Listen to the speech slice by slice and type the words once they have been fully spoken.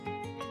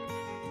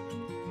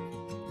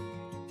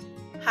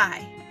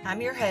Hi,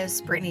 I'm your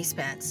host, Brittany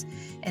Spence,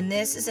 and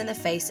this is In the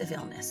Face of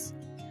Illness.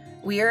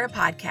 We are a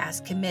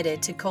podcast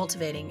committed to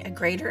cultivating a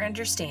greater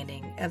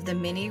understanding of the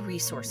many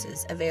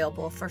resources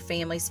available for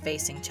families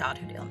facing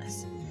childhood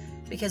illness,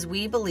 because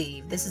we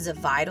believe this is a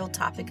vital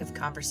topic of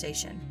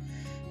conversation,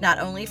 not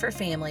only for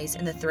families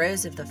in the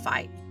throes of the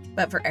fight,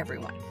 but for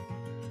everyone.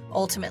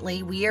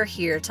 Ultimately, we are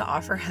here to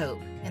offer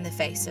hope in the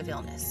face of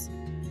illness.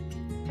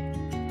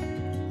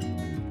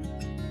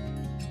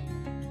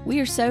 We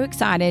are so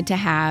excited to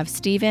have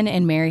Stephen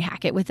and Merri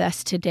Hacket with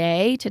us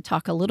today to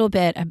talk a little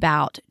bit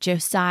about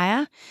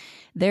Josiah,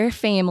 their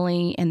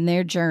family, and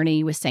their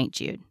journey with St.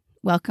 Jude.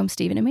 Welcome,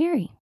 Stephen and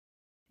Merri.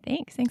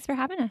 Thanks for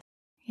having us.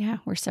 Yeah,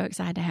 we're so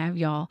excited to have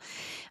y'all.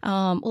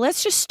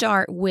 Let's just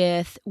start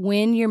with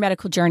when your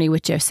medical journey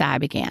with Josiah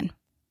began.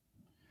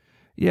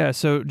 Yeah,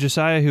 so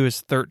Josiah, who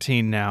is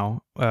 13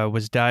 now,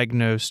 was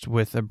diagnosed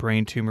with a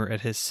brain tumor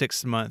at his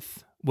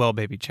 6-month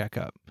well-baby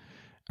checkup.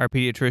 Our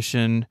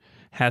pediatrician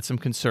had some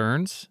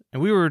concerns,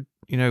 and we were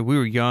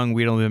young.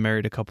 We'd only been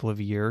married a couple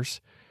of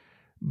years,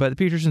 but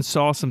the pediatrician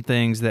saw some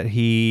things that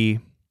he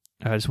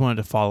just wanted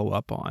to follow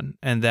up on,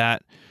 and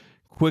that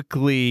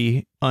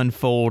quickly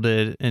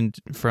unfolded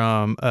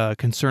from a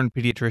concerned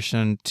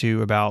pediatrician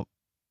to about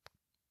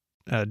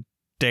a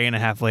day and a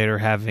half later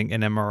having an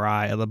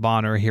MRI at Le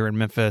Bonheur here in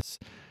Memphis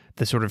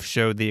that sort of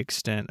showed the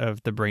extent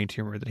of the brain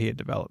tumor that he had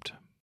developed.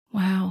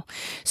 Wow.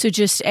 So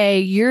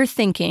you're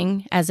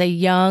thinking as a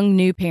young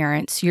new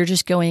parents, you're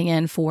just going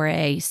in for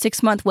a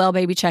 6-month well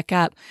baby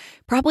checkup,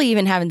 probably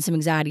even having some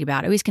anxiety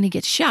about it. Oh, he's going to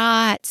get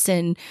shots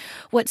and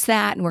what's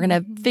that? And we're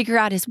going to figure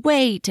out his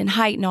weight and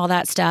height and all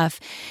that stuff.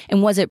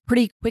 And was it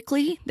pretty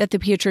quickly that the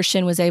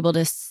pediatrician was able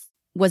to,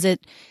 was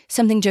it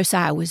something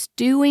Josiah was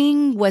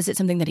doing? Was it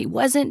something that he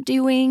wasn't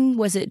doing?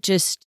 Was it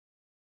just...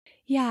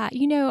 Yeah,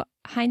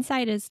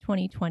 hindsight is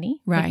 20/20.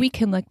 Right. Like we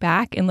can look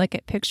back and look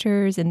at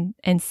pictures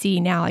and see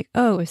now, like,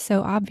 oh, it was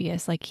so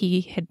obvious. Like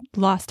he had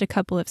lost a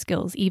couple of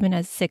skills, even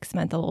as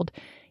 6-month-old.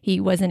 He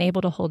wasn't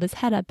able to hold his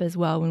head up as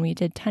well when we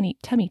did tummy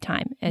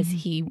time as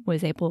he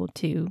was able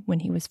to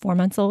when he was 4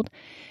 months old.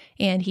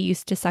 And he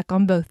used to suck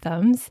on both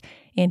thumbs,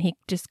 and he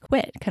just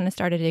quit, kind of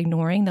started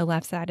ignoring the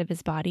left side of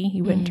his body.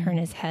 He wouldn't turn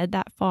his head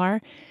that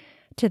far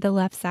to the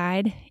left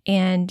side.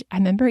 And I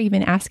remember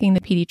even asking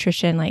the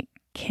pediatrician, like,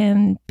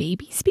 can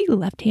babies be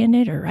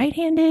left-handed or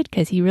right-handed?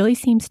 Because he really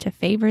seems to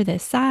favor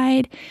this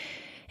side.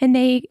 And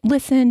they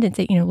listened and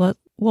said,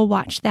 we'll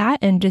watch that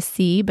and just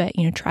see, but,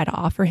 try to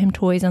offer him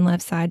toys on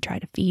left side, try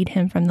to feed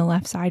him from the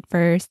left side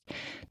first,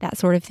 that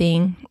sort of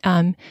thing.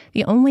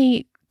 The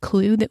only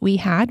clue that we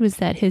had was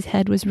that his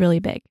head was really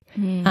big.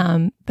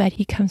 But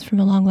he comes from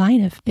a long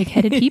line of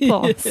big-headed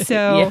people.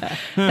 So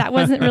that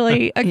wasn't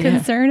really a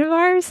concern of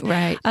ours.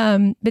 Right.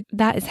 But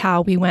that is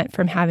how we went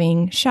from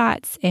having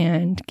shots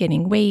and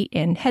getting weight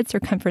and head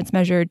circumference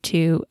measured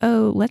to,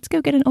 let's go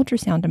get an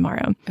ultrasound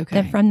tomorrow. Okay.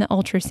 Then from the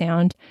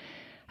ultrasound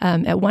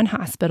at one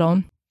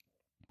hospital,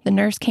 the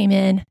nurse came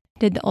in,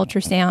 did the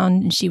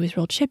ultrasound, and she was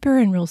real chipper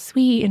and real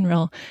sweet and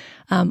real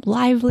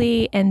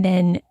lively. And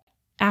then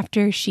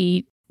after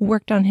she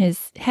worked on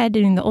his head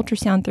doing the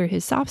ultrasound through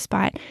his soft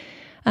spot,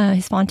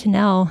 his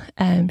fontanelle,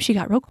 she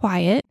got real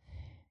quiet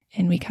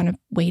and we kind of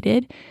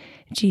waited.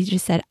 She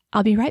just said,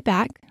 I'll be right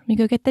back. Let me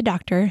go get the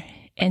doctor.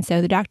 And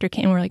so the doctor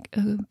came, we're like,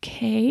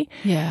 okay.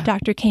 Yeah.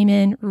 Doctor came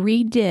in,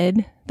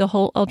 redid the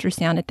whole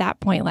ultrasound at that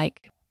point.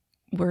 Like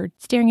we're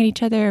staring at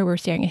each other. We're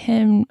staring at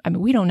him. I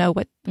mean, we don't know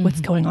what's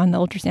going on. The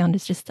ultrasound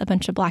is just a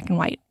bunch of black and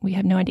white. We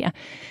have no idea.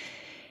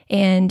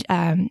 And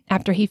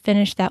after he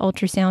finished that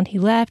ultrasound, he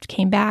left,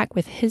 came back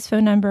with his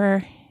phone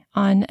number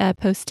on a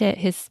Post-it,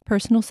 his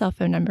personal cell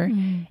phone number,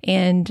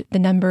 and the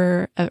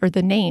number or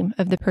the name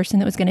of the person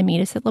that was going to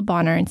meet us at Le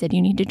Bonheur, and said,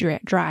 you need to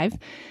drive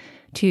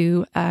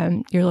to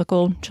your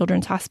local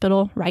children's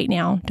hospital right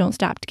now. Don't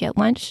stop to get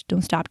lunch.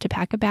 Don't stop to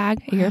pack a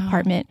bag at your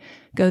apartment.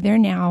 Go there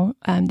now.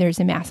 There's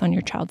a mass on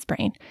your child's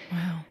brain.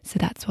 Wow. So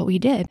that's what we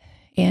did.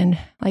 And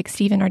like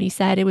Stephen already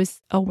said, it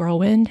was a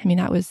whirlwind. I mean,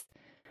 that was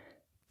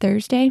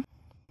Thursday.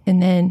 And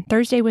then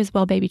Thursday was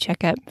well baby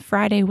checkup.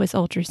 Friday was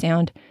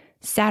ultrasound.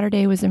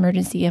 Saturday was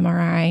emergency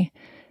MRI.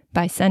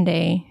 By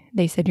Sunday,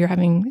 they said you're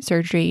having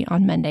surgery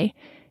on Monday,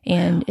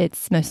 and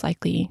it's most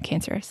likely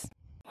cancerous.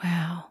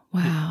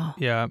 Wow.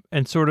 Yeah.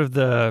 And sort of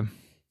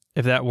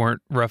if that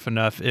weren't rough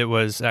enough, it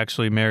was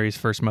actually Mary's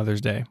first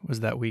Mother's Day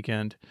was that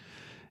weekend.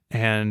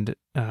 And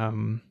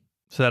so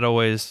that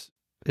always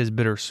is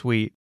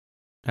bittersweet.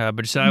 But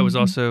Josiah was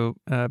also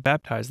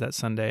baptized that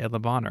Sunday at Le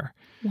Bonheur.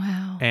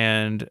 Wow.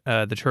 And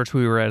the church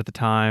we were at the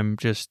time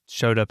just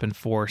showed up in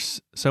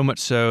force, so much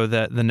so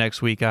that the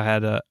next week I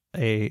had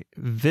a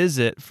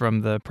visit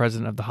from the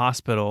president of the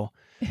hospital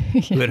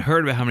who had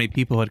heard about how many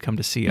people had come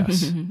to see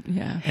us.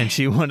 Yeah. And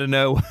she wanted to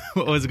know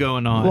what was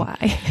going on.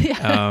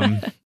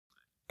 Why?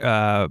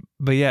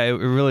 But yeah, it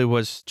really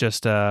was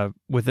just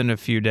within a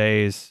few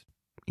days,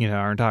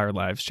 our entire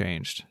lives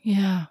changed.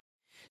 Yeah.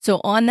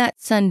 So on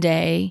that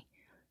Sunday,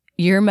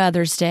 your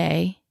Mother's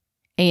Day,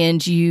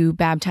 and you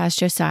baptized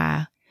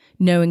Josiah,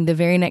 knowing the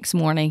very next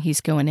morning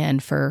he's going in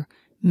for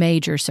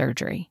major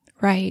surgery.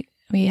 Right.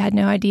 We had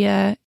no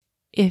idea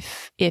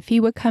if he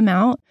would come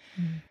out,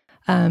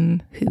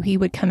 who he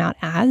would come out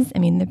as. I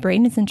mean, the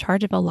brain is in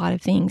charge of a lot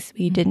of things.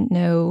 We didn't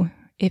know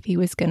if he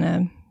was going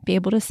to be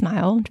able to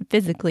smile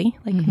physically,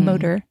 like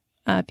motor,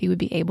 if he would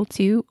be able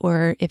to,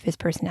 or if his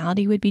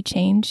personality would be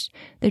changed.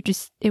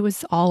 It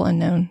was all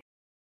unknown.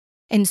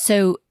 And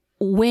so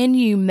when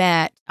you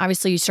met,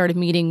 obviously you started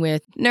meeting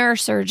with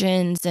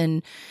neurosurgeons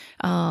and,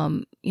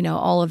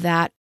 all of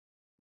that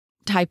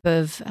type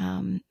of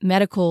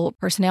medical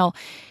personnel.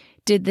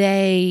 Did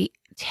they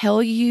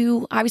tell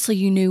you, obviously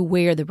you knew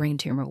where the brain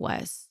tumor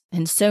was,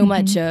 and so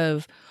much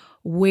of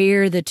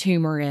where the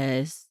tumor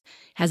is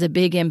has a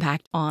big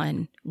impact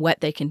on what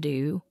they can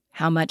do,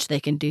 how much they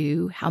can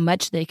do, how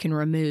much they can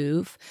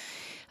remove.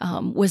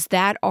 Was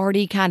that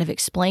already kind of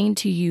explained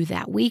to you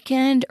that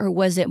weekend, or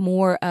was it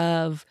more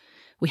of,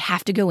 we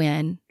have to go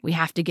in, we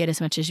have to get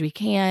as much as we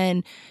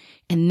can,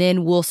 and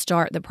then we'll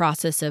start the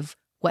process of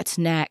what's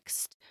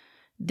next?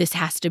 This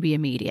has to be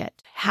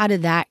immediate. How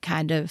did that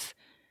kind of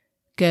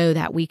go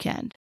that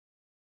weekend?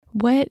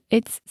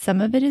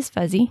 Some of it is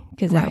fuzzy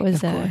because that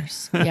was a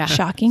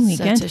shocking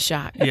weekend. Such a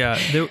shock. Yeah,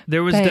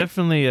 there was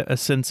definitely a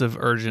sense of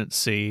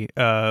urgency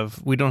of,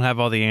 we don't have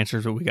all the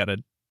answers, but we got to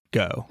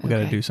go. We got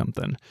to do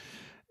something.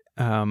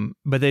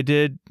 But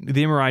the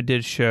MRI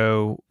did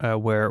show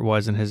where it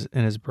was in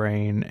his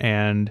brain,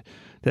 and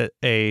that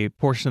a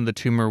portion of the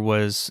tumor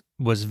was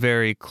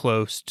very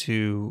close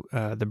to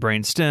the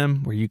brain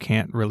stem, where you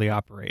can't really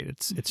operate.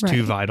 It's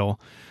too vital.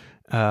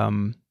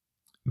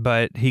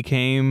 But he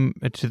came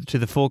to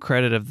the full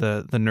credit of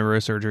the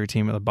neurosurgery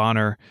team at Le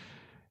Bonheur.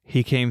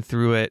 He came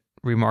through it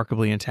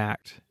remarkably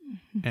intact.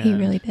 He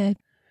really did.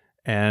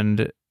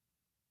 And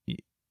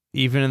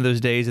even in those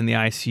days in the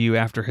ICU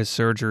after his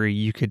surgery,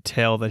 you could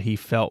tell that he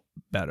felt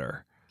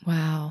better.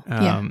 Wow.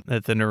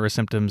 That the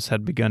neurosymptoms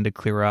had begun to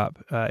clear up.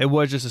 It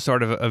was just a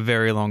sort of a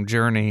very long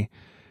journey,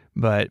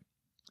 but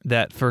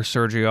that first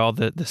surgery, all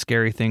the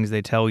scary things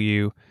they tell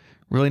you,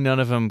 really none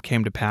of them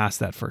came to pass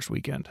that first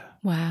weekend.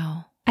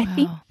 Wow. I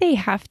think they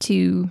have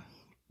to,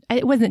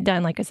 it wasn't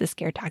done like as a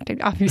scare tactic,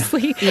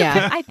 obviously.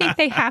 Yeah. I think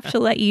they have to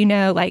let you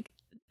know, like,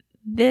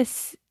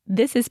 this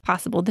is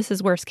possible. This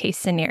is worst case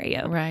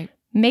scenario. Right.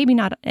 Maybe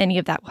not any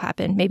of that will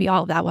happen. Maybe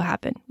all of that will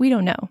happen. We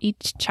don't know.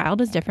 Each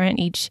child is different.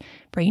 Each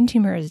brain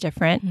tumor is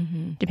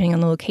different, depending on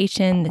the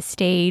location, the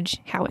stage,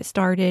 how it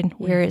started,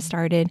 where it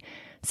started.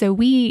 So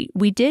we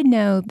did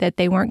know that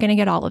they weren't going to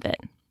get all of it.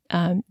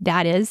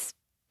 That is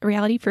a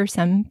reality for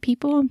some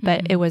people,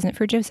 but it wasn't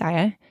for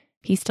Josiah.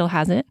 He still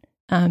has it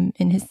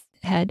in his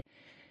head.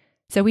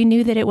 So we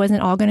knew that it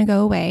wasn't all going to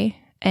go away.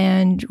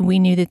 And we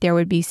knew that there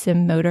would be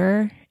some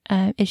motor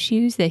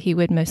issues, that he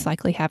would most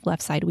likely have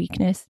left side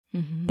weakness.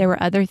 There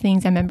were other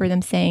things. I remember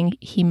them saying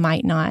he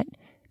might not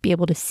be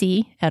able to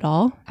see at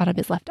all out of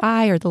his left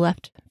eye or the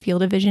left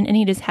field of vision. And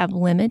he just have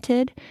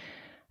limited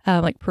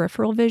like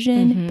peripheral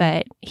vision,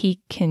 but he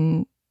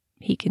can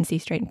see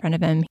straight in front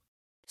of him.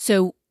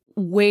 So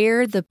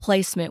where the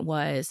placement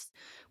was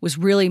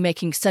really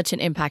making such an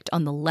impact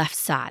on the left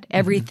side,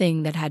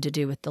 everything that had to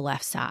do with the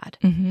left side.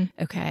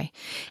 Okay.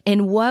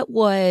 And what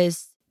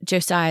was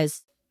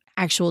Josiah's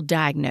actual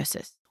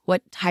diagnosis?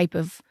 What type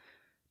of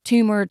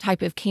tumor,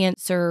 type of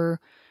cancer?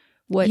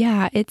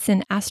 Yeah, it's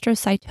an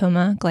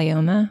astrocytoma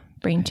glioma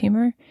brain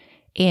tumor,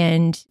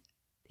 and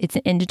it's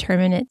an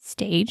indeterminate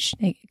stage.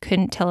 They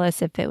couldn't tell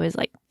us if it was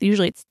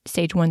usually it's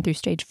stage 1 through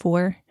stage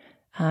 4.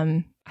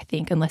 I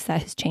think, unless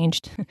that has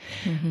changed.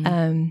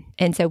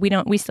 And so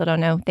we still don't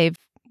know.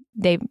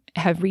 They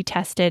have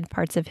retested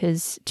parts of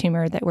his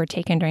tumor that were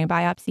taken during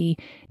biopsy.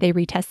 They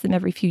retest them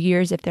every few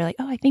years. If they're like,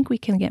 I think we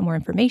can get more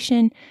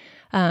information,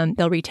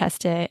 they'll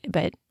retest it,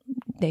 but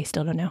they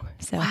still don't know.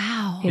 So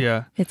wow.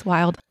 It's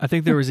wild. I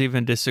think there was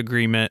even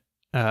disagreement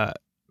at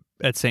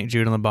St.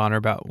 Jude and Le Bonheur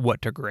about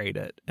what to grade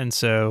it. And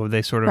so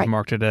they sort of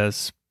marked it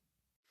as,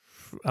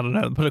 I don't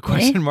know, put a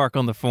question mark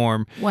on the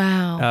form.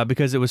 Wow.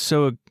 Because it was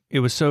so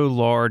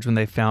large when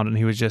they found it, and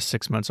he was just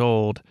 6 months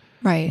old.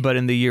 Right. But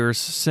in the years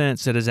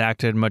since, it has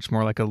acted much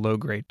more like a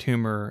low-grade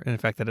tumor, in the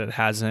fact that it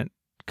hasn't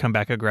come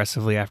back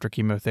aggressively after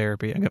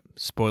chemotherapy.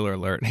 Spoiler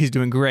alert, he's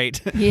doing great.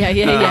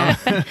 Yeah.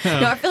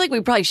 No, I feel like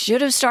we probably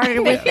should have started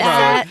with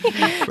that.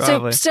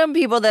 So some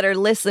people that are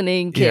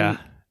listening can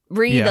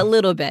breathe a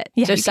little bit.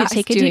 Yeah, just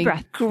take a deep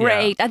breath.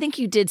 Great. Yeah. I think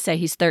you did say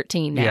he's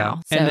 13 now.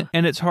 Yeah. So.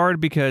 And it's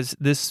hard because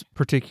this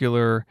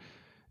particular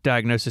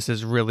diagnosis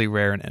is really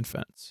rare in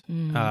infants.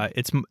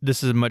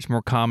 This is a much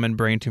more common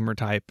brain tumor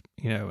type,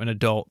 in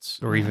adults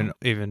or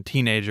even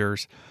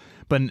teenagers.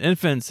 But in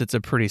infants, it's a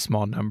pretty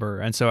small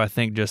number. And so I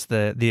think just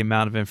the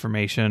amount of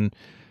information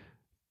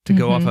to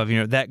go off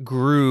of, that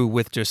grew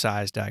with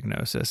Josiah's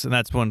diagnosis. And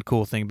that's one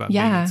cool thing about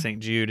being at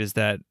St. Jude, is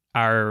that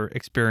our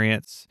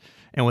experience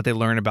and what they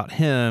learn about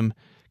him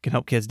can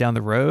help kids down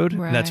the road.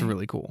 Right. That's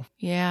really cool.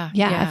 Yeah.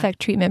 Affect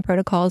treatment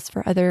protocols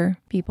for other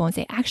people and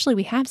say, actually,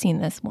 we have seen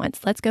this once.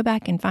 Let's go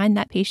back and find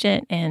that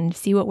patient and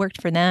see what worked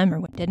for them or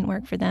what didn't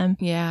work for them.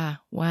 Yeah.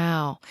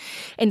 Wow.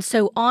 And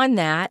so on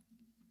that,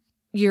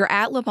 you're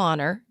at Le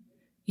Bonheur.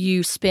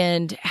 You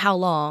spend how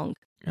long?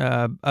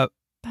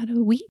 About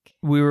a week.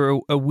 We were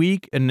a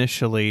week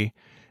initially,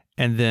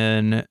 and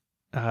then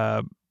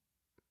I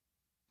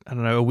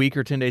don't know, a week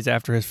or 10 days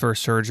after his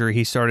first surgery,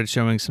 he started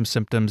showing some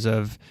symptoms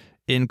of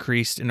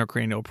increased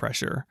intracranial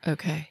pressure.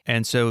 Okay.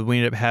 And so we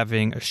ended up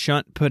having a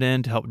shunt put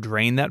in to help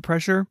drain that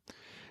pressure.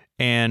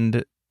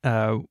 And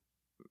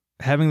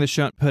having the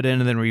shunt put in,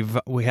 and then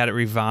we had it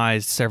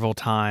revised several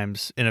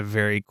times in a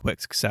very quick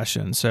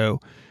succession. So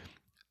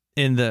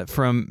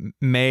from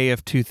May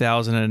of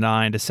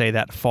 2009 to say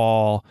that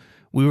fall,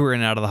 we were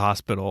in and out of the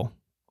hospital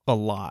a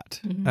lot.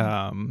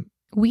 Mm-hmm.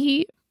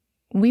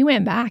 We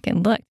went back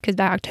and looked, because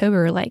by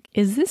October, we're like,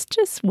 is this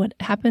just what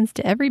happens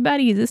to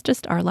everybody? Is this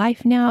just our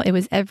life now? It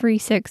was every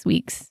 6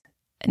 weeks,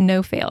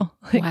 no fail.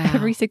 Like Wow.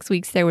 every 6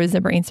 weeks, there was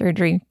a brain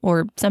surgery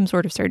or some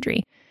sort of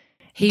surgery.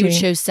 He would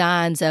show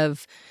signs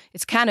of,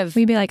 it's kind of,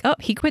 We'd be like, oh,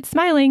 he quit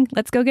smiling.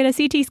 Let's go get a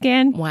CT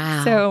scan.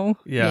 wow. So,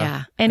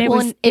 Yeah. and it Well,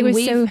 was, and it was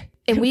we've- so,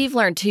 And we've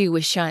learned too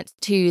with shunts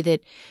too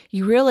that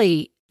you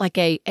really like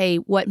a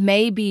what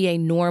may be a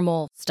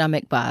normal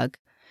stomach bug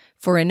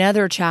for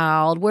another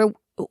child, where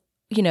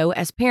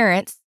as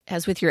parents,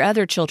 as with your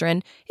other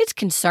children, it's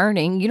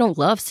concerning. You don't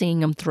love seeing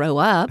them throw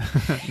up.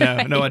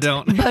 No, I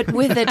don't. But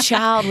with a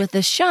child with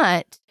a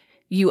shunt,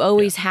 you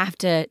always have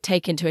to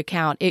take into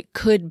account it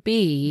could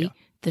be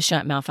the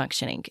shunt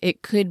malfunctioning.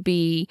 It could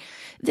be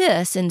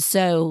this, and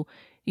so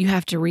you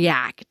have to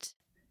react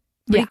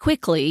pretty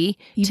quickly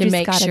you to just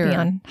make gotta sure. be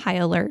on high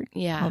alert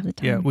all the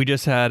time. Yeah, we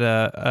just had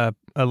a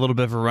little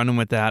bit of a run-in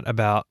with that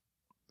about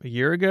a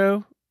year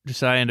ago.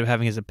 Josiah ended up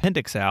having his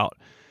appendix out.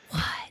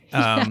 What?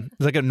 It's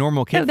like a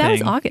normal kid that thing.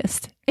 was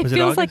August. It Was it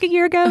feels August? like a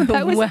year ago.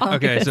 That was Wow. August.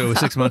 Okay, so it was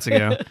 6 months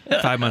ago,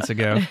 5 months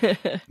ago.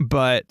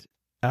 But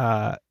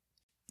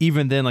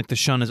even then, like the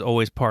shunt is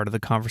always part of the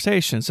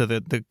conversation. So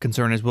the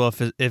concern is, well,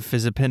 if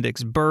his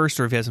appendix burst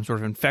or if he has some sort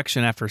of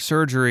infection after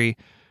surgery,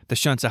 the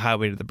shunt's a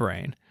highway to the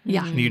brain.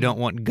 Yeah. And you don't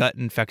want gut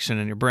infection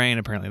in your brain.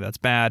 Apparently that's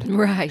bad.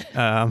 Right.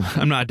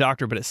 I'm not a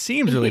doctor, but it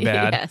seems really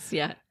bad. Yes,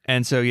 yeah.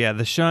 And so,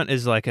 the shunt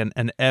is like an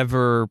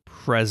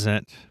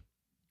ever-present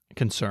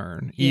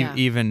concern, Yeah.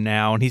 even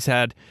now. And he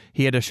had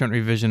a shunt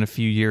revision a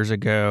few years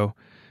ago,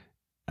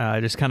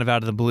 just kind of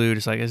out of the blue,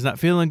 just like, it's not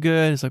feeling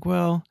good. It's like,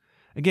 well,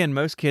 again,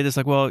 most kids, it's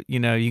like, well, you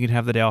can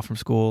have the day off from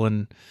school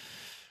and,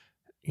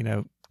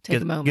 Take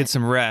a moment. get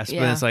some rest. But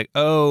Yeah. it's like,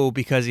 oh,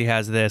 because he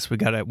has this,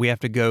 we have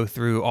to go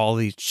through all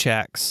these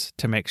checks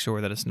to make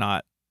sure that it's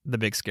not the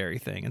big scary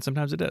thing. And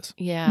sometimes it is.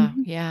 Yeah,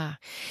 Mhm. yeah.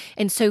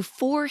 And so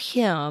for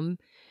him,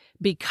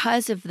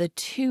 because of the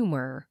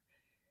tumor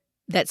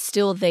that's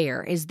still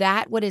there, is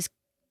that what is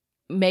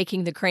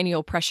making the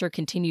cranial pressure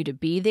continue to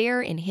be there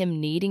and him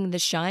needing the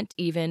shunt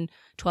even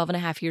 12 and a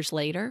half years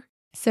later?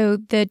 So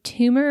the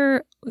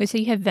tumor, so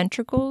you have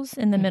ventricles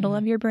in the middle Mhm.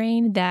 of your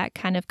brain that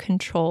kind of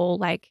control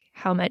like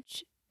how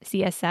much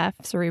CSF,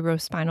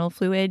 cerebrospinal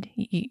fluid,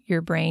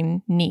 your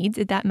brain needs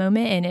at that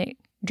moment, and it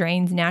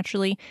drains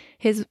naturally.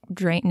 His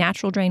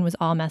natural drain was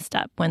all messed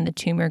up when the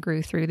tumor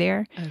grew through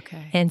there.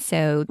 Okay. And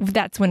so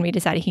that's when we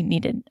decided he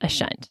needed a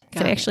shunt. Got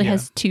So he it. actually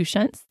has 2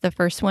 shunts. The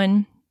first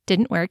one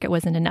didn't work. It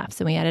wasn't enough.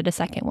 So we added a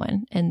second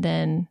one. And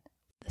then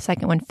the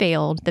second one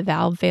failed. The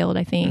valve failed,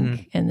 I think.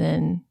 Mhm. And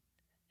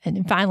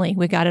then finally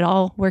we got it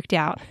all worked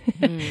out.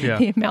 Mm. Yeah.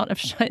 The amount of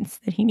shunts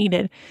that he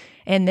needed.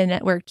 And then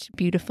that worked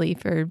beautifully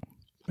for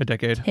A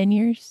decade. 10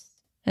 years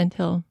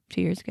until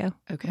 2 years ago.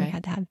 We Okay.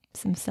 had to have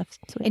some stuff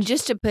switched. And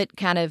just to put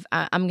kind of,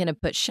 I'm going to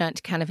put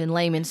shunt kind of in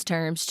layman's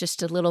terms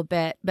just a little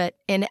bit, but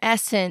in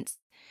essence,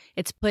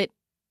 it's put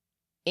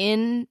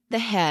in the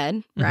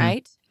head,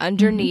 right?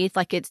 Underneath,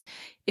 like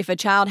if a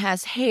child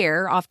has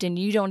hair, often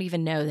you don't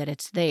even know that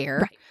it's there.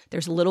 Right.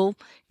 There's a little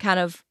kind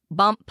of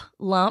lump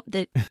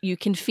that you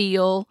can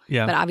feel.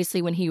 Yeah. But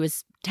obviously when he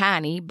was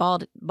tiny,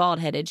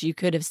 bald-headed, you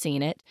could have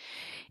seen it.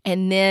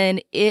 And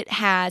then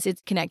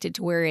it's connected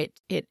to where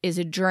it is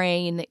a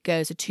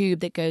tube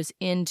that goes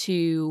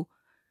into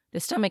the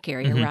stomach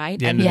area, Mhm. right?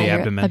 The And end of the then- your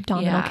abdomen.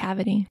 abdominal Yeah.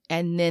 cavity.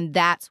 and then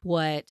that's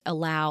what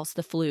allows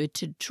the fluid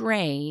to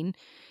drain,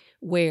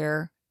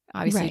 where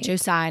obviously Right.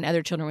 Josiah and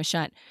other children with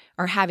shunt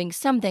are having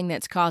something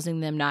that's causing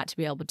them not to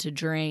be able to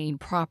drain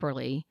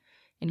properly.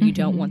 And you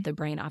don't Mhm. want the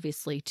brain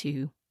obviously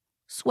to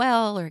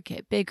swell or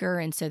get bigger.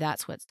 And so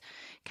that's what's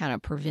kind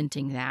of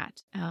preventing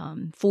that.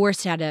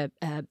 Forrest had a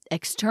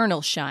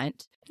external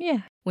shunt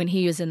Yeah. when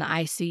he was in the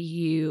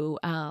ICU.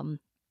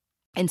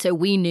 And so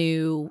we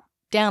knew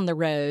down the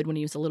road when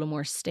he was a little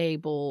more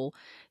stable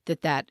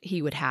that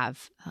he would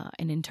have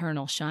an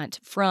internal shunt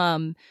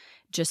from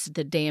just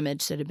the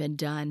damage that had been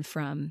done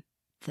from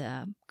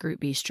the group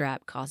B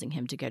strep causing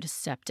him to go to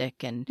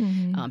septic and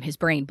Mhm. his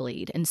brain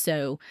bleed. And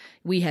so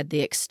we had the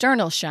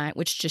external shunt,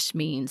 which just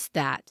means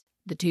that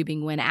the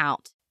tubing went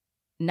out,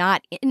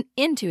 not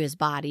into his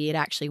body. It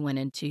actually went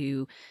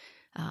into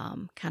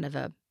kind of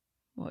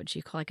what would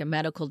you call, like a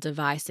medical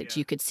device that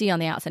you could see on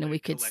the outside, and we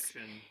could,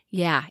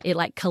 it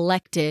like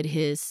collected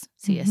his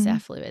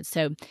CSF fluid.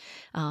 So,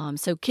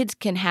 so kids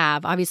can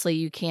have, obviously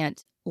you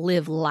can't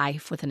live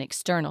life with an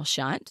external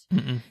shunt.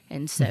 Mm-mm.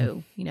 And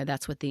so,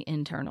 that's what the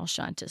internal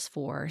shunt is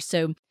for.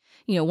 So,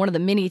 one of the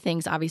many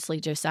things obviously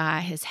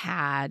Josiah has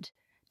had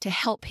to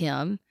help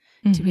him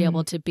to be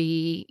able to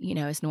be,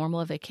 as normal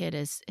of a kid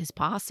as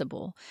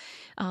possible.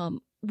 Well,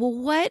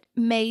 what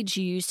made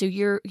you, so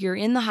you're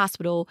in the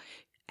hospital,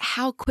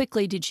 how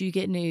quickly did you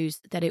get news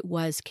that it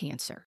was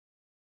cancer?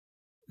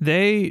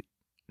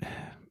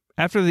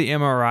 After the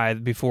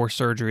MRI before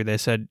surgery, they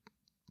said,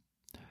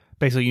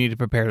 basically, you need to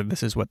prepare that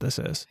this is what this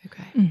is.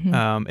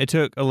 Okay. It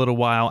took a little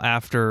while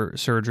after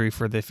surgery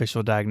for the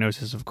official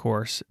diagnosis, of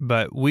course,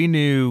 but we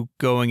knew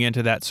going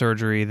into that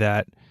surgery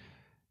that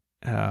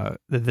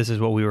this is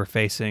what we were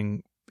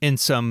facing in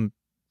some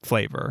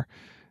flavor.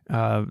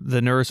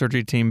 The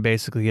neurosurgery team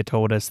basically had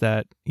told us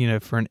that,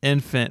 for an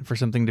infant, for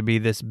something to be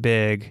this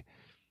big,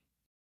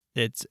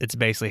 it's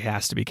basically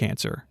has to be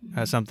cancer.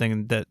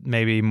 Something that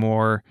maybe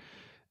more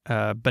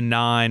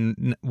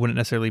benign wouldn't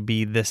necessarily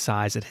be this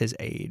size at his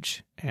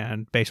age.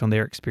 And based on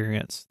their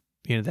experience,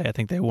 I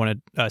think they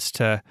wanted us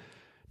to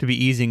be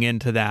easing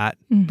into that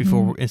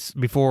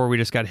before we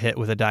just got hit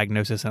with a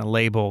diagnosis and a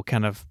label,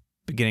 kind of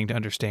beginning to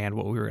understand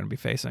what we were going to be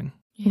facing.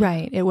 Yeah.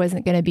 Right. It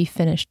wasn't going to be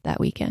finished that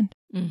weekend.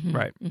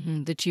 Right.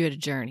 That you had a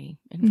journey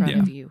in front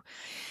of you.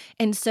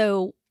 And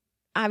so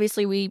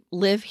obviously we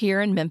live here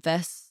in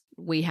Memphis.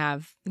 We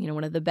have,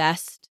 one of the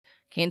best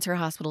cancer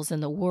hospitals in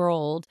the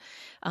world.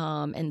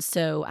 And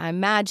so I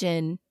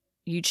imagine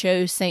you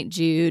chose St.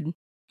 Jude,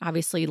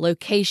 obviously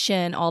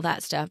location, all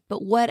that stuff.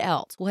 But what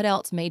else? What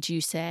else made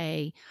you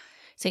say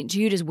St.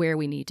 Jude is where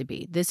we need to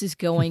be? This is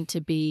going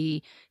to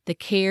be the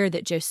care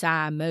that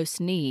Josiah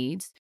most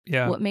needs.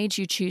 Yeah. What made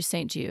you choose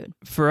St. Jude?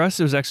 For us,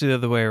 it was actually the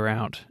other way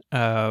around.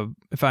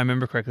 If I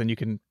remember correctly, and you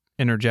can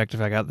interject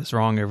if I got this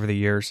wrong over the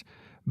years,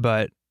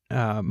 but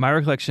my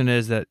recollection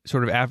is that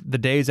sort of the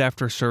days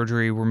after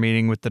surgery, we're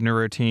meeting with the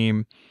neuro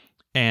team,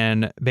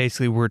 and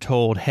basically we're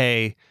told,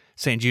 hey,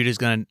 St. Jude is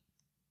going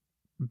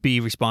to be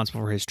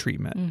responsible for his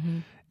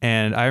treatment.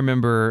 And I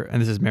remember,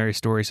 and this is Merri's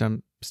story, so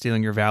I'm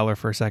stealing your valor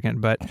for a second,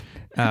 but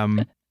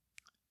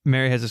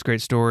Merri has this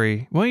great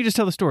story. Why don't you just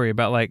tell the story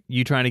about like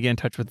you trying to get in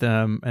touch with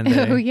them? And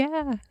Oh,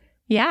 yeah.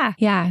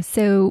 Yeah.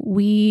 So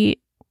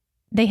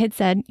they had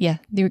said,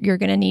 you're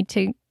going to need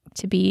to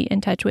be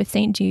in touch with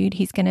St. Jude.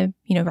 He's going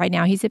to, right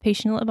now he's a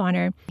patient at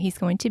LeBonner. He's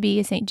going to be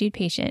a St. Jude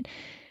patient.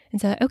 And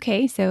so,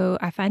 okay, so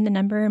I find the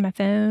number on my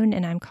phone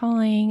and I'm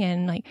calling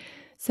and like,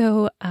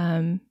 so,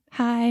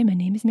 hi, my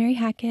name is Merri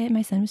Hacket.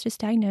 My son was just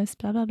diagnosed,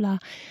 blah, blah, blah.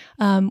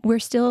 We're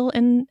still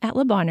at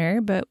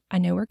LeBonner, but I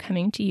know we're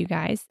coming to you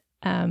guys.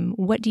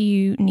 What do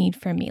you need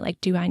from me?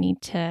 Like, do I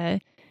need to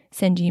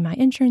send you my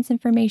insurance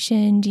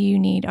information? Do you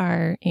need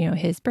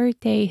his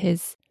birthday,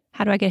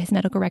 how do I get his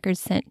medical records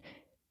sent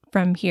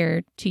from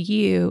here to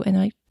you? And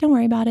they're like, don't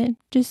worry about it.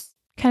 Just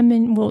come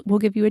in. We'll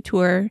give you a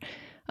tour.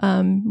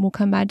 We'll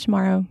come by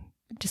tomorrow.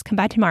 Just come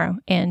by tomorrow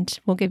and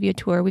we'll give you a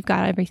tour. We've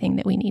got everything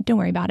that we need. Don't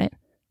worry about it.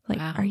 Like,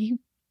 wow. Are you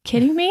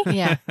kidding me?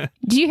 Yeah.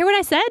 Did you hear what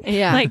I said?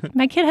 Yeah. Like,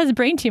 my kid has a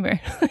brain tumor.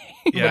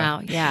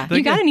 Wow. Yeah.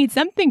 You got to need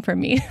something from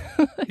me.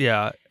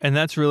 Yeah. And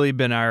that's really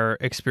been our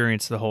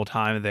experience the whole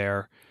time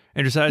there.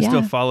 And Josiah's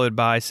still followed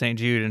by St.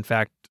 Jude. In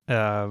fact,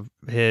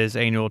 his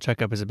annual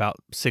checkup is about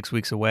 5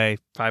 weeks away.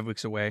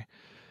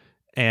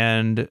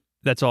 And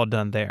that's all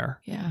done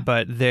there. Yeah.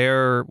 But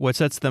what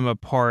sets them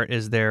apart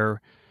is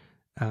their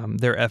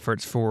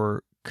efforts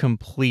for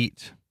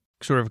complete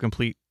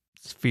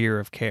sphere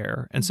of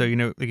care. And so,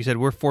 like you said,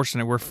 we're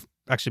fortunate. We're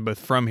actually both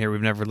from here.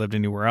 We've never lived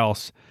anywhere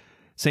else.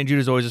 St. Jude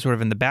is always just sort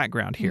of in the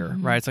background here,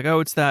 right? It's like, oh,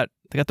 it's that,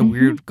 they got the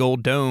weird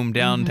gold dome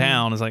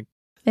downtown. It's like,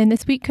 and the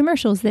sweet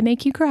commercials that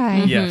make you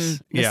cry.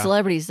 yes. The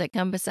celebrities that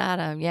come beside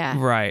them. Yeah.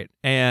 Right.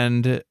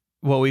 And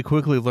what we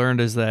quickly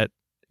learned is that,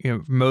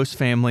 most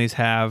families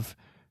have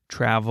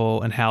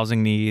travel and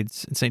housing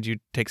needs, and St. Jude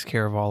takes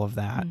care of all of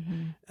that.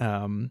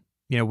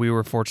 We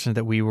were fortunate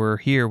that we were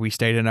here. We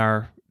stayed in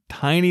our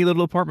tiny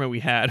little apartment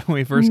we had when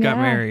we first got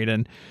married,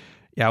 and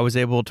I was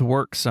able to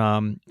work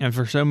some. And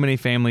for so many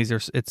families,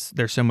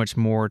 there's so much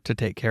more to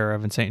take care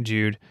of, and St.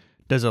 Jude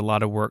does a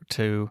lot of work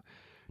to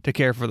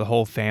care for the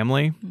whole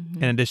family.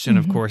 In addition,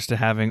 of course, to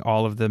having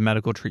all of the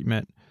medical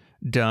treatment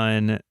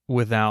done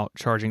without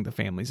charging the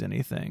families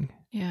anything.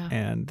 Yeah,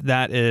 and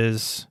that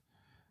is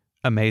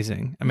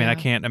amazing. I mean, I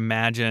can't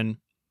imagine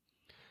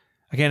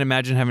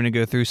having to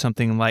go through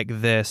something like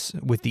this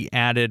with the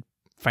added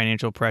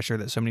financial pressure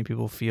that so many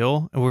people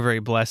feel. And we're very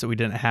blessed that we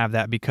didn't have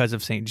that because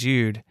of St.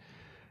 Jude.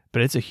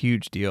 But it's a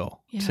huge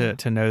deal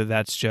to know that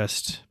that's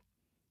just,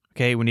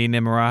 okay, we need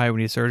an MRI,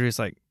 we need surgery. It's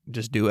like,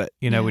 just do it.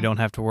 We don't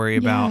have to worry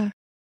about.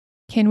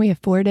 Can we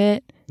afford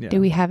it? Yeah.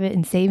 Do we have it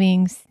in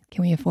savings?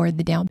 Can we afford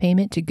the down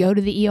payment to go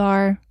to the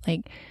ER?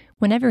 Like,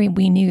 whenever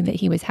we knew that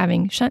he was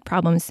having shunt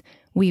problems,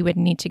 we would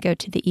need to go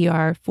to the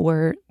ER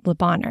for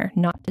LeBonner,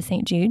 not to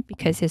St. Jude,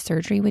 because his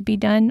surgery would be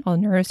done. All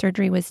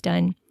neurosurgery was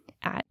done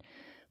at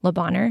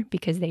LeBonner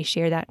because they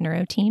share that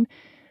neuro team.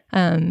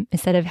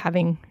 Instead of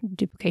having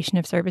duplication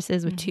of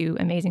services with two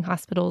amazing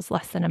hospitals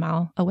less than a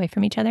mile away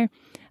from each other.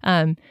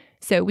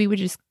 So we would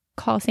just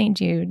call St.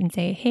 Jude and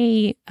say,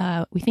 hey,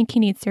 we think he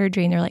needs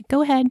surgery. And they're like,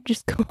 go ahead,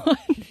 just go on.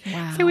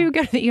 Wow. So we would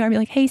go to the ER and be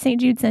like, hey, St.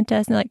 Jude sent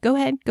us. And they're like, go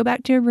ahead, go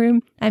back to your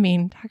room. I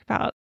mean, talk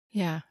about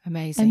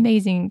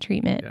amazing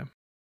treatment. Yeah.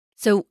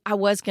 So I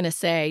was going to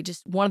say,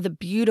 just one of the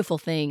beautiful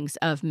things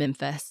of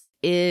Memphis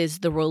is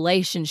the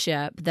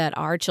relationship that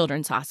our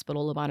children's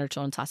hospital, Le Bonheur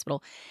Children's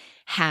Hospital,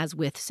 has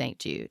with St.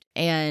 Jude.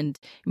 And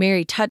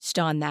Merri touched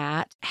on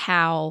that,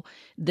 how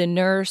the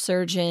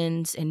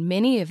neurosurgeons and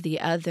many of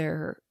the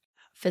other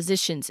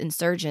physicians and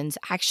surgeons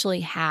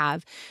actually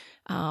have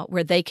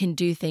where they can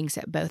do things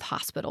at both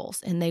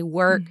hospitals. And they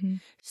work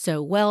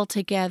so well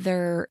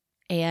together.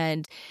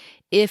 And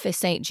if a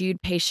St.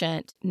 Jude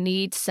patient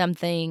needs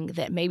something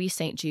that maybe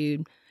St.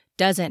 Jude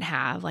doesn't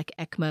have, like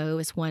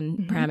ECMO is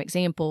one prime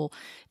example,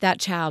 that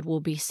child will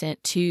be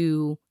sent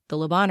to the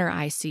Le Bonheur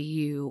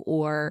ICU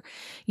or,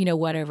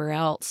 whatever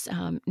else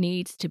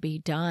needs to be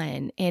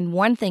done. And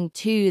one thing,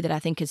 too, that I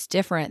think is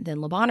different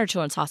than Le Bonheur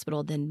Children's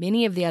Hospital than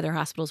many of the other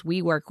hospitals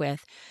we work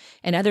with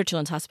and other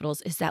children's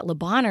hospitals is that Le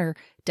Bonheur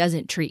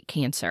doesn't treat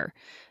cancer.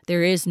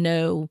 There is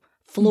no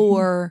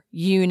floor,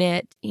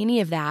 unit,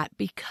 any of that,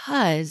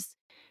 because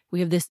we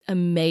have this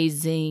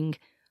amazing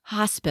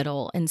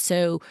hospital. And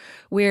so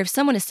where if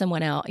someone is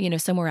somewhere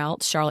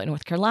else, Charlotte,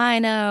 North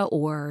Carolina,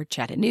 or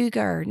Chattanooga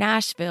or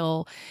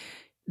Nashville,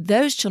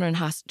 those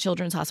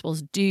children's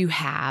hospitals do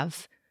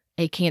have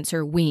a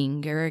cancer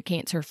wing or a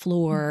cancer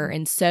floor.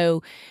 And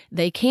so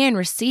they can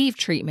receive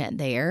treatment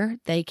there.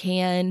 They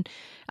can,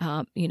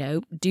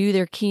 do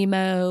their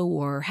chemo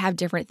or have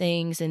different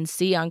things and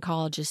see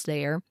oncologists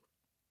there.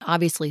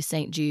 Obviously,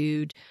 St.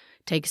 Jude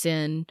takes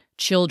in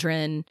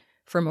children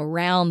from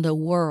around the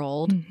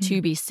world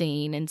to be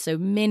seen. And so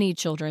many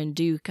children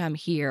do come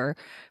here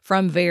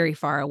from very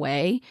far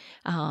away.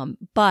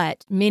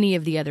 But many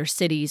of the other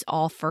cities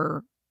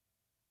offer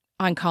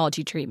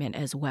oncology treatment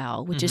as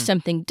well, which is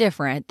something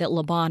different that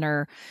Le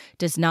Bonheur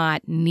does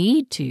not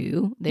need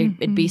to.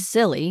 It'd be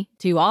silly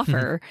to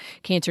offer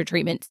cancer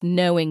treatments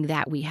knowing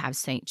that we have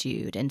St.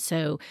 Jude. And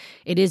so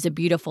it is a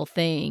beautiful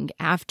thing.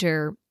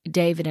 After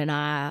David and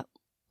I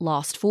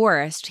lost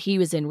Forrest, he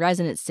was in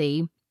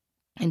residency.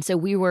 And so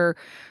we were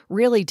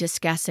really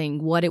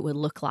discussing what it would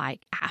look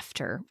like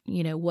after,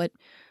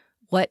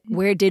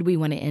 where did we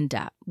want to end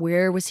up?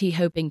 Where was he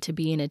hoping to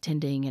be in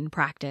attending and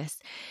practice?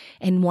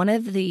 And one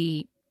of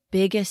the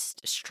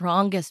biggest,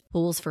 strongest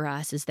pulls for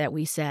us is that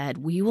we said,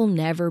 we will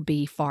never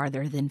be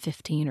farther than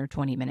 15 or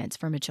 20 minutes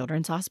from a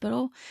children's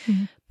hospital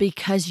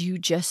because you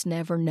just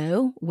never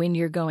know when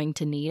you're going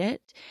to need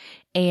it.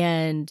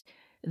 And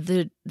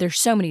there's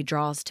so many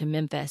draws to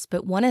Memphis,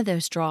 but one of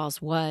those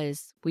draws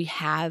was we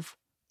have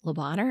Le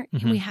Bonheur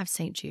and we have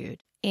St.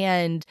 Jude.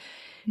 And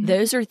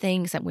those are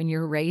things that when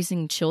you're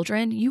raising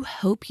children, you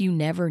hope you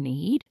never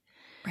need.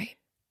 Right.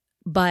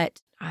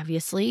 But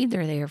obviously,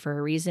 they're there for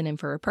a reason and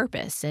for a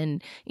purpose.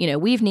 And,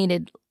 we've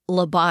needed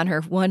Le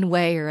Bonheur one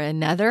way or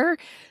another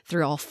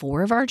through all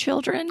four of our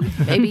children.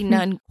 Maybe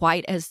none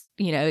quite as,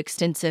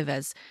 extensive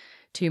as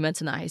 2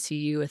 months in the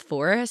ICU with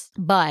Forrest.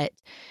 But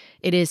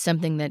it is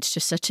something that's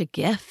just such a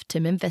gift to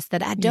Memphis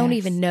that I don't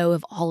even know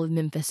if all of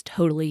Memphis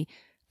totally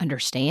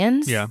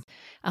understands. Yeah.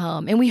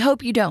 And we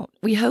hope you don't.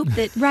 We hope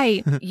that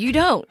you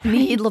don't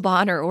need Le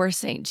Bonheur or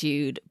St.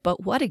 Jude,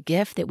 but what a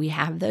gift that we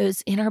have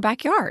those in our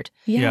backyard.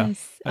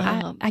 Yes.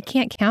 Yeah. I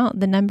can't count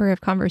the number of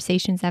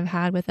conversations I've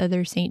had with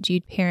other St.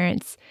 Jude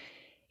parents.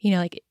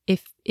 Like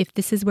if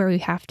this is where we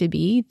have to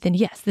be, then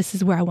yes, this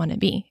is where I want to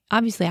be.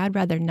 Obviously, I'd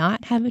rather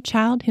not have a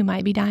child who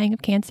might be dying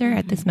of cancer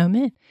at this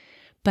moment.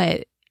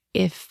 But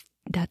if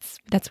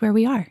that's where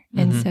we are.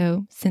 And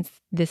so since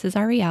this is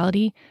our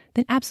reality,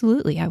 then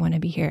absolutely I want to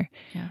be here.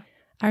 Yeah.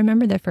 I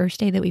remember the first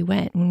day that we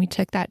went when we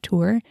took that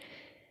tour.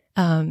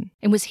 And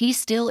was he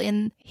still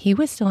in? He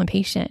was still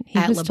inpatient. He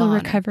was still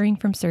recovering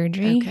from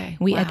surgery. Okay.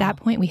 At that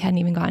point, we hadn't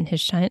even gotten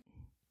his shunt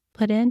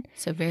put in.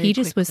 So he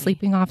just was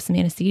sleeping off some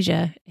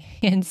anesthesia.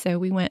 And so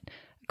we went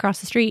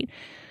across the street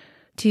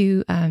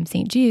to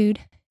St. Jude.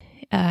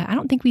 I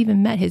don't think we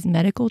even met his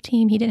medical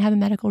team. He didn't have a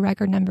medical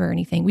record number or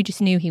anything. We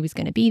just knew he was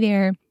going to be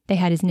there. They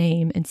had his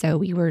name. And so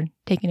we were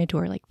taking a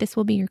tour like, this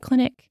will be your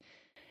clinic.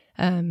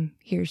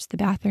 Here's the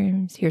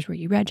bathrooms. Here's where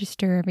you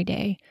register every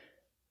day.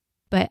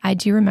 But I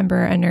do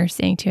remember a nurse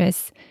saying to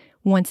us,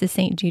 once a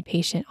St. Jude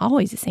patient,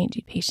 always a St.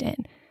 Jude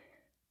patient.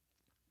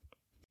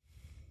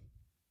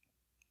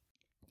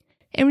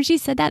 And when she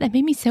said that, it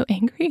made me so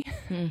angry.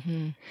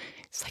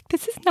 It's like,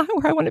 this is not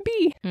where I want to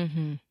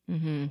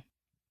be.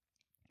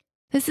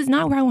 This is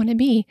not where I want to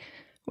be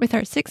with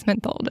our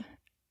 6-month-old.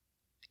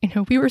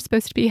 We were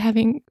supposed to be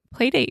having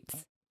play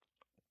dates.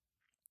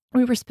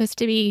 We were supposed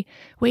to be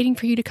waiting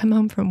for you to come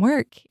home from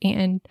work.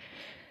 And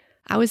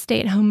I was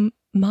stay-at-home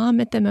mom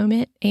at the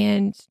moment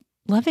and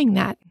loving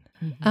that.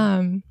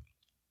 And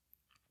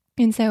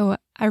so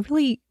I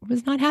really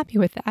was not happy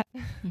with that.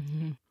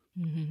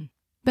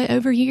 But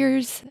over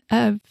years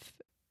of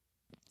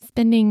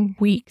spending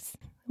weeks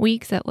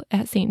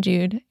at St.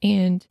 Jude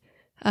and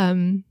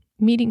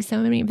meeting so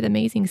many of the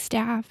amazing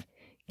staff,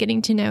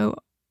 getting to know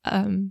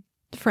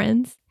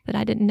friends that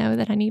I didn't know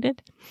that I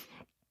needed,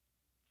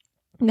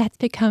 that's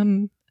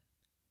become,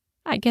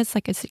 I guess,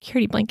 like a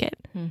security blanket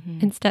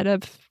instead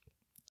of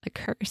a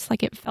curse,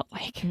 like it felt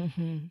like.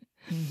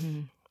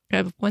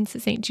 Of once a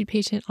St. Jude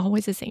patient,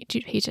 always a St.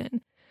 Jude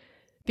patient.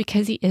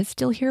 Because he is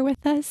still here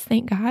with us,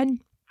 thank God.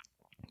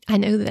 I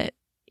know that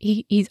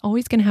he's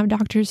always going to have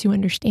doctors who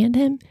understand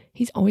him.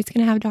 He's always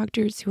going to have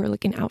doctors who are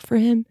looking out for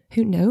him,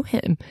 who know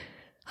him.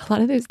 A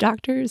lot of those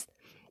doctors,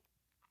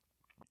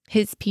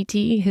 his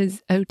PT,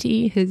 his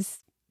OT, his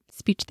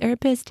speech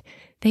therapist,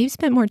 they've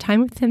spent more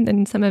time with him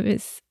than some of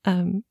his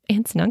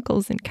aunts and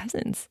uncles and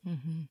cousins.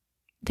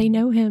 They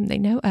know him, they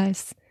know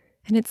us,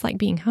 and it's like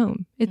being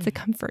home. It's a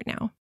comfort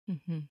now.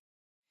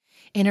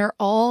 And are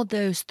all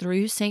those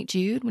through St.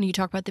 Jude? When you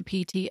talk about the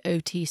PT,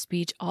 OT,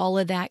 speech, all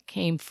of that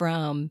came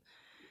from?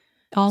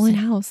 All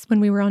in-house when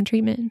we were on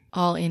treatment.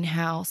 All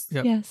in-house?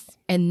 Yep. Yes.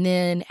 And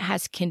then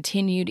has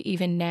continued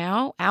even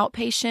now,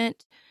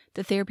 outpatient,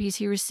 the therapies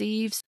he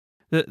receives?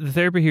 The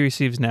therapy he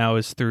receives now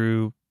is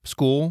through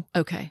school.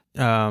 Okay.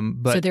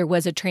 But so there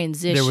was a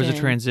transition. There was a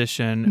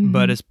transition,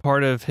 but as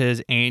part of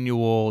his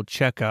annual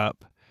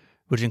checkup,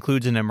 which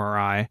includes an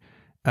MRI,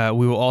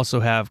 we will also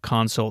have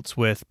consults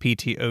with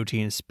PT,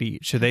 OT, and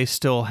speech. So they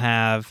still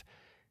have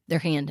their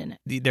hand in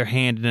it.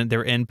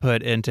 Their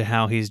input into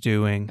how he's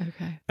doing.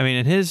 Okay. I mean,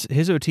 and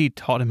his OT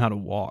taught him how to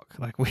walk.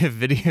 Like, we have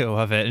video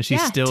of it, and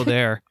she's still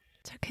there.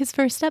 Took his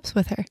first steps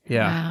with her.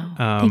 Yeah.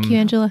 Wow. Thank you,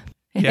 Angela.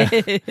 Yeah.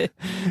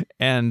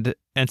 and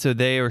so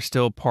they are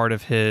still part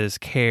of his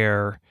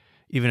care,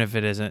 even if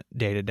it isn't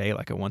day to day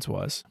like it once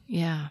was.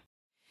 Yeah.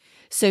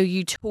 So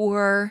you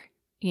tour,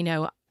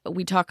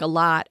 we talk a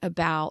lot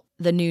about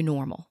the new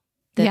normal,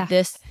 that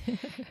this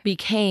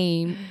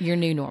became your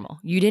new normal.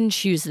 You didn't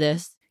choose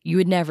this. You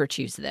would never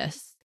choose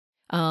this.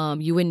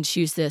 You wouldn't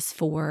choose this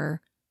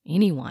for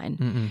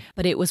anyone,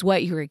 but it was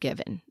what you were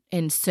given.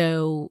 And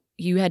so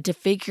you had to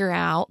figure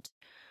out,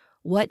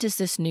 what does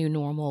this new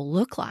normal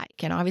look like?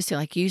 And obviously,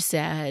 like you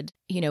said,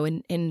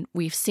 and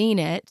we've seen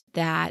it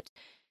that,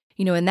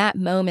 in that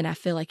moment, I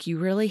feel like you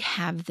really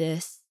have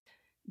this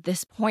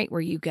point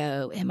where you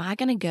go, am I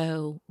going to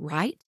go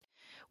right?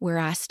 Where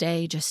I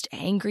stay just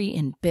angry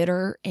and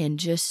bitter and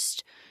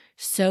just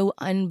so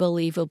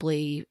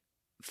unbelievably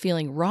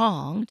feeling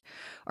wronged?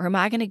 Or am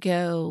I going to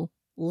go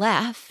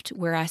left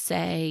where I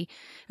say,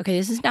 okay,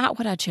 this is not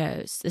what I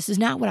chose. This is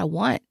not what I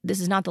want. This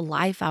is not the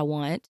life I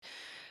want.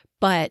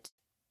 But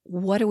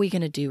what are we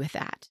going to do with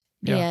that?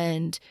 Yeah.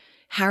 And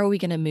how are we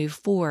going to move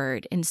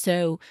forward? And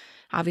so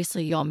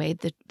obviously y'all made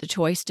the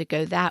choice to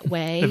go that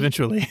way.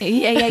 Eventually.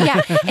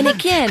 Yeah. And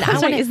again,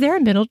 is there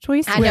a middle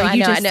choice I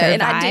know,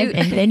 survive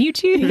and then you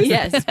choose?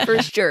 Yes,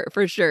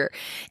 for sure.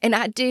 And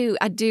I do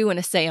want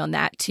to say on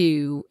that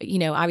too,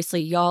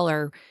 obviously y'all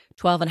are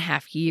 12 and a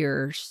half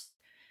years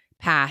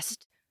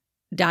past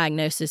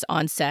diagnosis,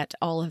 onset,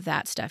 all of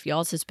that stuff.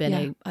 Y'all's has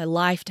been a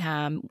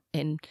lifetime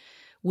and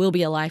will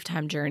be a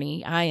lifetime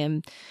journey. I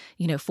am,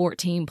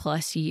 14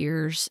 plus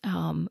years.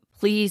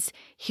 Please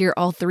hear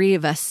all three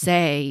of us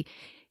say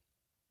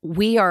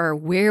we are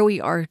where we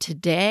are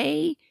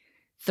today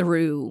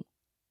through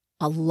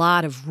a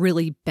lot of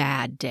really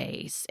bad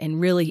days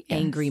and really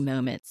angry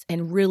moments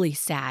and really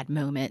sad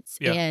moments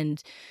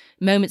and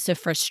moments of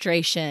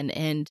frustration.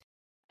 And,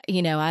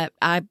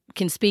 I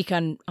can speak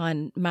on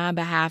my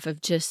behalf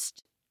of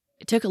just,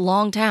 it took a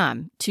long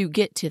time to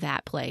get to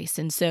that place.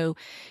 And so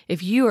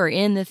if you are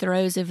in the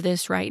throes of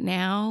this right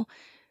now,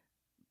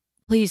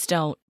 please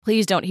don't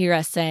hear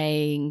us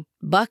saying,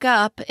 buck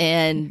up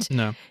and,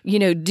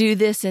 do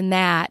this and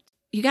that.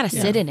 You got to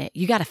sit in it.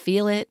 You got to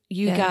feel it.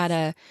 You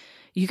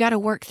got to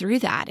work through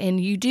that.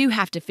 And you do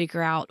have to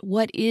figure out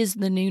what is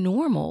the new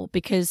normal,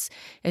 because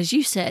as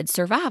you said,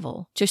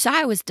 survival.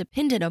 Josiah was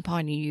dependent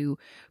upon you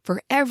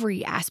for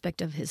every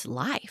aspect of his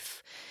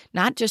life,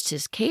 not just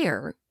his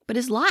care, but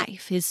his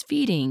life, his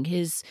feeding,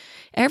 his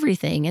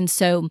everything. And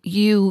so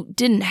you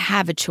didn't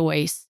have a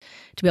choice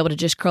to be able to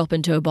just curl up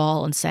into a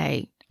ball and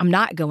say, I'm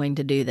not going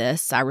to do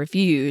this. I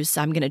refuse.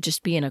 I'm going to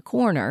just be in a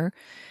corner.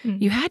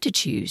 You had to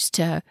choose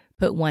to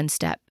put one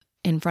step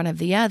in front of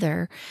the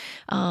other.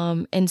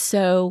 And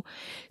so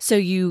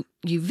you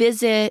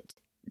visit.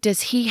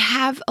 Does he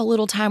have a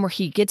little time where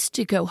he gets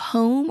to go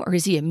home, or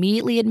is he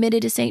immediately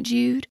admitted to St.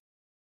 Jude?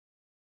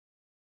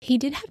 He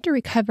did have to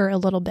recover a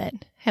little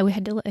bit. We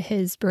had to let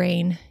his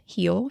brain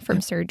heal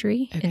from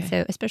surgery. Okay. And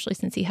so, especially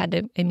since he had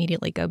to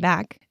immediately go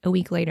back a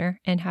week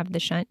later and have the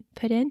shunt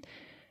put in.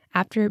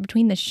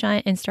 Between the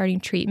shunt and starting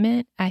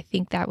treatment, I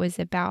think that was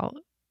about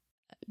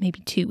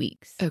maybe 2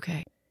 weeks.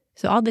 Okay.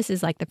 So all this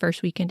is like the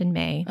first weekend in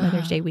May,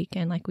 Mother's Day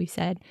weekend, like we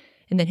said.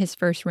 And then his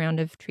first round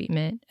of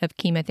treatment of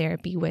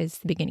chemotherapy was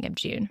the beginning of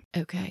June.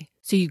 Okay.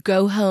 So you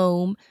go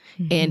home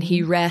and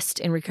he rests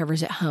and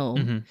recovers at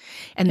home.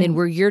 And then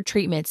were your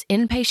treatments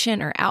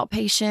inpatient or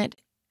outpatient?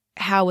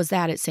 How was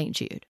that at St.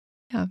 Jude?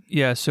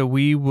 Yeah, so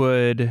we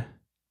would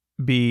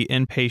be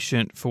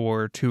inpatient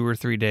for 2 or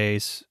 3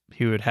 days.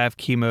 He would have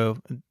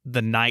chemo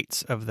the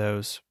nights of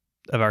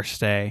our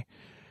stay.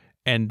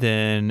 And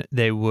then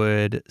they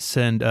would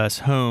send us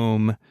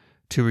home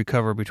to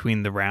recover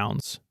between the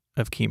rounds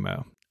of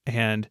chemo.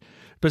 And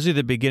especially at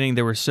the beginning,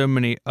 there were so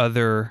many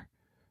other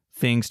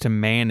things to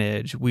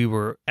manage. We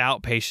were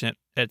outpatient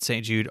at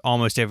St. Jude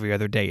almost every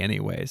other day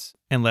anyways,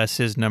 unless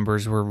his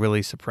numbers were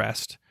really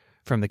suppressed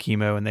from the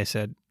chemo and they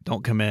said,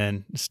 don't come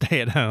in,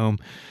 stay at home.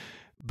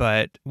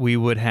 But we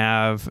would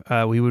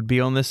be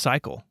on this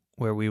cycle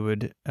where we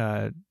would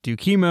do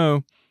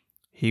chemo.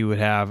 He would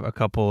have a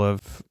couple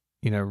of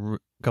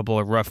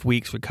rough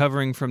weeks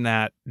recovering from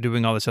that,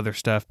 doing all this other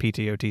stuff,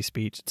 PTOT,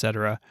 speech,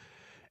 etc.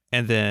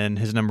 And then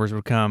his numbers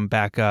would come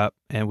back up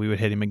and we would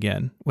hit him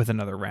again with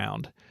another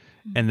round.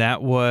 And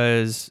that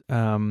was,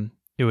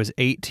 it was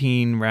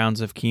 18 rounds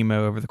of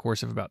chemo over the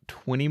course of about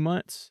 20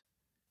 months.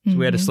 So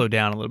we had to slow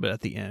down a little bit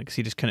at the end because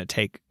he just couldn't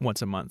take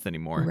once a month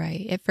anymore.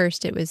 Right. At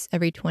first, it was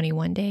every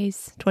 21 day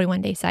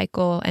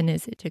cycle. And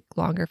as it took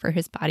longer for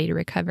his body to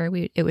recover,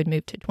 it would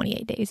move to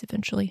 28 days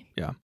eventually.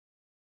 Yeah.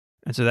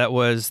 And so that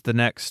was the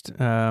next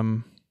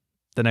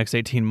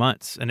 18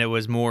 months. And it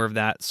was more of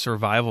that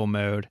survival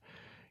mode.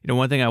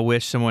 One thing I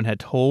wish someone had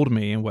told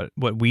me, and what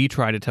we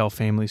try to tell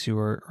families who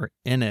are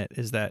in it,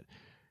 is that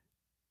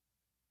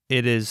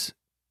it is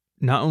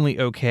not only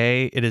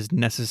okay, it is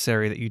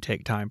necessary that you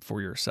take time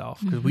for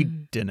yourself, because we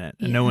didn't,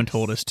 and no one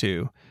told us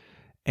to.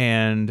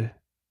 And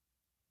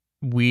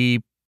we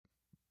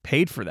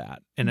paid for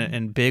that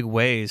in big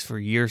ways for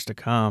years to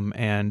come.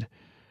 And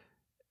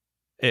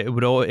it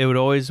would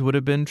always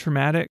have been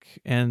traumatic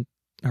and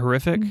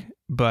horrific.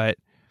 But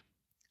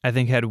I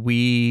think had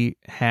we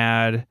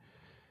had,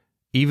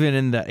 even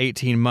in the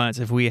 18 months,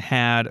 if we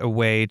had a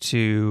way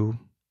to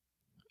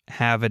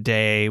have a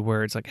day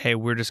where it's like, hey,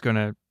 we're just going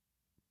to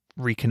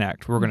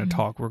reconnect, we're going to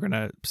talk, we're going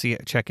to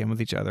check in with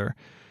each other.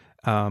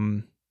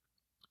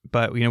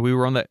 But we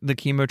were on the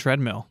chemo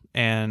treadmill,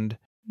 and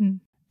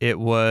it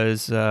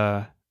was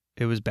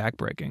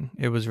backbreaking.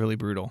 It was really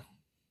brutal.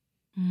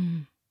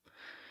 And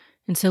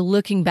so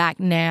looking back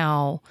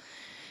now,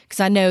 because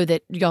I know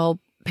that y'all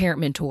parent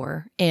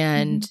mentor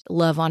and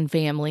love on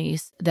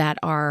families that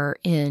are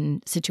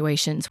in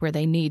situations where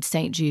they need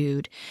St.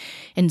 Jude.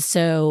 And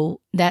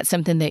so that's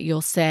something that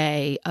you'll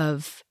say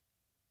of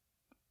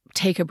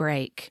take a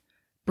break,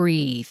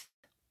 breathe,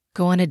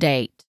 go on a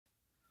date,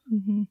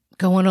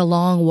 go on a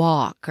long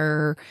walk,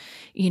 or,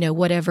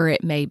 whatever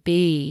it may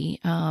be.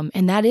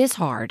 And that is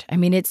hard. I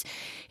mean,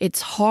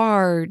 it's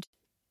hard.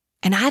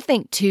 And I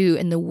think too,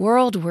 in the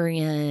world we're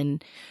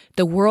in,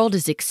 the world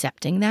is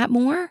accepting that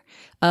more,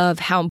 of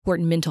how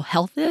important mental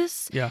health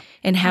is,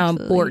 and how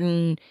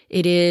important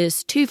it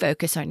is to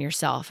focus on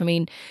yourself. I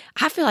mean,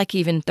 I feel like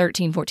even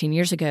 13, 14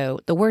 years ago,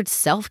 the words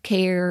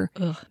self-care,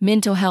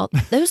 mental health,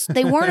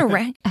 they weren't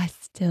around. I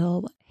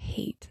still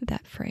hate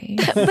that phrase.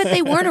 But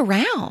they weren't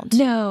around.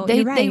 No,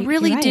 they right, they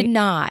really right. did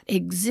not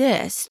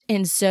exist.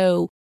 And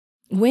so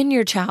when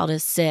your child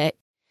is sick,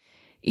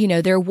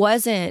 there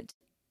wasn't,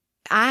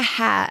 I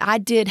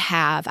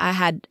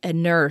had a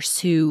nurse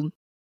who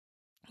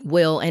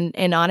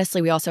and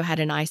honestly, we also had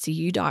an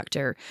ICU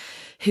doctor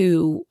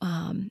who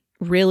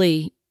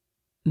really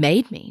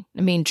made me.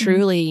 I mean,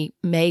 truly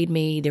made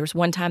me. There was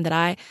one time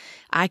that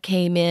I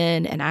came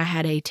in and I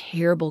had a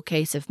terrible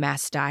case of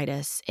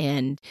mastitis,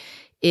 and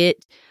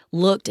it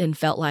looked and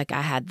felt like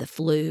I had the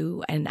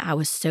flu, and I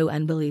was so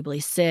unbelievably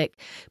sick.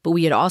 But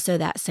we had also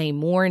that same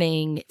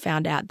morning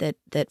found out that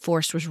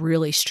Forrest was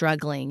really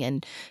struggling,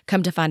 and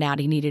come to find out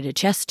he needed a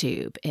chest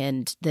tube,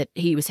 and that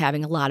he was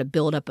having a lot of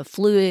buildup of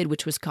fluid,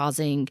 which was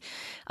causing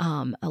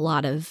a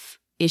lot of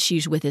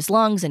issues with his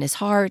lungs and his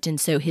heart. And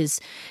so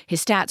his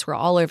stats were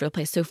all over the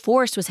place. So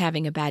Forrest was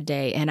having a bad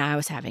day and I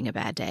was having a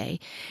bad day.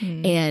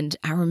 And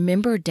I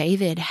remember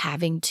David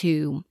having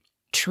to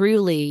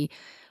truly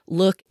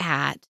look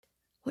at,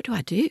 what do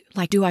I do?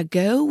 Like, do I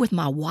go with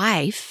my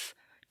wife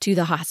to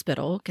the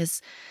hospital?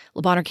 Because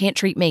LeBonner can't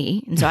treat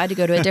me, and so I had to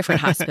go to a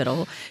different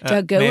hospital. Do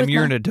I go ma'am, with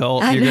you're an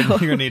adult. You're going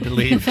to need to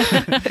leave.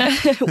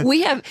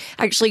 We have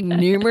actually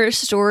numerous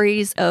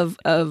stories of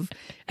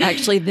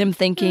actually them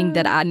thinking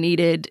that I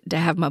needed to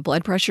have my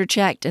blood pressure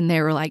checked, and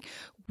they were like,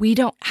 we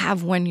don't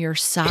have one your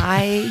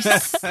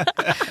size,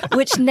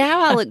 which now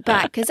I look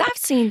back, because I've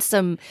seen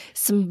some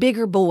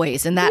bigger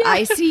boys in that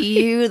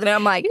ICU that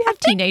I'm like, you have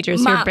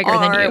teenagers who are bigger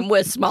than you. My arm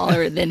was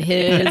smaller than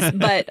his,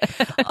 but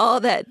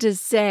all that to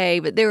say,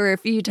 but there were a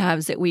few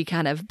times that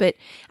but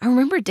I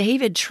remember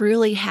David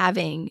truly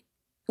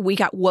we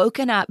got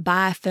woken up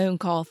by a phone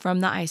call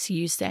from the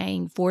ICU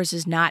saying, Forrest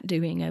is not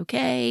doing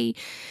okay.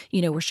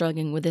 We're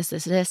struggling with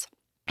this,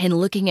 and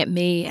looking at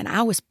me, and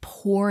I was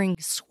pouring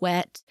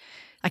sweat.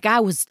 Like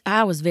I was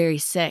very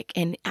sick,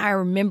 and I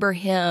remember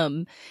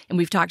him, and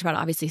we've talked about it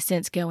obviously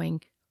since, going,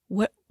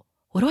 what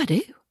do I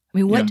do?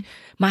 I mean,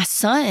 my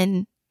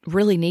son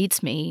really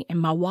needs me, and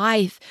my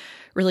wife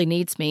really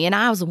needs me. And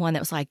I was the one that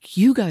was like,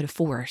 you go to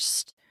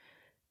Forrest,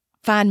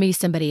 find me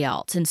somebody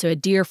else. And so a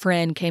dear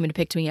friend came and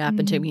picked me up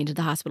and took me into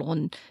the hospital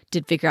and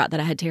did figure out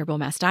that I had terrible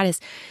mastitis.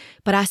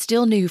 But I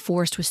still knew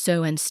Forrest was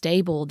so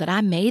unstable that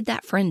I made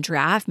that friend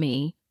drive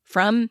me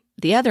from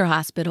the other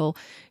hospital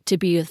to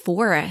be with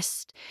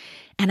Forrest.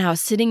 And I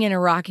was sitting in a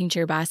rocking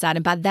chair by his side.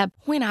 And by that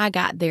point I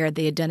got there,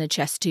 they had done a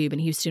chest tube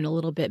and he was doing a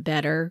little bit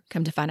better.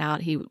 Come to find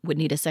out he would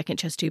need a second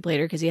chest tube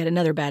later because he had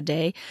another bad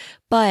day.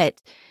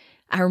 But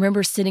I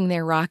remember sitting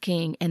there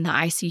rocking and the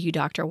ICU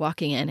doctor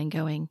walking in and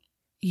going,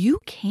 "You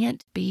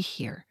can't be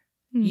here.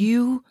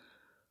 You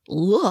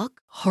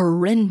look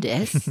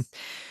horrendous.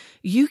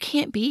 You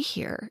can't be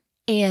here.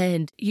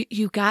 And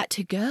you got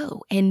to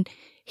go." And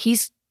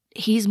he's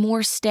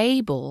more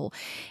stable.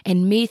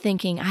 And me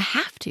thinking, I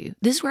have to.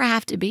 This is where I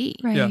have to be.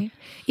 Right.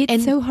 Yeah.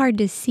 It's so hard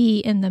to see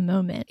in the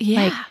moment.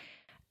 Yeah.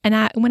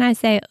 When I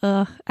say,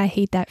 I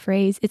hate that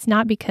phrase, it's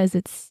not because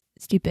it's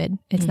stupid.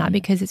 It's not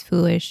because it's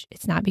foolish.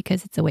 It's not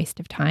because it's a waste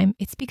of time.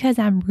 It's because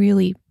I'm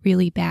really,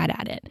 really bad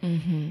at it.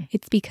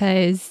 It's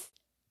because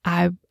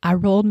I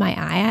rolled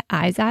my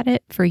eyes at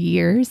it for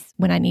years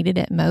when I needed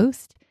it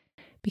most,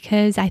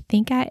 because I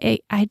think I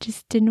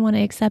just didn't want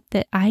to accept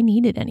that I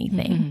needed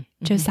anything.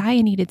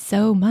 Josiah needed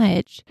so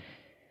much.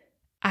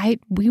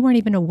 We weren't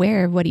even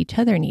aware of what each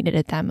other needed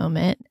at that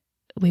moment.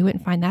 We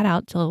wouldn't find that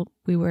out till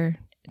we were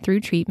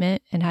through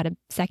treatment and had a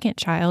second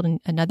child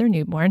and another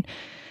newborn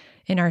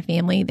in our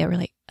family. They were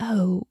like,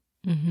 "Oh,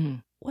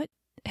 what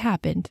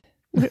happened?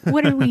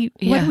 What are we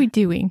what are we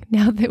doing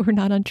now that we're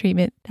not on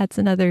treatment?" That's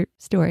another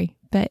story.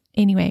 But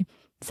anyway,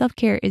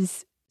 self-care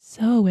is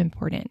so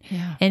important.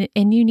 Yeah.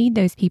 And you need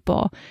those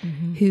people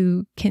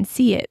who can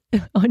see it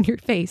on your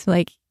face.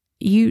 Like,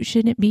 you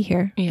shouldn't be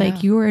here. Yeah.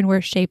 Like, you are in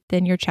worse shape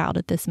than your child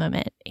at this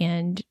moment.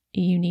 And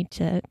you need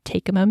to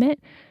take a moment,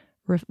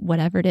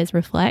 whatever it is,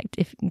 reflect,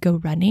 go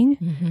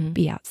running,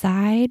 be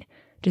outside,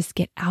 just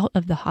get out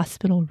of the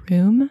hospital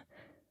room.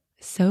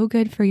 So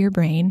good for your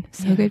brain,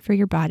 so good for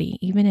your body.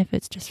 Even if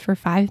it's just for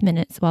 5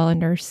 minutes while a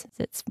nurse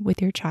sits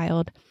with your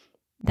child,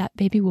 that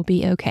baby will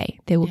be okay.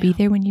 They will be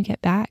there when you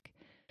get back.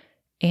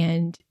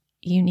 And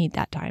you need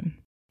that time.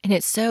 And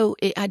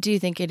I do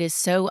think it is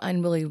so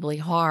unbelievably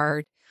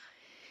hard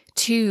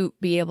to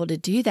be able to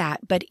do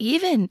that. But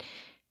even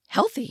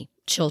healthy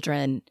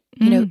children,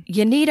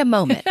 you need a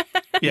moment.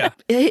 Yeah.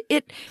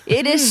 It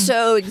is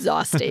so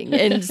exhausting.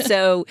 And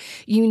so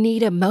you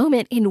need a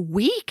moment, and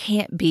we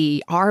can't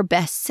be our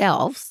best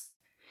selves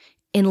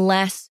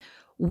unless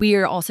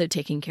we're also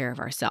taking care of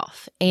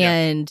ourselves.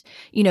 And,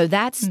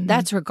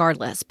 that's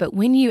regardless. But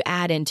when you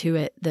add into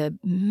it the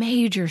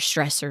major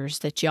stressors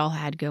that y'all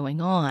had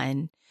going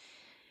on,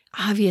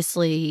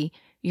 obviously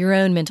your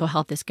own mental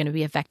health is going to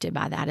be affected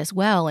by that as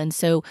well. And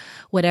so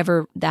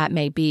whatever that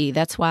may be,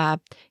 that's why,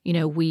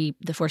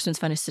 the Forceman's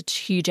Fund is such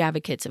huge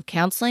advocates of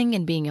counseling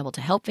and being able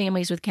to help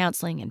families with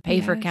counseling and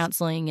pay for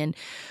counseling. And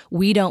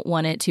we don't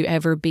want it to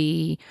ever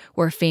be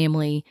where a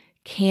family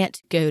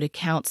can't go to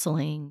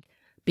counseling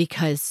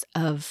because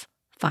of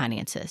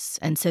finances.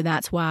 And so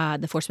that's why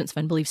the Forceman's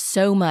Fund believes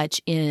so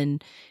much in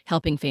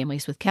helping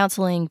families with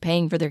counseling,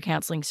 paying for their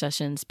counseling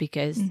sessions,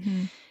 because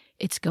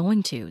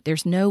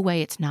there's no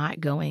way it's not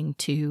going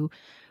to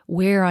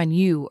wear on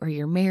you or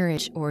your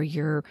marriage or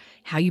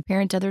how you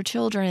parent other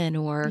children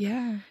or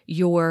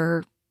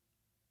your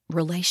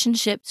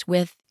relationships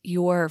with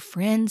your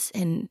friends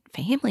and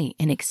family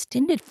and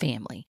extended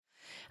family.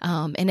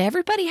 And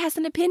everybody has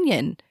an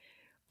opinion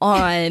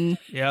on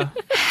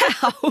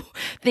how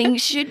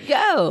things should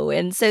go.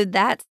 And so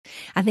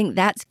I think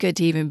that's good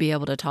to even be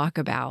able to talk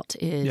about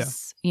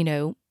is,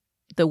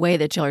 the way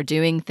that y'all are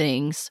doing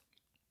things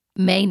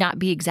may not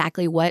be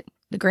exactly what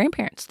the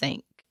grandparents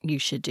think you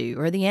should do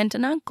or the aunt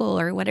and uncle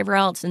or whatever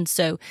else. And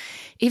so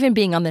even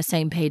being on the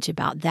same page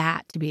about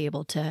that to be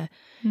able to,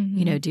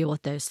 deal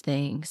with those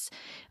things.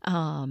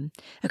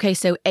 Okay,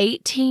 so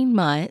 18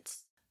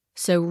 months.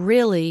 So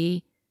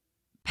really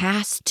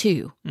past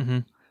 2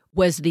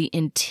 was the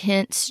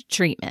intense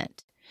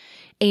treatment.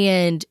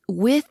 And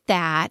with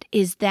that,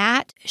 is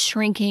that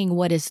shrinking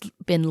what has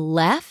been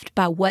left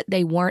by what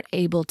they weren't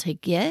able to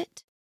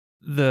get?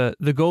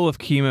 The goal of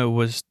chemo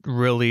was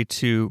really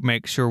to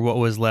make sure what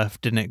was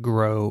left didn't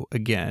grow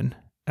again.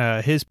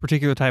 His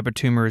particular type of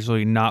tumor is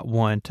really not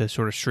one to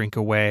sort of shrink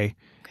away,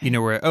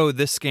 where,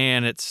 this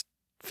scan, it's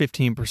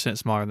 15%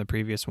 smaller than the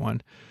previous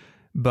one.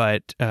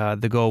 But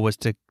the goal was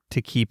to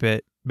keep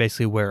it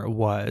basically where it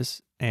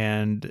was.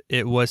 And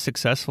it was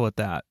successful at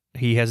that.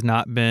 He has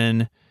not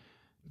been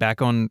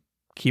back on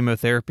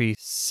chemotherapy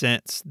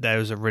since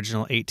those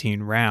original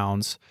 18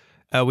 rounds.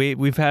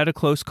 We've had a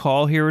close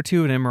call here or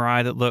two, an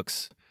MRI that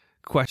looks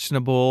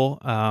questionable.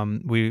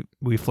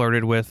 We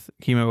flirted with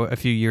chemo a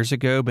few years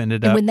ago, but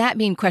ended up... And when that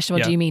being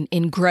questionable, do you mean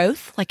in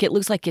growth? Like it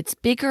looks like it's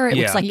bigger? It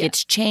looks like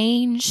it's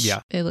changed?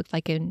 Yeah. It looked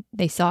like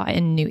they saw it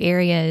in new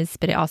areas,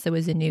 but it also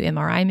was a new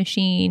MRI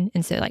machine.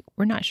 And so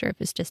we're not sure if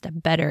it's just a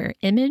better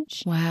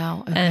image.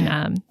 Wow. Okay.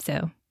 And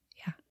so,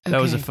 yeah.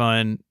 That was a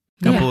fun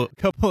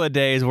couple of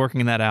days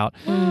working that out.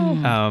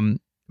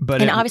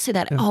 But obviously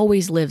that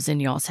always lives in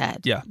y'all's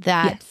head. Yeah.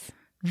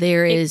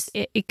 There is...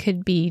 It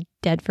could be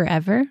dead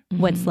forever,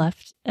 what's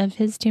left of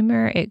his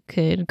tumor. It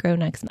could grow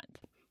next month.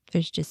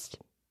 There's just...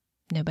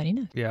 nobody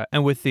knows. Yeah,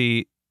 and with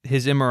his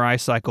MRI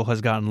cycle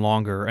has gotten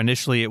longer.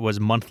 Initially, it was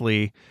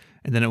monthly,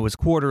 and then it was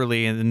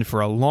quarterly, and then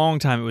for a long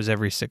time, it was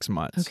every 6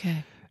 months.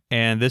 Okay.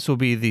 And this will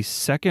be the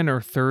second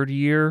or third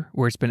year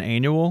where it's been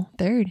annual.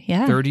 Third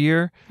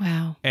year.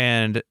 Wow.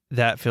 And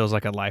that feels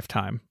like a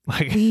lifetime.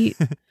 Like I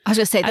was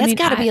going to say, that's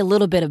got to be a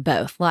little bit of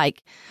both.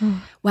 Like,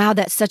 wow,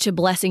 that's such a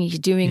blessing. He's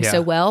doing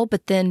so well.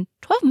 But then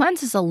 12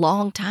 months is a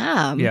long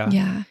time.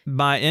 Yeah.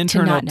 My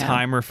internal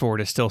timer for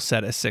it is still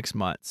set at 6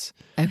 months.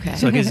 Okay.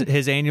 So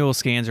his annual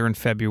scans are in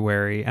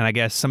February. And I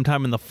guess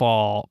sometime in the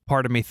fall,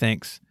 part of me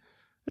thinks,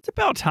 it's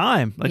about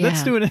time. Like,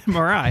 let's do an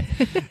MRI.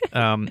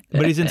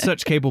 But he's in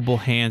such capable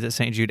hands at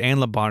St. Jude and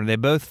Le Bonheur. They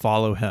both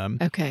follow him.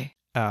 Okay.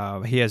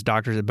 He has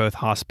doctors at both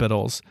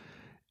hospitals.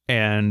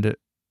 And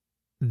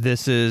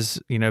this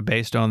is,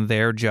 based on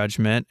their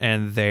judgment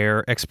and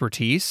their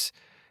expertise.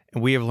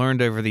 And we have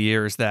learned over the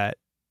years that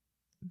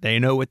they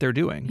know what they're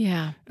doing.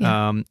 Yeah.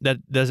 That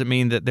doesn't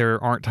mean that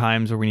there aren't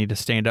times where we need to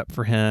stand up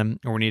for him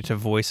or we need to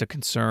voice a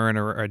concern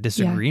or a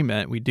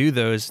disagreement. We do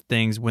those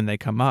things when they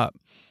come up.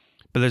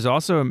 But there's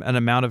also an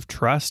amount of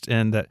trust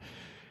in that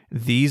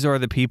these are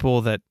the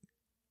people that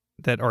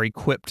are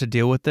equipped to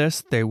deal with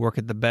this. They work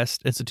at the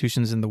best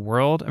institutions in the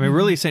world. I mean,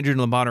 really, St. Jude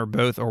and Le Bonheur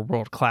both are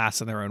world class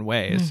in their own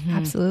ways.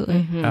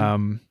 Absolutely.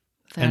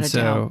 And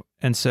so,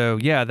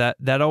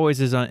 that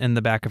always is in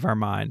the back of our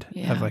mind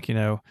of like,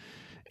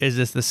 is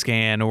this the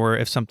scan, or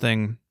if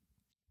something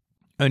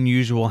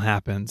unusual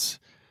happens,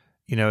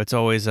 it's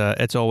always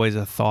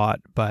a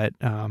thought. But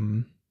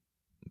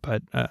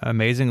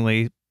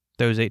amazingly,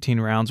 those 18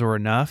 rounds were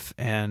enough,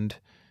 and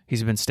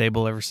he's been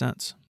stable ever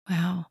since.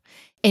 Wow.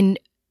 And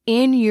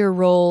in your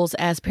roles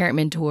as parent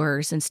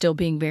mentors and still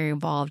being very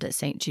involved at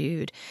St.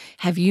 Jude,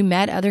 have you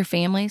met other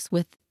families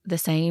with the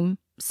same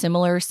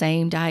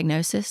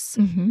diagnosis?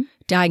 Mm-hmm.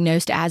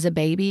 Diagnosed as a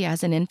baby,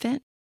 as an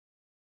infant?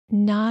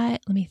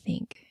 Let me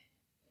think.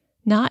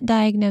 Not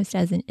diagnosed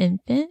as an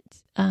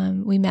infant.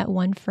 We met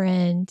one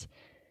friend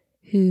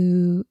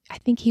who, I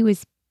think he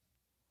was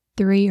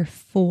 3 or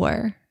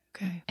 4.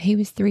 Okay. He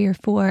was 3 or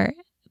 4,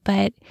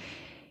 but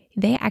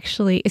they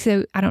actually,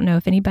 so I don't know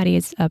if anybody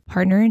is a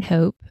partner in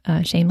hope,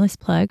 shameless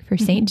plug for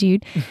St.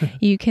 Jude.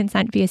 You can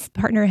sign to be a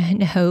partner in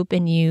hope,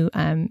 and you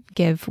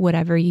give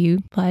whatever you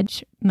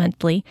pledge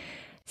monthly.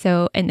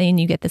 So, and then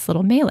you get this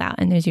little mail out,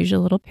 and there's usually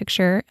a little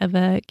picture of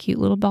a cute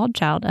little bald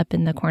child up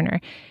in the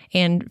corner.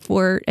 And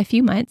for a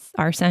few months,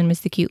 our son was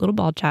the cute little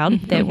bald child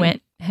that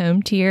went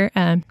home to your,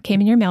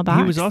 came in your mailbox.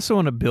 He was also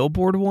on a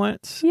billboard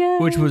once,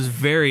 which was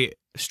very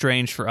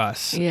strange for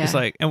us. Yeah. It's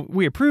like, and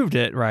we approved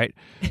it, right?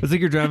 It's like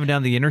you're driving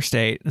down the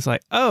interstate. It's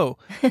like, oh,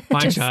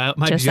 my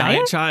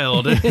giant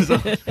child is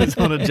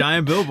on a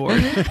giant billboard.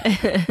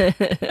 But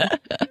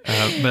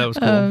that was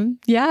cool.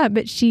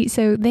 But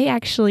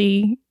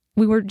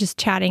we were just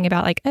chatting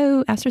about like,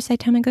 oh,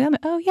 astrocytoma and glioma.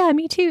 Oh yeah,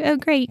 me too. Oh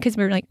great. Because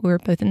we were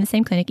both in the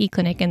same clinic,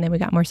 E-clinic, and then we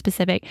got more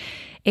specific.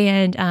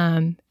 And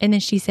then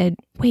she said,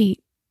 wait,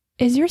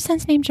 is your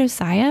son's name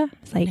Josiah? I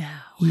was like, no.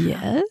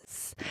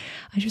 Yes.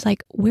 I was just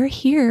like, we're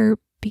here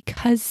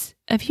because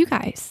of you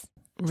guys.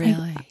 Really?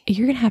 Like,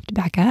 you're going to have to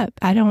back up.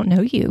 I don't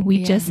know you.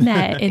 We just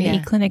met in the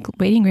E-clinic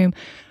waiting room.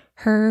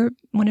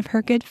 One of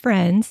her good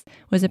friends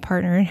was a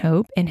partner in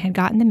hope and had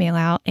gotten the mail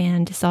out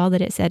and saw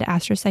that it said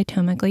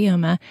astrocytoma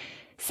glioma,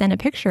 sent a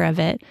picture of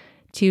it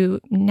to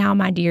now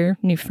my dear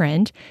new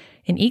friend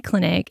in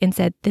E-clinic and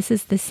said, this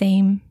is the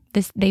same,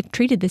 they've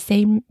treated the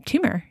same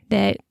tumor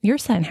that your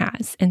son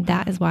has. And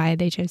that is why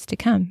they chose to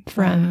come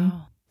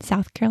from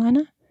South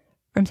Carolina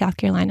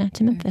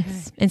to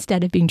Memphis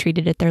instead of being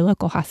treated at their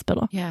local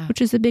hospital,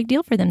 which is a big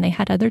deal for them. They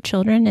had other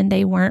children and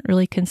they weren't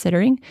really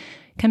considering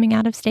coming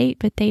out of state,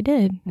 but they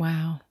did.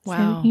 Wow.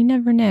 So you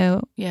never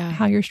know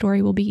how your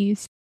story will be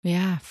used.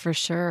 Yeah, for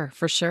sure.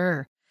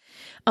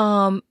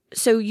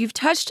 So you've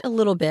touched a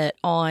little bit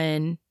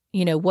on,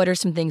 what are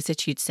some things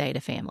that you'd say to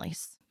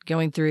families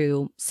going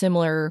through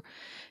similar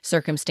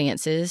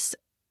circumstances?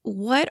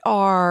 Let's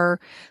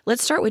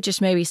start with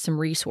just maybe some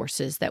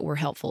resources that were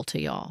helpful to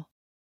y'all.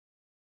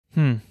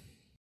 I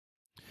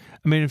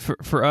mean,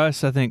 for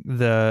us, I think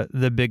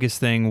the biggest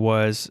thing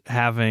was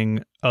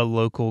having a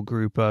local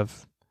group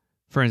of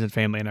friends and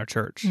family in our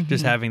church,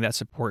 just having that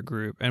support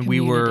group. And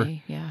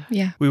Community,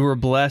 we were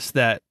blessed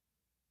that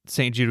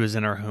St. Jude was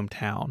in our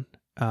hometown.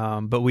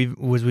 But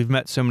we've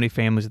met so many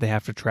families that they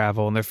have to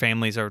travel, and their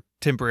families are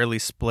temporarily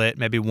split.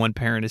 Maybe one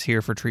parent is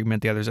here for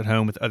treatment, the other's at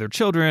home with other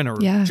children or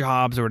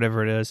jobs or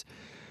whatever it is.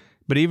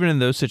 But even in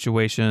those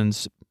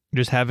situations,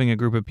 just having a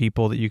group of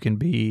people that you can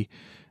be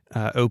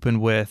open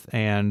with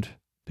and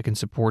that can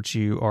support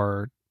you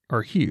are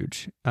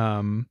huge.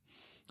 A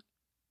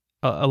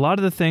lot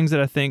of the things that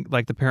I think,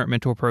 like the parent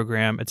mentor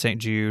program at St.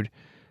 Jude,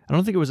 I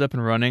don't think it was up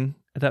and running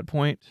at that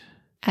point.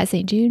 At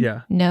St. Jude?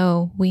 Yeah.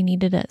 No, we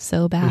needed it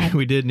so bad.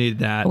 We did need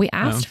that. We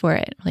asked for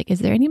it. Like, is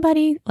there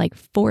anybody like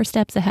 4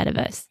 steps ahead of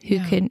us who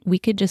we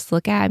could just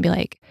look at and be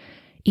like,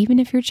 even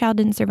if your child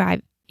didn't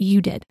survive,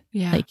 you did.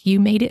 Yeah. Like, you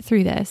made it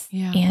through this.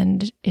 Yeah.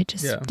 And it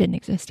just didn't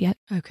exist yet.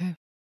 Okay.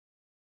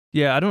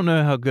 Yeah, I don't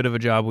know how good of a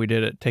job we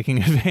did at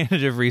taking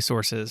advantage of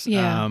resources.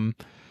 Yeah.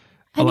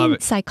 I mean,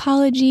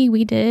 psychology,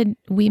 we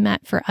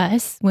met for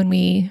us when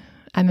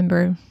I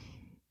remember,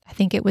 I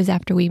think it was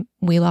after we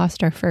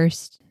lost our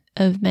first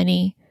of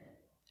many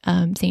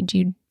St.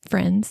 Jude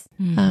friends,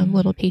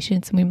 little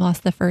patients, and we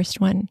lost the first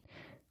one.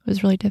 It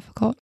was really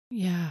difficult.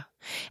 Yeah.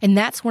 And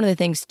that's one of the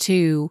things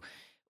too,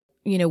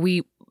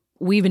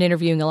 we've been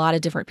interviewing a lot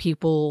of different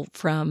people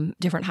from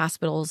different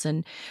hospitals,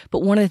 but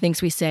one of the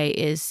things we say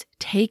is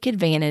take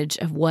advantage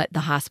of what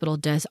the hospital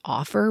does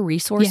offer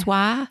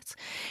resource-wise.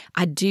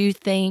 I do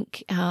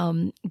think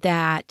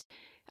that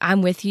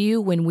I'm with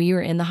you. When we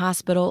were in the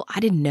hospital, I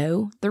didn't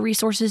know the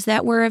resources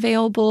that were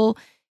available.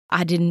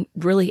 I didn't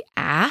really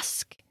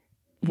ask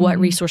what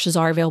resources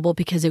are available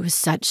because it was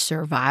such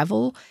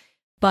survival.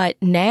 But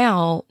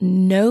now,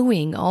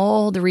 knowing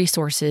all the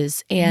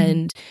resources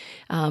and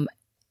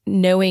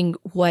knowing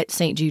what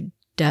St. Jude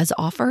does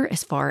offer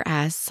as far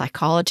as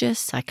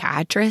psychologists,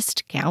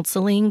 psychiatrists,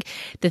 counseling,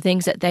 the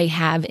things that they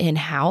have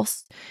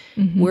in-house,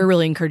 we're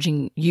really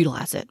encouraging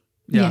utilize it.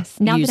 Yeah. Yes.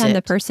 Now Use that I'm the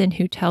it. person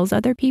who tells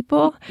other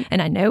people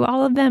and I know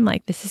all of them,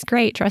 like, this is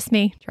great. Trust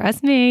me.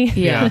 Trust me.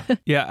 Yeah.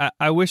 Yeah.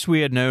 I wish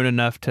we had known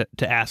enough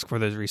to ask for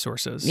those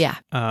resources. Yeah.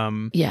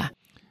 Yeah.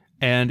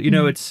 And,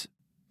 it's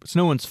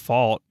no one's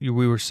fault. We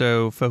were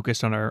so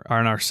focused on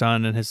our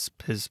son and his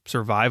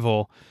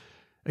survival.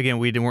 Again,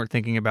 we weren't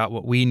thinking about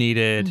what we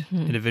needed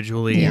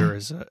individually or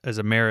as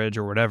a marriage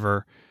or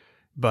whatever.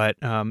 But,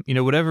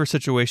 whatever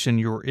situation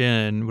you're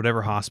in,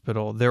 whatever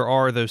hospital, there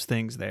are those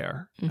things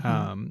there.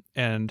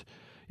 And,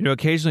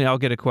 occasionally I'll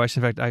get a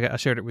question. In fact, I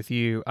shared it with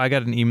you. I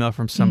got an email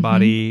from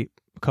somebody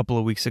a couple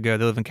of weeks ago.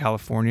 They live in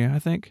California, I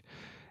think.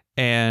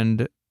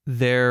 And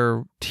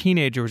their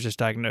teenager was just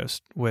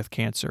diagnosed with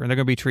cancer. And they're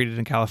going to be treated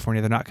in California.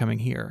 They're not coming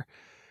here.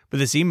 But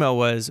this email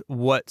was,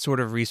 what sort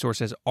of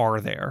resources are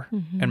there?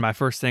 And my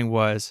first thing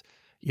was,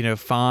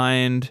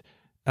 find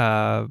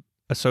a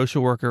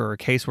social worker or a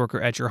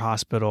caseworker at your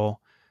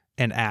hospital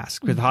and ask,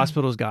 because the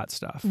hospital's got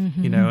stuff,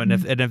 and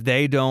if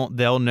they don't,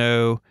 they'll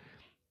know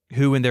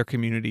who in their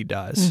community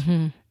does.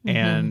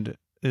 And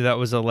that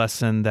was a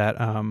lesson that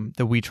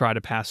that we try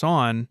to pass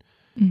on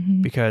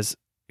because,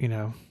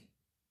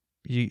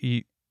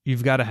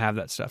 you've got to have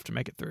that stuff to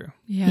make it through.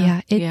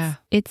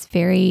 It's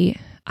very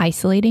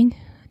isolating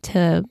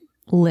to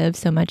live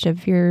so much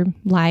of your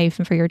life,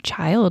 and for your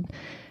child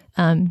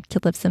to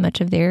live so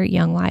much of their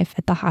young life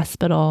at the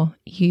hospital.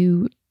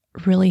 You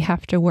really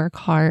have to work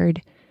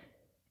hard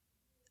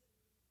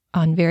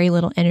on very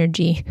little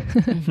energy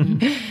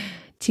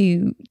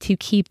to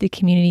keep the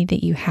community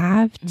that you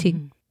have,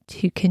 to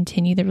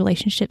continue the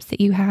relationships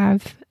that you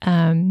have.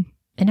 And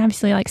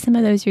obviously, like, some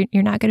of those,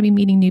 you're not going to be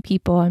meeting new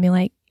people. I mean,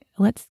 like,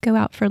 let's go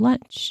out for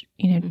lunch,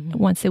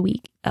 once a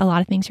week. A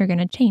lot of things are going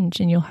to change,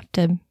 and you'll have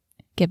to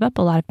give up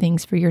a lot of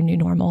things for your new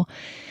normal.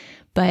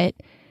 But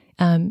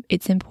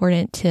it's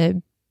important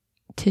to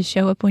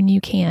show up when you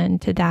can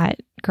to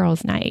that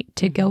girls' night,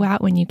 to go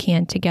out when you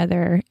can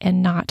together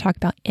and not talk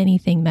about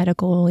anything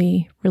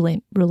medically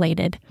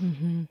related.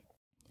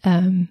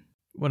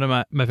 One of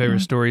my favorite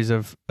stories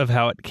of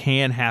how it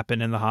can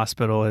happen in the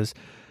hospital is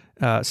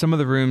some of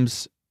the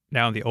rooms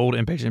now in the old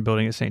inpatient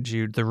building at St.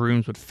 Jude, the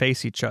rooms would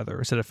face each other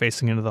instead of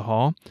facing into the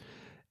hall.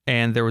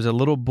 And there was a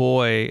little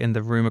boy in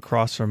the room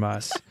across from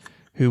us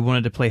who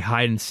wanted to play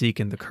hide and seek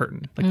in the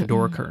curtain, like the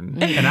door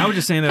curtain. And I was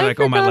just sitting there like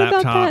on my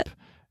laptop,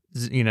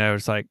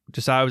 it's like,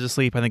 Josiah was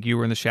asleep. I think you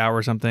were in the shower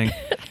or something.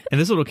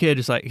 And this little kid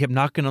just like kept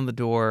knocking on the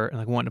door and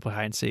like wanting to play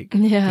hide and seek.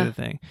 Do the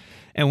thing.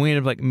 And we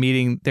ended up like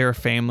meeting their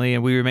family,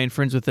 and we remained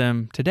friends with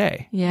them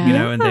today.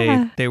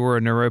 And they were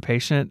a neuro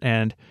patient,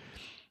 and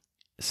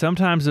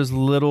sometimes those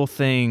little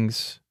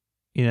things,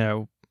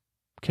 can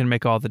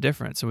make all the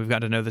difference. So we've got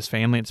to know this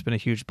family. It's been a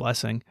huge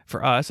blessing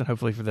for us and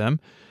hopefully for them.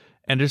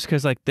 And just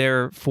because like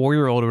their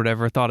 4-year-old or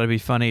whatever thought it'd be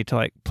funny to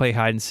like play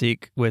hide and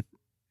seek with,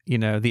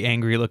 the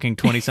angry looking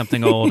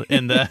 20-something-old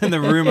in the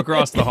room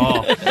across the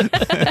hall.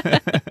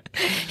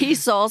 He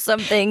saw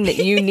something that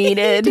you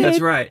needed. That's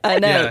right. I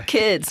know,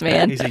 kids,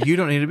 man. He said, "You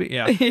don't need to be."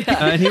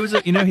 And he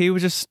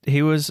was,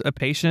 he was a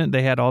patient.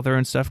 They had all their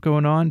own stuff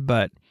going on,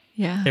 but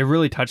it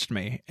really touched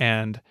me.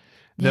 And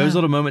those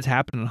little moments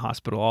happen in the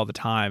hospital all the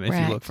time if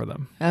you look for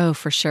them. Oh,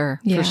 for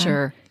sure. For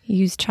sure.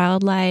 Use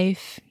child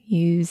life,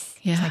 use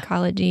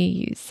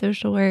psychology, use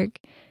social work.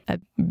 A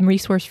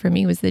resource for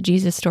me was the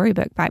Jesus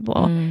Storybook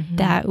Bible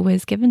that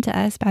was given to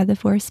us by the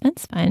Forrest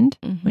Spence Fund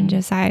when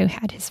Josiah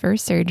had his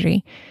first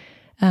surgery.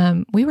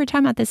 We were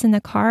talking about this in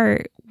the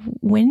car.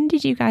 When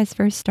did you guys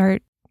first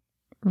start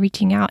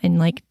reaching out and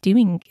like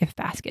doing gift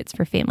baskets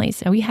for families?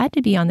 So we had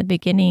to be on the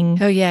beginning.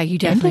 Oh yeah, you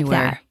definitely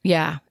were.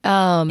 Yeah.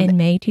 In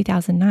May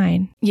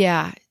 2009.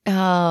 Yeah.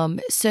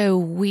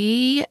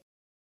 So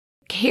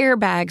care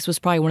bags was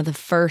probably one of the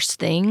first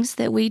things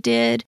that we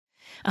did.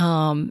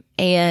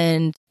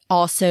 And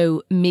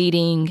also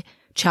meeting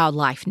child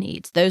life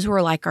needs. Those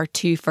were like our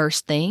two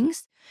first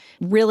things.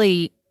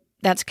 Really,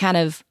 that's kind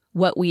of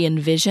what we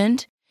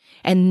envisioned.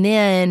 And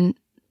then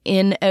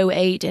in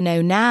 08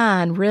 and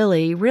 09,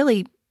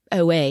 really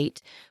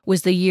 08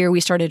 was the year we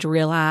started to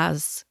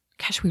realize,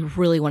 gosh, we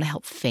really want to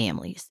help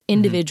families,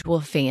 individual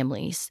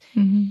families.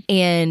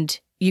 And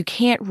you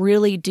can't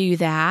really do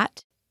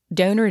that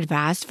donor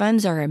advised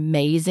funds are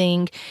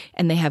amazing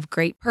and they have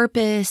great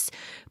purpose.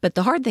 But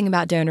the hard thing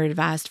about donor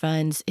advised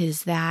funds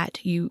is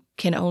that you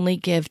can only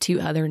give to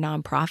other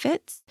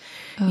nonprofits.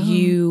 Oh.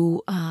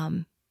 You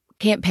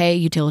can't pay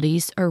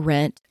utilities or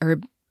rent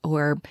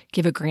or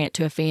give a grant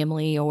to a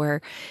family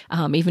or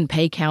even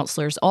pay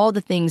counselors, all the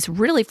things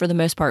really for the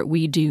most part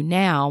we do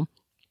now.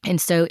 And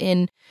so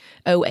in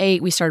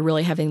 2008, we started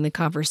really having the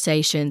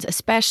conversations,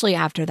 especially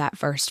after that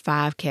first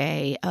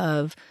 5K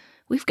of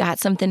we've got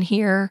something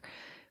here.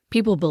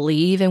 People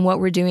believe in what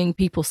we're doing.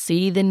 People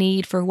see the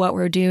need for what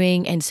we're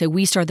doing. And so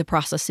we started the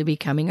process of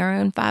becoming our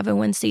own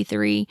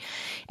 501c3.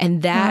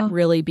 And that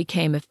really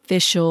became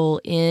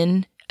official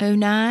in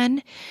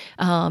 2009.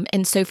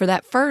 And so for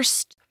that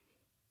first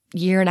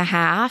year and a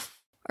half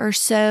or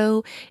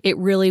so, it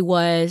really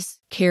was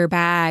care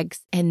bags.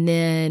 And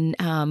then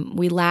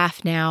we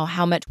laugh now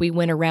how much we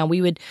went around.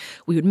 We would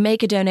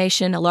make a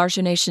donation, a large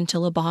donation to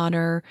Le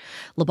Bonheur.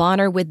 Le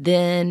Bonheur would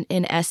then,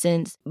 in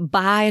essence,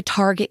 buy a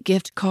Target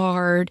gift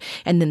card.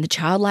 And then the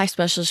child life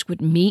specialist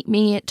would meet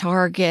me at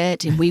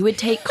Target and we would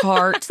take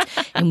carts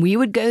and we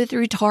would go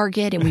through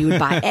Target and we would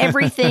buy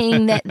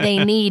everything that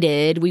they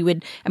needed.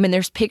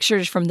 There's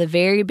pictures from the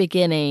very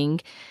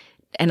beginning.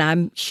 And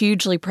I'm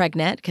hugely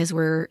pregnant because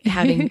we're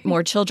having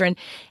more children,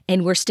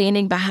 and we're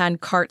standing behind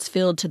carts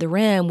filled to the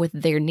rim with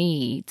their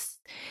needs.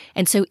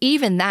 And so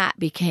even that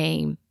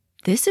became,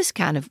 this is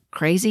kind of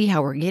crazy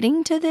how we're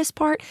getting to this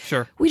part.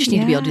 Sure. We just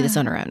need to be able to do this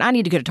on our own. I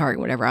need to go to Target,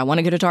 whatever. I want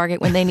to go to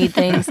Target when they need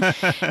things.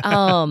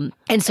 And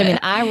so,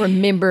 I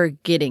remember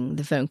getting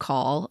the phone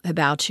call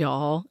about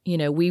y'all.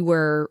 We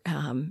were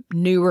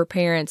newer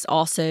parents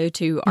also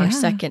to our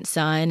second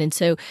son. And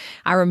so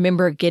I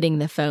remember getting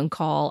the phone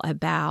call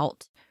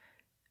about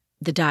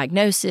the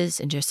diagnosis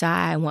and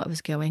Josiah and what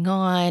was going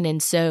on.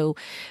 And so,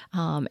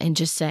 and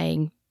just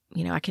saying,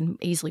 I can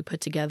easily put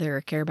together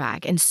a care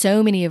bag. And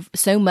so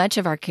much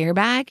of our care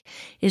bag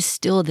is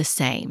still the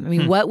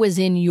same. What was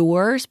in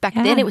yours back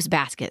then? It was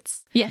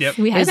baskets. Yes, Yep.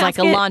 we had it was like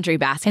a laundry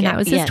basket. And that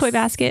was his toy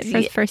basket for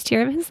the first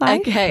year of his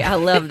life. Okay, I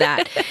love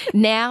that.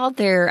 Now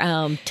they're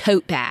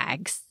tote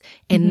bags.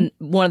 And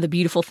one of the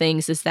beautiful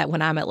things is that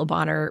when I'm at Le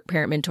Bonheur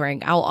Parent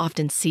Mentoring, I'll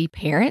often see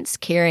parents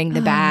carrying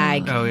the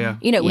bag,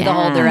 with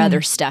all their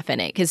other stuff in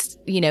it. Because,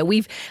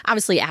 we've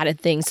obviously added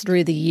things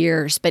through the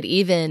years, but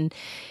even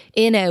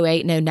in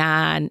 2008 and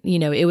 2009,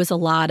 it was a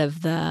lot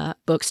of the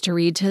books to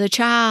read to the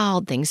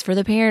child, things for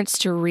the parents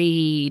to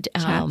read,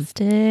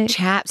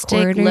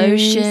 chapstick,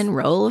 lotion,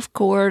 roll of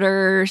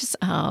quarters.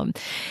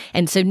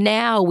 And so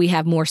now we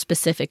have more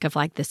specific of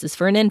like, this is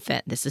for an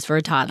infant, this is for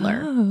a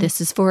toddler,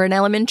 this is for an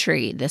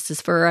elementary, this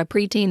is for a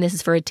preteen, this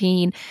is for a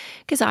teen.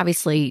 Because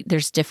obviously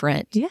there's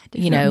different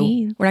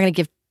needs. We're not going to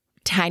give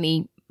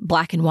tiny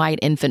black and white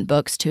infant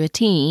books to a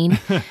teen.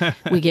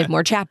 We give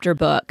more chapter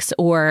books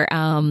or,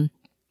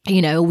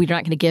 we're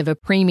not going to give a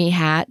preemie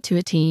hat to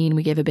a teen.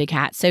 We give a big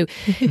hat. So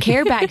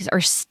care bags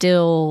are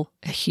still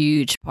a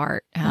huge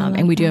part,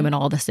 and we do them in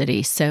all the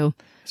cities. So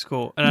it's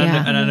cool. And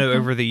I know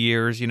over the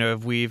years,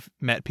 if we've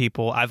met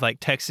people, I've like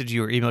texted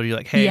you or emailed you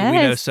like, hey, we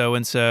know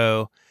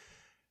so-and-so.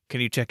 Can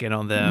you check in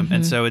on them?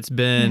 And so it's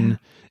been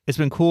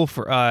cool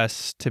for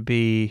us to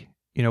be,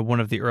 one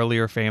of the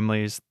earlier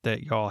families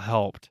that y'all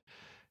helped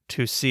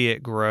to see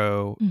it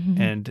grow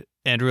and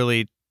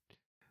really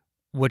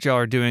what y'all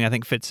are doing, I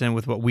think, fits in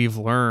with what we've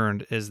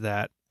learned is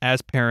that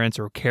as parents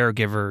or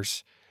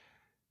caregivers,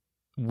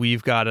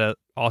 we've got to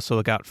also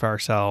look out for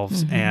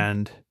ourselves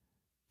and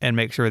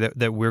make sure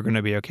that we're going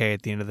to be okay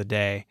at the end of the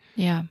day.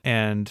 Yeah.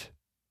 And,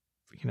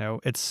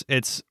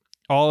 it's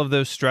all of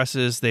those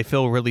stresses, they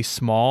feel really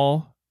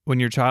small when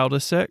your child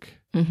is sick,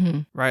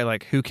 right?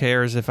 Like, who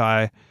cares if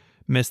I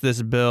miss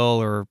this bill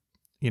or,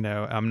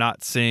 I'm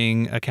not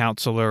seeing a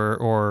counselor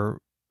or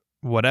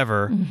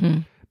whatever.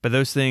 But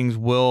those things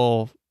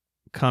will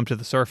come to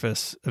the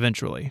surface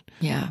eventually.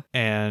 Yeah.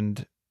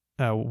 And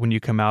when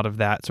you come out of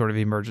that sort of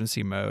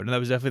emergency mode. And that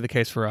was definitely the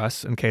case for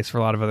us and case for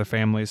a lot of other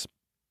families.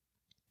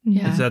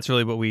 Yeah. And so that's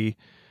really what we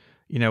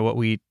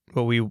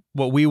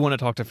want to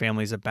talk to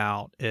families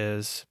about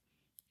is,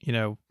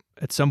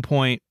 at some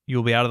point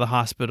you'll be out of the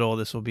hospital.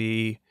 It'll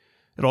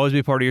always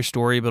be part of your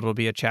story, but it'll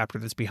be a chapter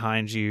that's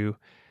behind you.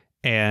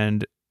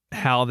 And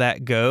how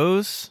that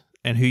goes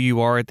and who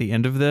you are at the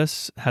end of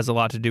this has a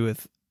lot to do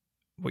with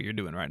what you're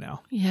doing right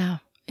now. Yeah.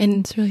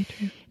 And it's really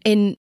true.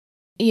 And,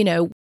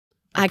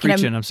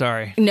 I'm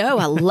sorry. No,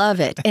 I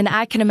love it. And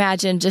I can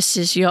imagine just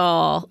as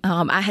y'all,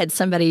 I had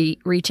somebody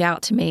reach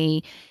out to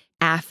me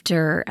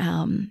after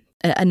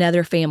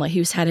another family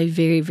who's had a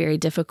very, very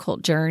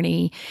difficult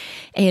journey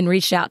and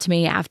reached out to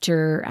me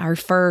after our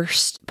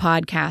first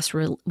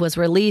podcast was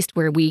released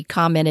where we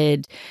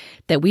commented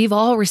that we've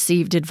all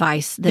received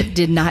advice that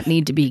did not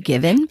need to be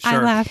given. Sure. I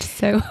laughed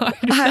so hard.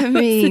 I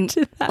mean,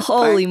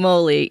 holy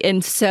moly.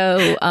 And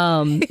so,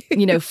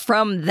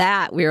 from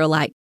that, we were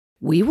like,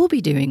 we will be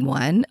doing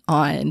one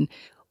on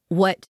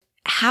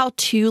how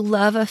to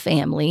love a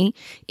family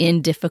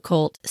in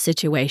difficult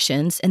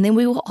situations. And then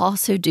we will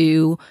also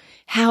do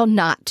how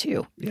not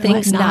to, Yeah.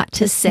 things not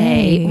to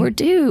say or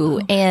do.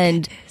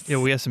 And Yeah,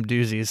 we have some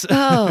doozies.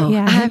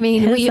 Yeah. I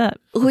mean, Heads up.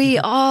 we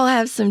all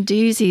have some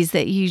doozies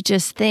that you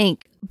just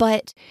think,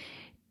 but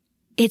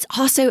it's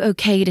also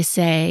okay to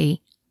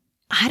say,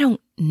 I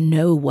don't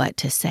know what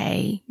to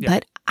say,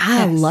 but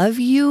I love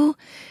you.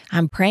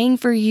 I'm praying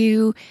for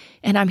you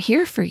and I'm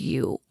here for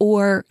you.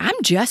 Or I'm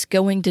just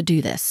going to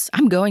do this.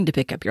 I'm going to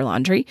pick up your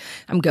laundry.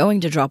 I'm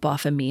going to drop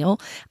off a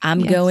meal. I'm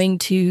going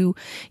to,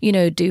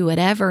 do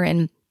whatever.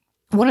 And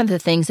one of the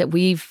things that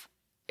we've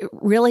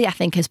really, I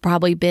think, has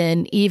probably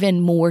been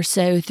even more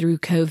so through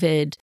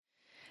COVID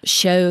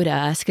showed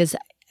us, because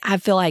I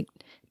feel like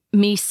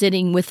me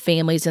sitting with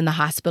families in the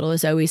hospital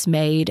has always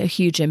made a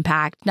huge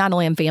impact, not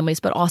only on families,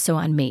 but also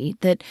on me,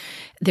 that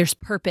there's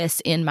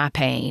purpose in my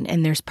pain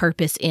and there's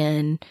purpose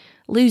in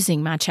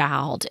losing my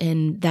child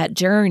in that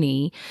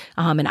journey.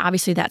 And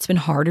obviously that's been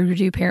harder to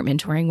do parent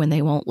mentoring when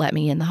they won't let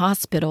me in the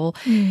hospital.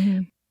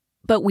 Mm-hmm.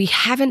 But we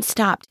haven't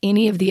stopped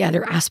any of the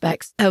other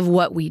aspects of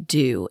what we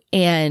do.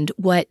 And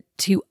what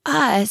to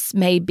us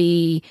may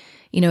be,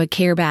 a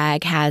care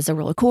bag has a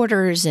roll of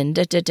quarters and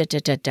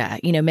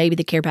maybe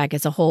the care bag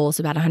as a whole is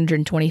about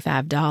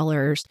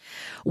 $125,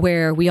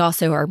 where we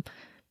also are,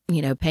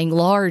 paying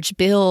large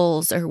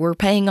bills, or we're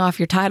paying off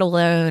your title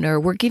loan,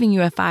 or we're giving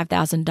you a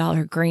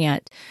 $5,000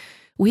 grant.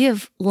 We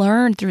have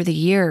learned through the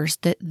years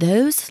that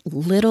those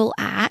little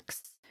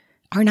acts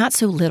are not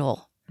so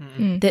little.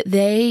 That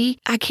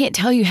I can't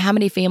tell you how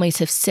many families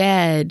have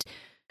said,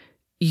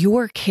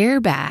 your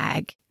care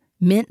bag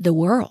meant the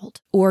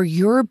world, or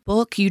your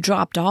book you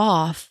dropped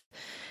off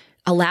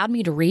allowed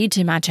me to read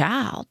to my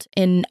child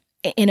in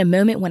a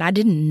moment when I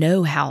didn't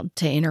know how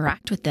to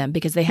interact with them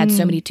because they had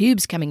so many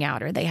tubes coming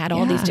out, or they had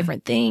all these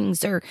different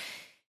things.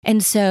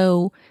 And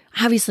so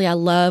obviously I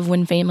love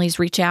when families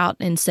reach out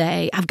and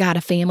say, I've got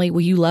a family,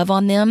 will you love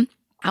on them?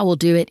 I will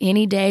do it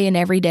any day and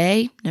every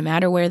day, no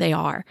matter where they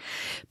are.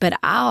 But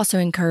I also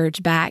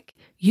encourage back,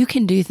 you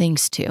can do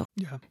things too.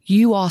 Yeah.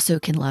 You also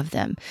can love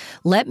them.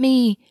 Let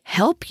me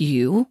help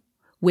you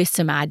with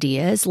some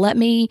ideas. Let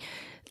me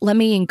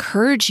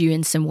encourage you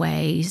in some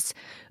ways.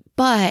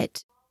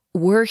 But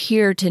we're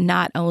here to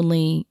not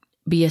only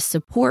be a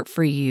support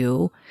for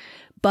you,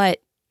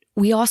 but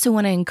we also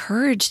want to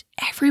encourage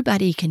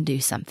everybody can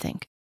do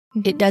something.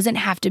 Mm-hmm. It doesn't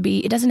have to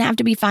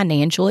be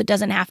financial. It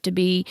doesn't have to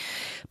be,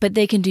 but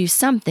they can do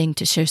something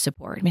to show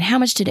support. I mean, how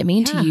much did it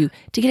mean to you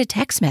to get a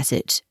text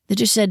message that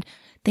just said,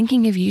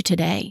 thinking of you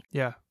today?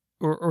 Yeah.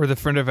 Or the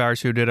friend of ours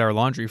who did our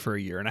laundry for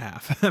a year and a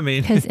half. I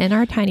mean, because in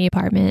our tiny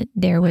apartment,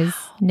 there was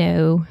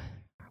no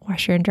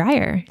washer and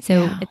dryer.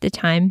 So at the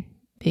time,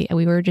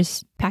 we were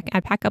just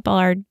I'd pack up all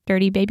our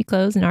dirty baby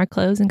clothes and our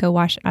clothes and go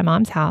wash at my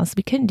mom's house.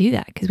 We couldn't do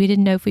that because we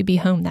didn't know if we'd be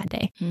home that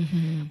day.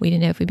 Mm-hmm. We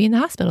didn't know if we'd be in the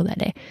hospital that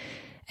day.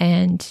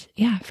 And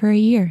for a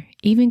year,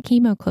 even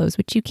chemo clothes,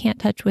 which you can't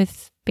touch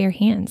with bare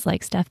hands,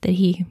 like stuff that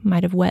he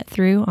might have wet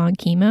through on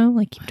chemo,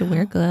 like you have to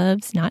wear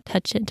gloves, not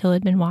touch it until it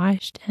had been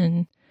washed.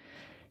 And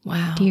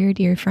dear,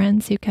 dear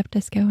friends who kept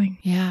us going.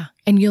 Yeah.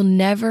 And you'll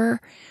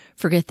never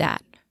forget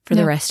that for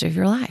the rest of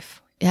your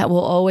life. That will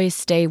always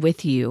stay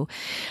with you.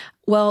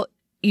 Well,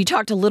 you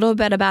talked a little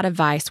bit about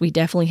advice. We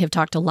definitely have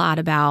talked a lot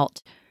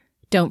about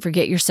don't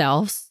forget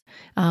yourselves.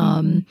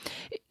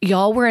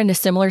 Y'all were in a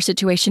similar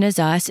situation as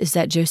us, is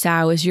that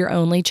Josiah was your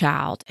only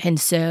child. And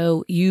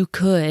so you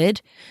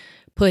could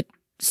put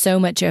so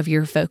much of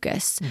your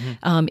focus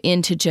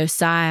into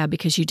Josiah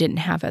because you didn't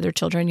have other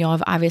children. Y'all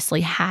have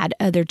obviously had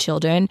other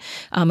children.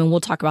 And we'll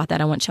talk about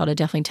that. I want y'all to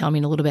definitely tell me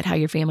in a little bit how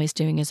your family's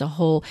doing as a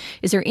whole.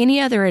 Is there any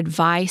other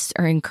advice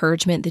or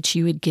encouragement that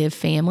you would give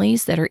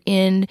families that are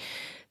in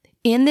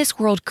this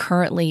world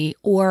currently,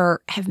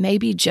 or have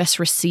maybe just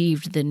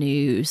received the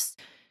news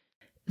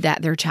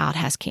that their child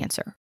has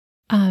cancer?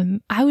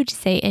 I would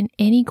say in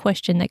any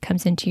question that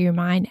comes into your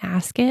mind,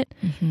 ask it.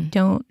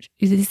 Mm-hmm.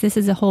 This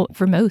is a whole,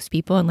 for most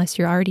people, unless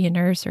you're already a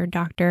nurse or a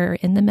doctor or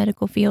in the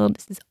medical field,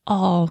 this is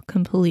all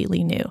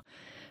completely new.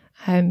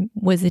 I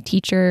was a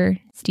teacher.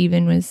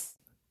 Stephen was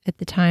at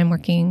the time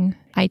working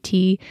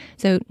IT.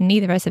 So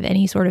neither of us have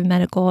any sort of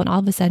medical. And all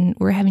of a sudden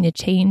we're having to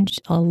change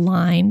a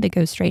line that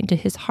goes straight into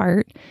his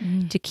heart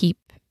to keep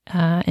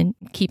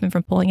him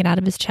from pulling it out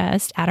of his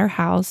chest at our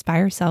house by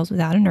ourselves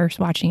without a nurse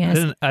watching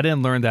us. I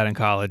didn't learn that in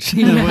college.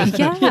 Yeah.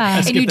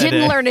 And you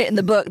didn't learn it in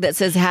the book that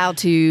says how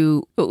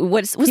to,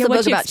 what's the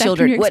book about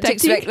children? What to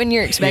expect when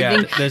you're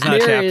expecting? Yeah, there's not a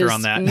chapter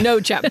on that. No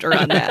chapter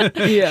on that.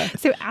 Yeah.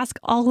 So ask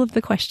all of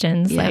the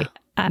questions. Yeah.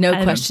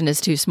 No question is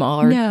too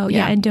small.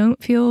 And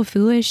don't feel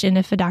foolish. And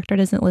if a doctor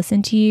doesn't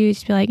listen to you,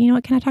 just be like, you know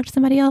what, can I talk to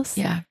somebody else?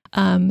 Yeah.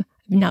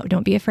 No,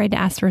 don't be afraid to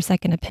ask for a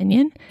second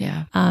opinion.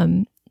 Yeah.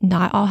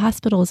 Not all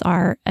hospitals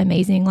are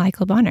amazing like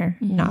Le Bonheur.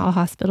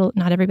 Mm-hmm.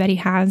 Not everybody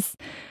has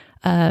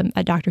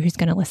a doctor who's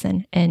going to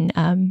listen and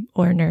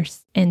or a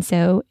nurse. And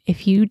so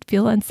if you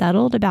feel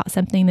unsettled about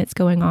something that's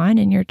going on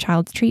in your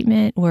child's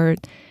treatment, or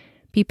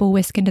people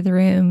whisk into the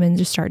room and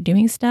just start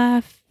doing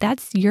stuff,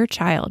 that's your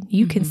child.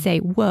 You can say,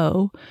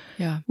 whoa,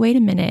 wait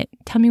a minute,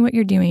 tell me what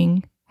you're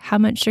doing. How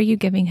much are you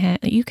giving him?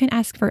 You can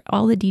ask for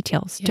all the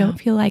details. Yeah. Don't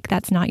feel like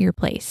that's not your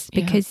place,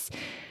 because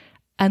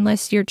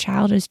unless your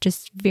child is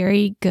just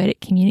very good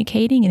at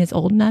communicating and is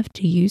old enough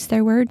to use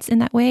their words in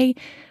that way,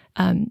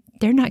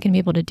 they're not going to be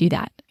able to do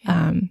that.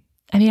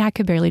 I mean, I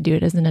could barely do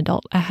it as an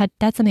adult.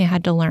 That's something I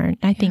had to learn.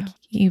 I think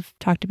you've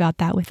talked about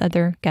that with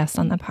other guests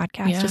on the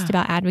podcast, just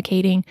about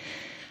advocating.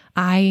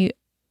 I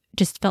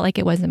just felt like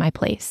it wasn't my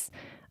place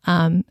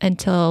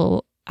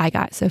until I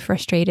got so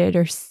frustrated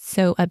or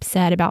so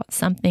upset about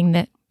something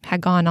that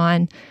had gone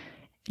on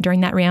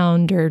during that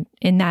round or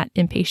in that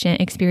inpatient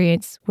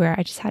experience, where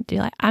I just had to be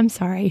like, I'm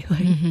sorry.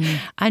 Like,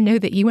 I know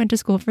that you went to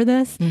school for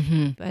this,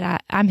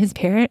 but I'm his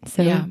parent.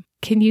 So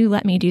can you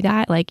let me do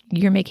that? Like,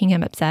 you're making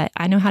him upset.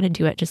 I know how to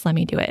do it. Just let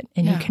me do it.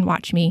 And you can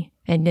watch me,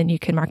 and then you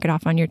can mark it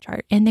off on your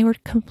chart. And they were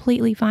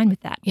completely fine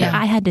with that. But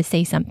I had to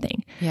say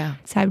something. Yeah.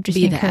 So I would just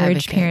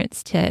encourage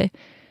parents to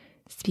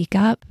speak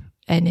up.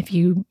 And if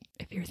you're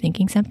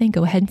thinking something,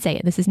 go ahead and say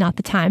it. This is not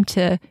the time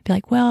to be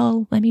like,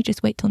 well, let me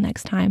just wait till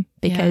next time,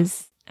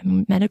 because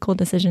medical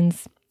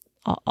decisions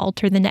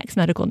alter the next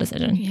medical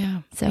decision.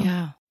 Yeah. So,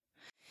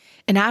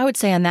 And I would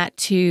say on that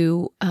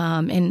too,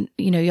 and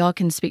y'all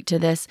can speak to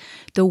this,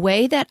 the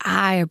way that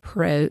I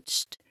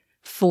approached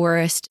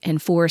Forrest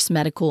and Forrest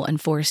Medical and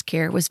Forrest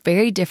Care was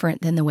very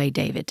different than the way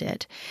David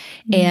did.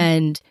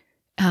 And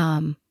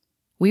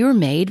we were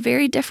made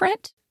very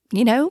different,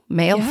 male,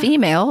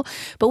 female,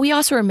 but we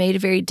also are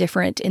made very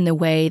different in the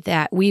way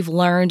that we've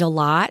learned a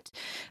lot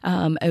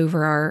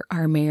over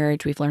our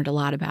marriage. We've learned a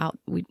lot about,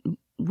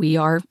 we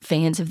are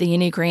fans of the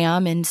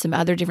Enneagram and some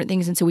other different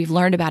things. And so we've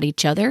learned about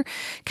each other,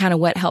 kind of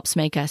what helps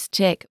make us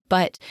tick,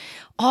 but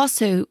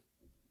also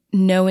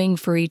knowing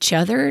for each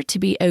other to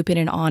be open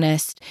and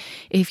honest.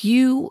 If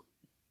you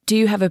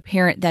do have a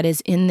parent that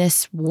is in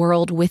this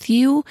world with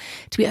you,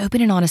 to be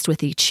open and honest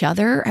with each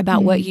other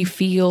about what you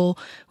feel,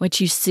 what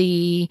you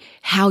see,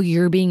 how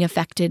you're being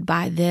affected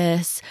by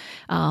this.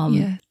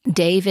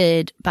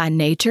 David, by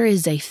nature,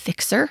 is a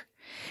fixer.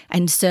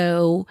 And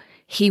so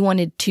he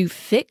wanted to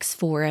fix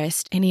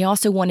Forrest, and he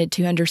also wanted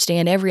to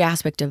understand every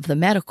aspect of the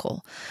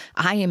medical.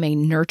 I am a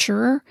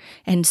nurturer,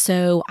 and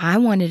so I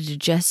wanted to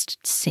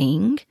just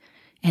sing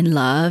and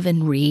love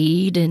and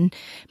read and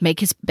make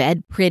his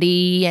bed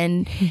pretty.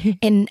 And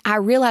I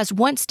realized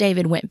once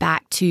David went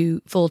back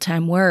to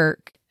full-time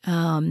work,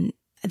 that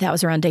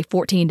was around day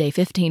 14, day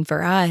 15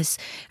 for us,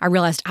 I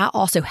realized I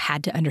also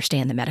had to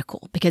understand the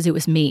medical, because it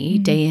was me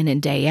day in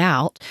and day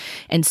out.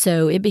 And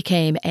so it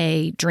became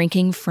a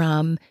drinking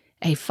from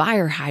a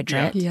fire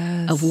hydrant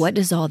of what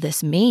does all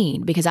this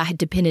mean? Because I had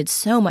depended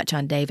so much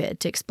on David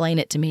to explain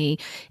it to me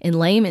in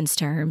layman's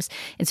terms.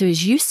 And so,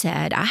 as you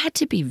said, I had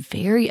to be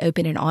very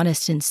open and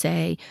honest and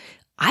say,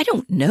 I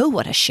don't know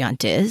what a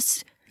shunt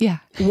is. Yeah.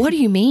 What do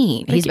you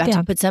mean? He's about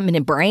to put something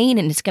in the brain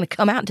and it's going to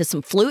come out into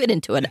some fluid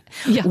into it.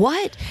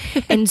 What?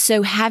 And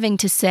so having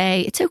to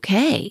say, it's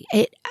okay.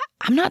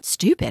 I'm not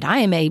stupid. I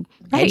am a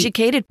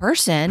educated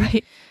person.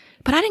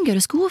 But I didn't go to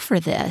school for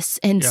this.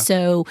 And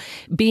so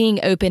being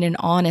open and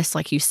honest,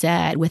 like you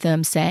said, with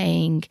them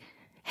saying,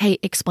 hey,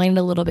 explain it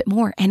a little bit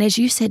more. And as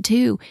you said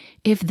too,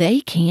 if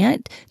they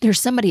can't, there's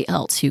somebody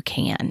else who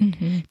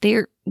can.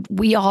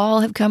 We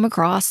all have come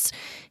across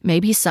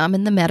maybe some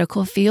in the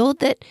medical field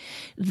that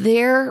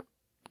their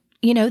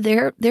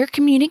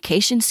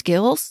communication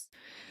skills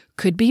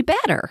could be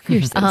better.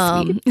 You're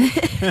so sweet.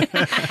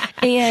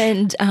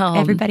 And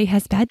everybody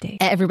has bad days.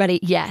 Everybody,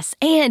 yes.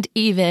 And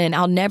even,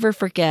 I'll never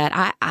forget,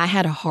 I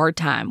had a hard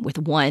time with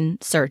one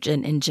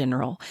surgeon in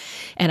general.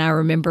 And I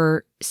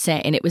remember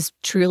saying, and it was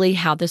truly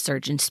how the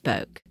surgeon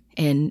spoke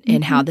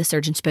and how the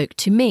surgeon spoke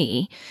to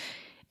me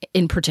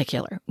in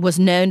particular, was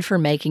known for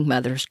making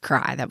mothers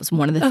cry. That was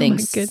one of the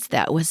things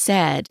that was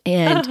said.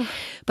 And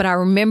but I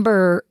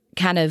remember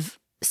kind of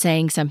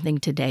saying something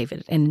to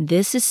David, and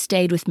this has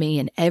stayed with me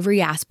in every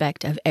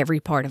aspect of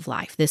every part of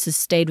life. This has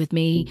stayed with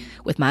me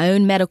with my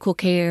own medical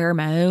care,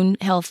 my own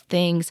health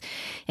things,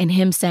 and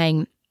him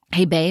saying,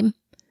 hey, babe,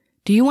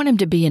 do you want him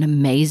to be an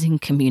amazing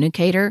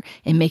communicator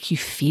and make you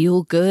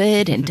feel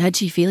good and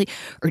touchy-feely,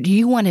 or do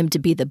you want him to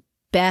be the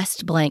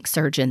best blank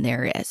surgeon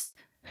there is?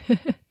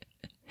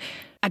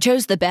 I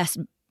chose the best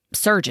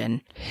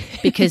surgeon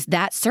because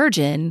that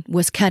surgeon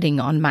was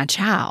cutting on my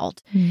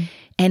child.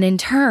 And in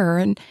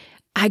turn,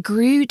 I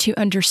grew to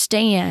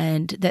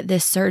understand that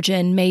this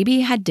surgeon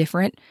maybe had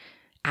different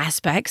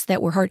aspects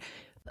that were hard.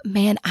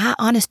 Man, I,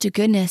 honest to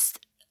goodness,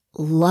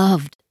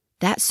 loved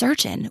that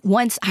surgeon.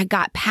 Once I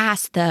got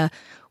past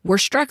we're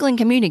struggling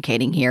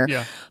communicating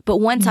here. But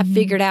once I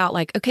figured out,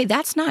 like, okay,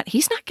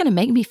 he's not going to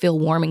make me feel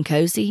warm and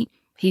cozy.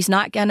 He's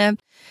not going to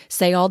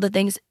say all the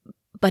things,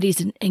 but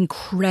he's an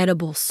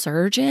incredible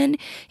surgeon.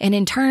 And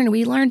in turn,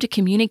 we learned to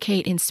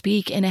communicate and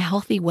speak in a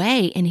healthy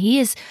way. And he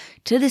is,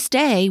 to this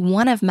day,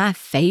 one of my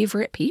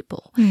favorite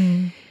people.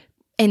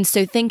 And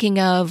so thinking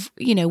of,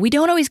 we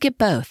don't always get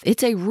both.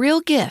 It's a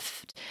real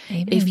gift.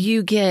 Amen. If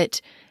you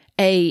get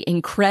a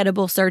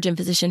incredible surgeon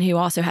physician who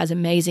also has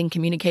amazing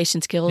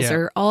communication skills, Yeah.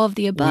 or all of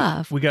the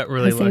above. We got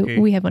really lucky.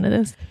 We have one of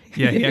those.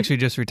 Yeah, he actually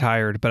just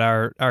retired, but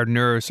our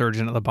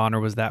neurosurgeon at the Bonner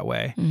was that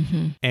way.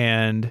 Mm-hmm.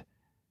 And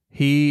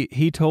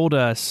he told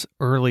us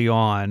early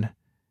on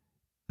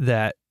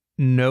that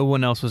no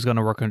one else was going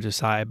to work on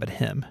Josiah but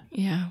him.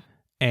 Yeah.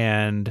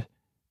 And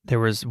there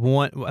was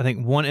one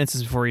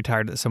instance before he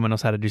retired that someone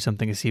else had to do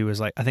something because he was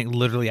like, I think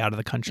literally out of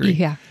the country.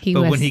 Yeah,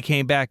 but when he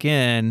came back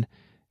in,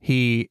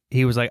 he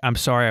was like, I'm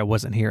sorry I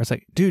wasn't here. I was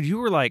like, dude, you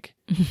were like,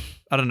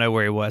 I don't know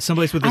where he was.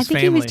 Someplace with his family.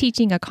 I think he was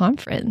teaching a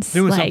conference.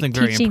 Doing something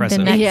very impressive.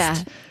 The next,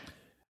 Yeah.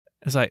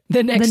 It's like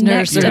The next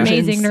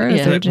amazing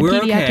neurosurgeon, we're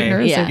pediatric okay,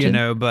 neurosurgeon. you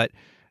know, but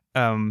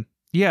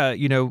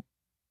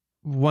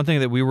one thing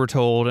that we were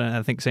told, and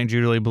I think St.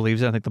 Jude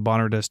believes it, I think the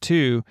Bonner does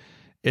too,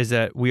 is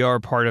that we are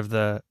part of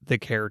the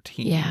care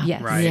team. Yeah.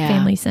 Yes. Right. Yeah.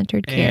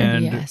 Family-centered care.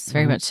 And Yes,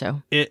 very much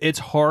so. It's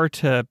hard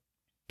to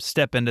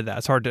step into that.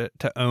 It's hard to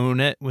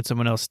own it when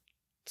someone else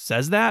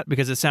says that,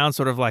 because it sounds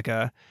sort of like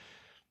a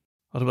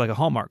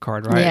Hallmark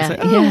card, right?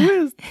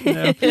 Yeah.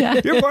 It's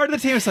like, you're part of the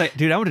team. It's like,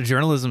 dude, I went to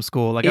journalism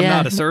school. Like, I'm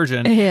not a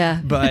surgeon.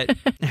 Yeah. But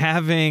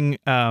having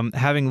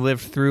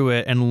lived through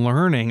it and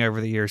learning over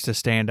the years to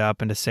stand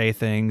up and to say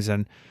things,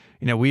 and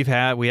we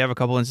have a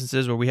couple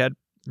instances where we had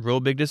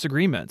real big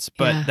disagreements,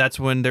 but that's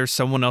when there's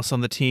someone else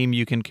on the team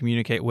you can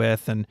communicate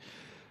with, and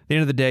at the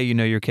end of the day, you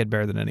know your kid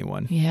better than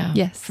anyone. Yeah.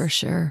 Yes. For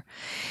sure.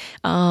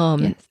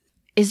 Yes.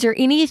 Is there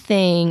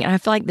anything, and I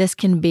feel like this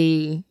can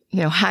be,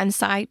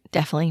 hindsight,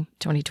 definitely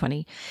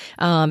 2020.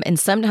 And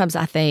sometimes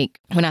I think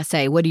when I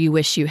say, what do you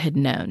wish you had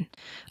known?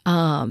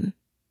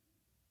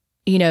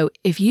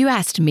 If you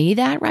asked me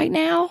that right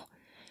now,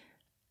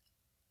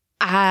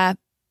 I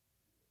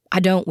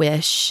don't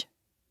wish.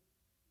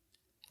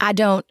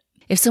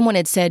 If someone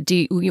had said,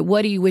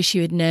 what do you wish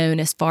you had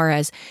known, as far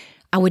as,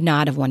 I would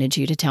not have wanted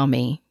you to tell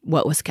me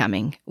what was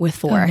coming with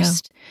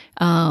Forrest.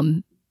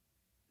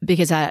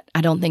 Because I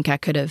don't think I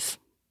could have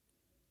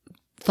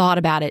thought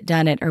about it,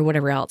 done it, or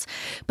whatever else.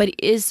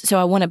 So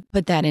I want to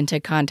put that into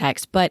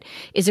context. But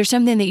is there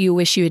something that you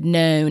wish you had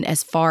known,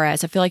 as far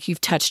as, I feel like you've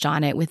touched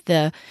on it with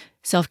the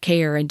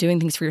self-care and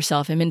doing things for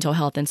yourself and mental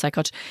health and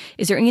psychology.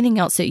 Is there anything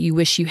else that you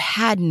wish you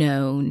had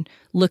known,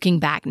 looking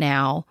back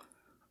now,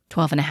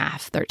 12 and a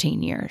half,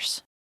 13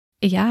 years?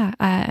 Yeah.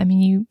 I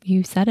mean,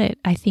 you said it.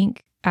 I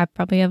think I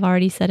probably have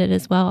already said it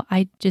as well.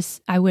 I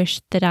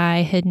wish that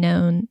I had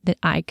known that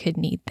I could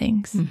need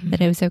things, that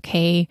it was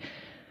okay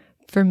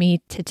for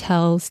me to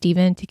tell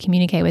Stephen, to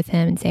communicate with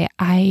him and say,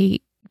 I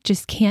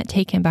just can't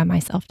take him by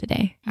myself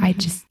today. I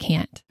just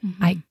can't.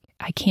 I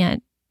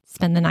can't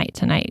spend the night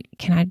tonight.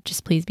 Can I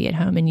just please be at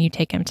home and you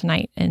take him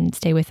tonight and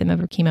stay with him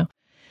over chemo?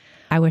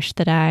 I wish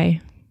that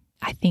I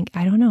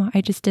don't know.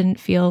 I just didn't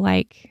feel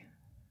like,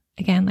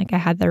 again, like I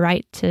had the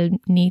right to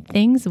need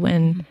things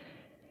when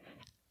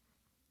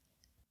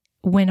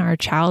our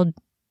child,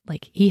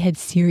 like, he had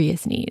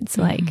serious needs.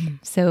 Like,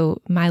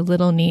 so my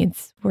little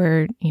needs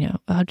were,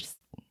 I'll just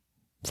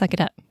suck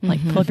it up,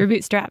 like pull up your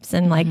bootstraps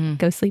and like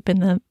go sleep in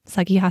the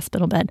sucky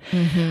hospital bed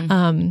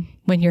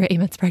when you're 8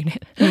 months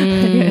pregnant.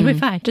 It'll be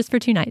fine, just for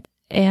 2 nights.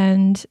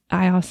 And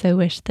I also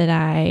wish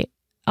that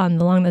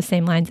along the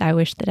same lines, I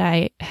wish that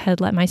I had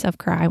let myself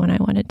cry when I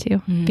wanted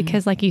to.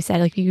 Because like you said,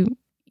 like you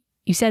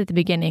said at the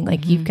beginning,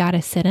 like you've got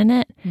to sit in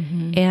it.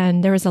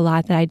 And there was a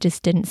lot that I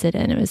just didn't sit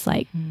in. It was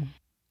like,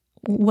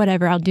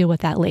 whatever, I'll deal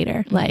with that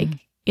later. Like,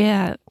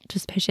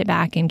 just push it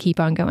back and keep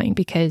on going,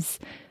 because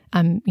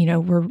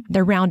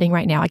they're rounding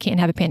right now. I can't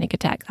have a panic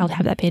attack. I'll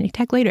have that panic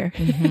attack later.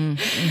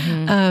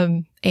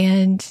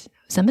 And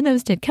some of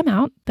those did come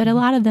out, but a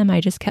lot of them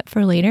I just kept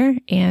for later,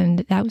 and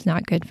that was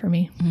not good for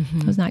me.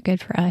 It was not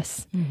good for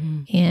us.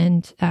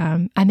 And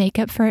I make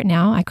up for it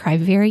now. I cry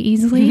very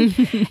easily,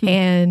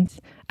 and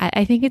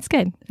I think it's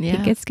good. I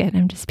think it's good.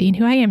 I'm just being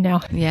who I am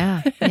now.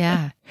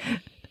 Yeah.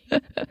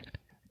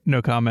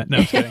 No comment. No,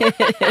 I'm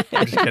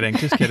just kidding.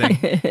 Just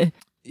kidding.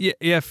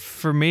 Yeah.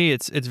 For me,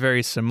 it's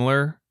very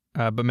similar,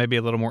 but maybe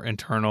a little more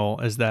internal.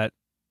 Is that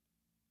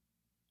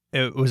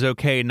it was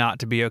okay not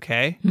to be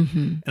okay,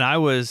 and I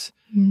was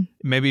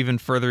maybe even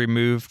further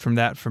removed from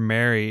that for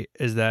Merri.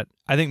 Is that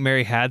I think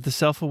Merri had the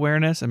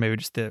self-awareness and maybe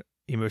just the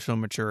emotional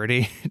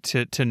maturity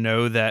to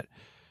know that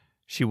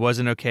she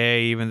wasn't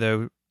okay, even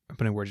though I'm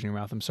putting words in your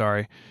mouth. I'm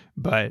sorry,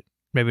 but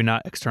maybe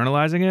not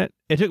externalizing it.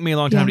 It took me a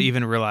long time to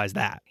even realize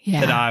that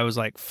I was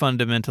like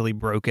fundamentally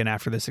broken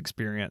after this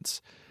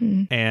experience.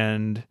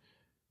 And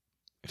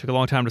it took a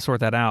long time to sort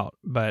that out.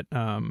 But,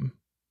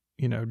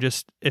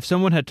 just if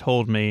someone had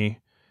told me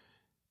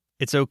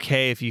it's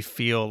okay if you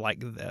feel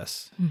like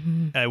this,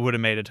 it would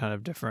have made a ton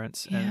of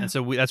difference. And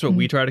so that's what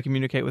we try to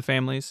communicate with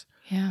families.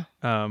 Yeah.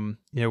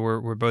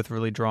 We're both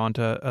really drawn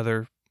to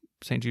other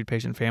St. Jude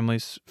patient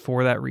families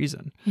for that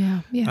reason. Yeah.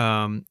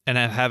 And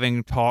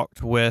having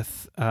talked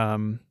with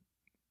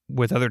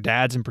other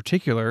dads in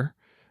particular,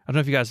 don't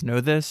know if you guys know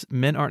this.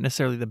 Men aren't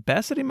necessarily the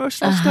best at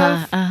emotional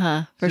stuff.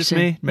 For just sure.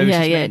 me? Maybe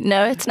it's just me.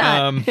 No, it's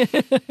not.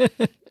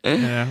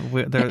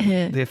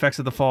 The effects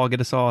of the fall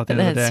get us all at the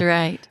end of the day. That's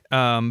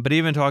right. But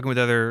even talking with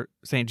other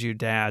St. Jude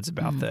dads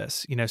about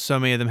this, so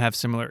many of them have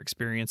similar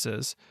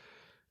experiences.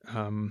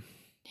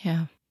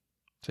 Yeah.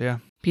 So yeah.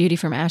 Beauty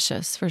from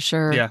ashes, for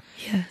sure. Yeah.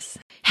 Yes.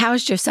 How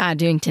is Josiah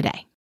doing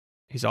today?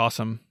 He's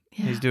awesome.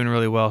 Yeah. He's doing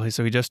really well.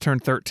 So he just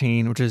turned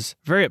 13, which is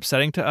very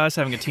upsetting to us,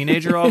 having a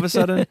teenager all of a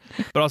sudden,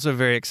 but also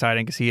very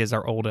exciting because he is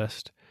our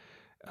oldest.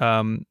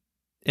 In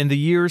the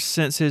years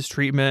since his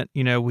treatment,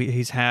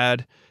 he's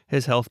had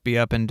his health be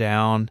up and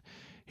down.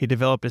 He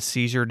developed a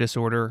seizure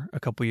disorder a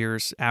couple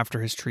years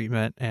after his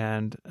treatment,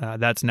 and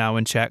that's now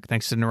in check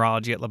thanks to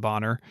neurology at Le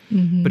Bonheur.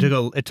 Mm-hmm. But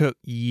it took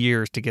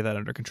years to get that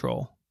under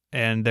control.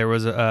 And there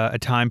was a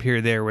time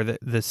period there where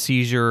the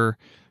seizure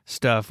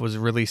stuff was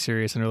really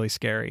serious and really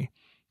scary.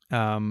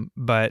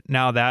 But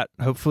now that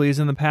hopefully is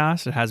in the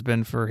past. It has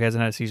been he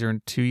hasn't had a seizure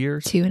in 2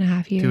 years.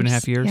 2.5 years.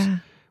 2.5 years. Yeah.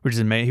 Which is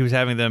amazing. He was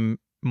having them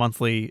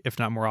monthly, if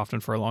not more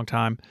often, for a long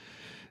time.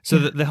 So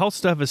the health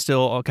stuff is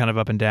still all kind of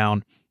up and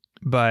down.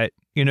 But,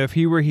 if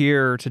he were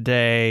here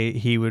today,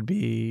 he would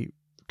be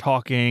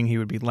talking, he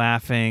would be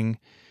laughing.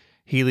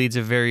 He leads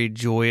a very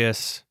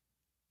joyous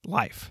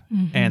life.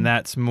 Mm-hmm. And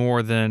that's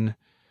more than,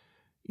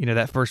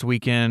 that first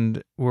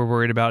weekend we're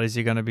worried about, is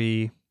he going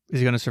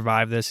to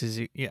survive this?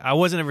 I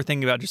wasn't ever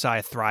thinking about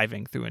Josiah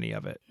thriving through any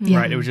of it,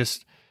 right? It was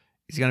just,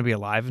 is he going to be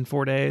alive in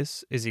 4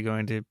 days? Is he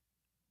going to...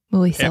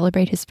 Will he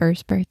celebrate his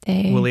first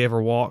birthday? Will he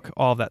ever walk?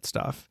 All that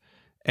stuff.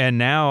 And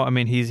now,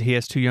 he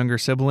has 2 younger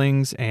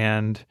siblings,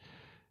 and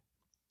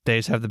they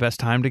just have the best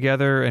time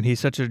together, and he's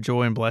such a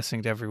joy and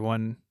blessing to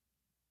everyone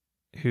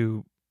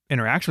who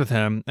interacts with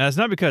him. And it's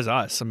not because of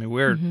us.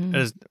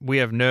 We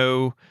have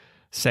no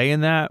say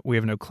in that. We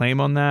have no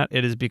claim on that.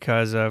 It is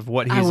because of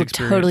what he's experienced.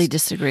 I would totally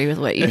disagree with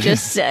what you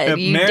just said.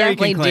 You Merri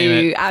definitely can claim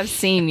do. it. I've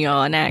seen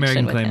y'all in Merri action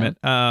can with claim him.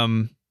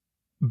 it.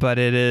 But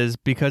it is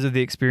because of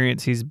the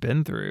experience he's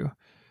been through,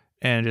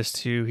 and just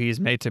who he's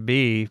made to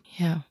be.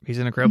 Yeah. He's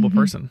an incredible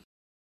person.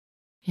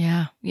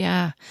 Yeah.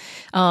 Yeah.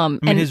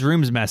 His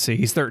room's messy.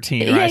 He's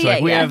 13, right?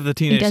 So we have the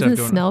teenage he stuff doesn't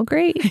going smell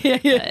great.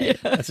 Yeah.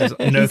 That's no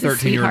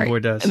 13-year-old boy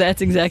does.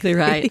 That's exactly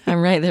right.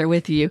 I'm right there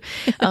with you.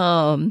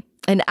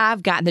 And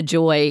I've gotten the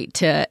joy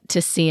to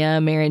see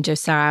him. Merri and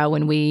Josiah,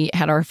 when we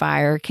had our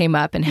fire, came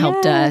up and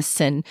helped us,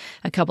 and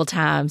a couple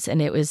times,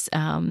 and it was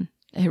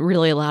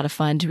really a lot of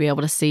fun to be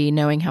able to see,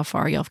 knowing how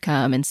far y'all have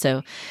come. And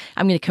so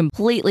I'm going to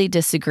completely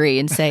disagree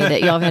and say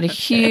that y'all have had a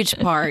huge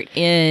part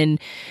in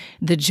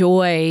the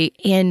joy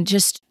and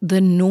just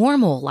the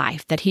normal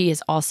life that he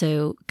has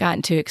also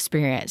gotten to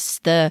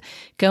experience, the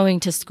going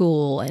to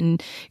school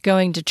and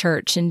going to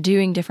church and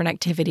doing different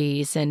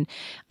activities. And,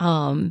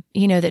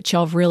 that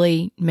y'all have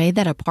really made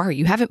that a part.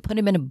 You haven't put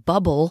him in a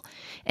bubble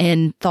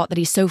and thought that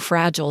he's so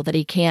fragile that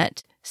he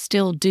can't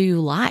still do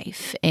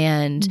life.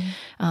 And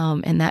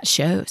that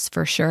shows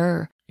for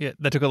sure. Yeah,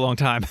 that took a long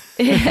time.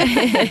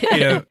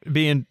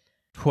 Being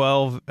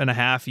 12 and a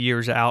half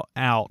years out,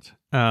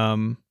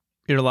 a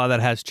lot of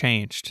that has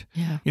changed.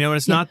 Yeah. And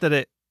it's not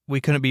that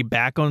we couldn't be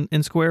back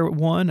in square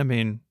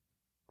one.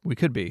 We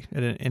could be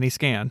at any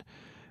scan,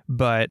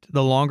 but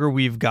the longer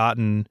we've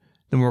gotten,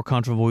 the more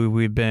comfortable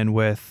we've been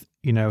with,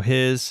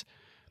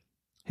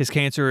 his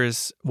cancer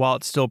is, while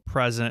it's still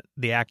present,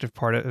 the active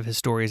part of his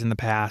story is in the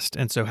past.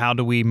 And so how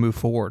do we move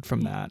forward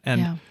from that?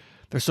 And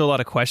there's still a lot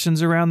of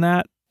questions around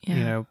that.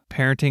 Yeah.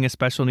 Parenting a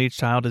special needs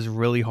child is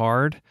really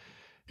hard.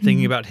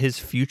 Thinking about his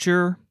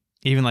future,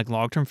 even like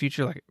long-term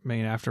future,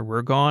 after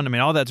we're gone,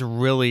 all that's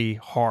really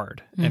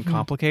hard and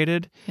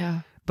complicated. Yeah.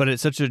 But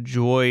it's such a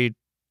joy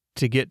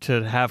to get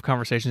to have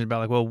conversations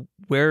about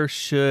what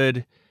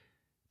should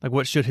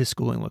his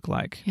schooling look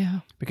like? Yeah.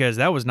 Because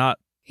that was not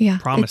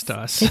promised to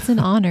us. It's an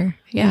honor.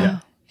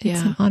 Yeah. It's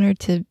Yeah. an honor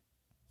to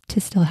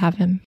still have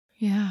him.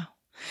 Yeah.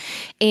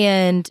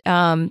 And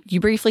you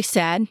briefly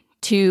said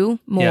 2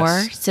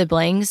 more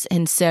siblings.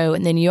 And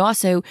then you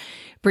also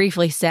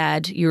briefly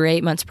said you were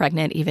 8 months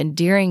pregnant even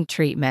during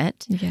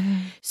treatment.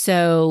 Yeah.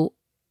 So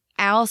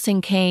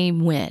Allison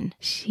came when?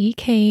 She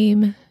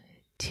came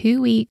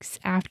 2 weeks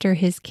after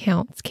his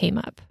counts came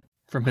up.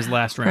 From his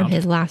last round. From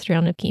his last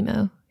round of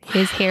chemo.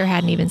 His hair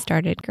hadn't even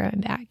started growing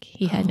back.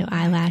 He had no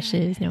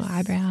eyelashes, no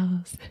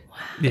eyebrows.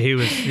 Yeah, he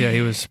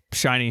was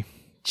shiny.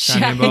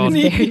 Shiny. Bald.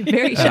 Very,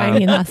 very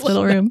shiny in the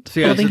hospital room,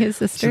 holding his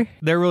sister. So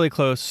they're really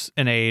close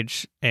in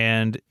age.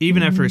 And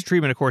even after his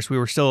treatment, of course, we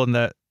were still in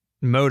the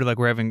mode of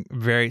we're having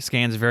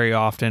scans very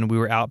often. We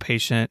were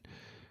outpatient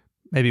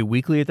maybe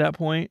weekly at that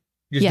point,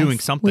 just doing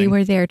something. We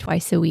were there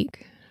twice a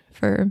week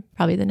for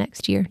probably the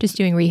next year, just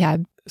doing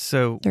rehab.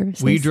 So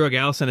services. We drug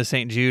Allison to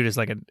St. Jude as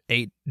an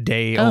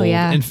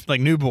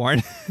 8-day-old,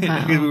 newborn.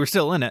 Wow. We were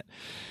still in it.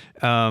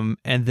 And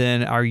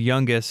then our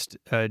youngest,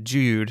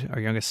 Jude, our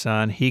youngest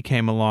son, he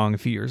came along a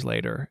few years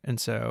later.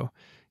 And so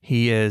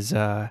he's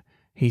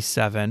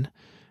 7.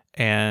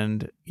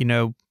 And,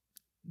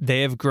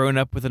 they have grown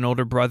up with an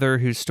older brother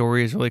whose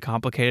story is really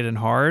complicated and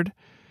hard.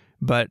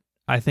 But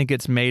I think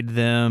it's made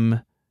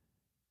them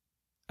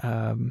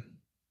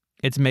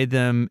it's made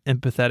them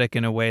empathetic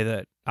in a way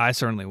that I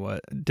certainly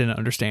didn't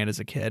understand as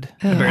a kid.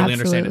 I barely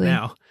understand it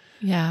now.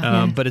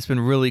 Yeah. But it's been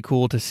really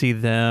cool to see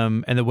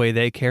them and the way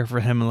they care for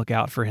him and look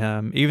out for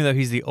him. Even though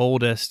he's the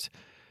oldest,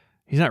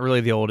 he's not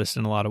really the oldest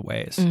in a lot of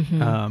ways.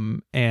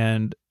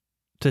 And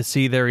to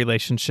see their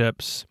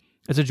relationships,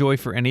 it's a joy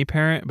for any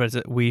parent,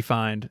 but we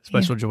find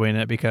special joy in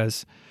it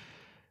because,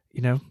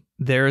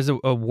 there is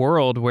a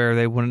world where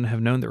they wouldn't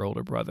have known their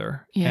older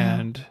brother. Yeah.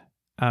 And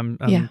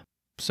I'm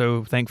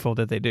so thankful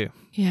that they do.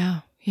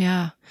 Yeah.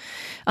 Yeah.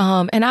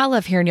 And I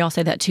love hearing y'all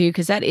say that too,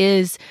 because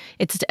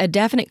it's a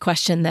definite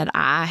question that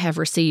I have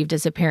received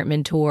as a parent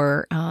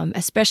mentor,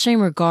 especially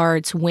in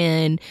regards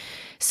when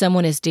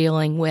someone is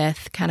dealing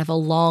with kind of a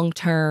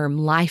long-term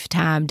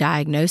lifetime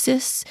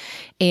diagnosis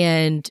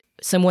and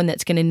someone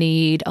that's going to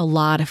need a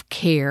lot of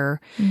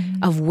care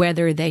of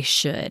whether they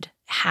should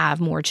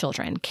have more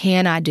children.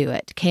 Can I do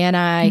it? Can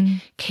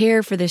I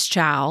care for this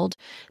child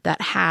that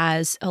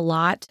has a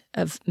lot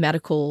of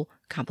medical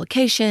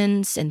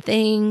complications and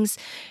things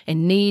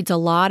and needs a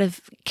lot of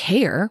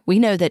care? We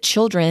know that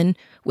children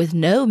with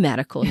no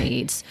medical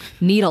needs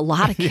need a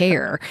lot of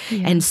care.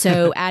 And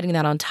so adding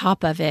that on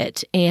top of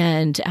it.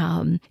 And,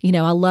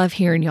 I love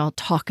hearing y'all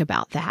talk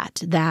about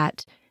that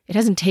it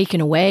hasn't taken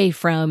away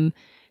from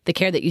the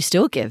care that you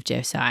still give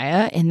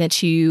Josiah and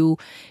that you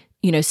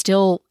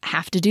still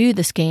have to do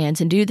the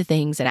scans and do the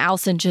things. And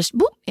Allison just,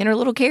 in her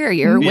little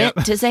carrier, went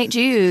to St.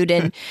 Jude.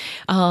 And,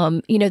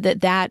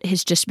 that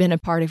has just been a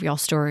part of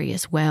y'all's story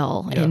as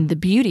well. Yeah. And the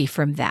beauty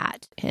from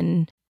that.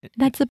 And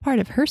that's a part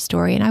of her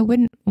story. And I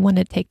wouldn't want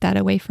to take that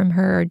away from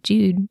her or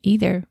Jude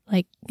either.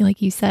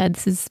 Like you said,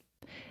 this is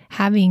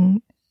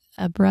having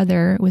a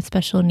brother with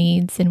special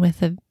needs and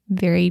with a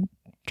very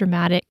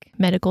dramatic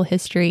medical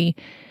history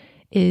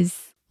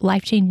is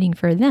life-changing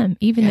for them.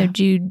 Even though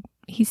Jude,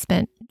 he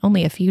spent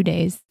only a few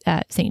days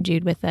at St.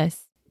 Jude with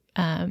us.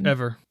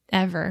 Ever.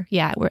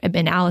 Yeah.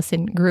 And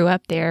Allison grew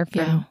up there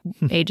from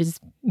ages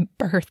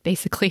birth to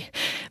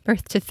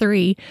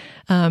 3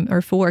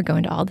 or 4,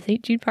 going to all the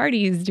St. Jude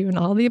parties, doing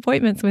all the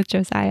appointments with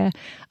Josiah.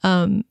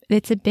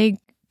 It's a big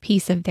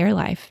piece of their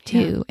life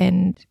too. Yeah.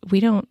 And we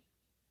don't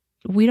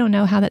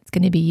know how that's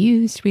going to be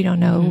used. We don't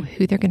know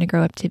who they're going to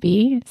grow up to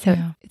be. So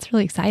it's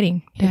really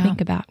exciting to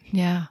think about.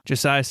 Yeah.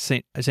 Josiah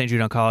St.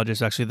 Jude Oncologist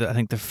is actually, I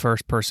think, the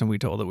first person we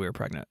told that we were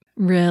pregnant.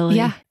 Really?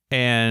 Yeah.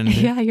 And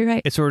you're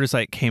right. It sort of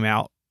just came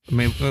out. I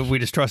mean, we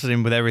just trusted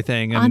him with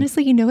everything. And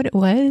honestly, you know what it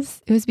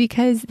was? It was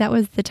because that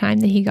was the time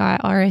that he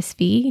got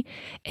RSV,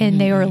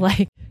 and they were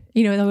like,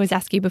 they always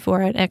ask you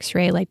before an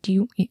X-ray, like,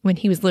 when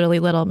he was literally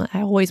little,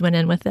 I always went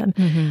in with them.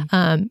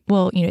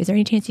 Is there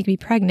any chance you could be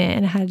pregnant?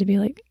 And I had to be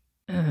like,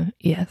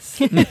 yes.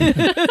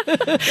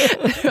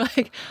 They're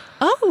like,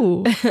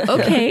 oh,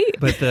 okay.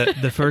 But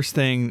the first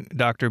thing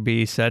Dr.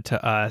 B said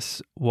to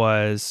us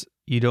was,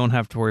 you don't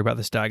have to worry about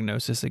this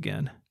diagnosis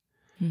again.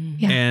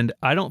 Yeah. And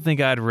I don't think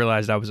I'd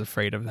realized I was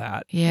afraid of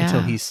that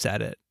until he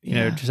said it.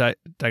 Just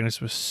diagnosis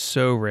was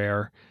so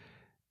rare,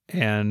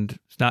 and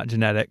it's not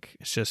genetic.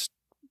 It's just.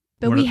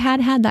 But we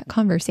had that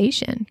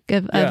conversation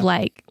of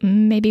like,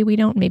 maybe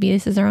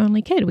this is our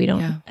only kid. We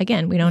don't,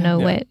 we don't know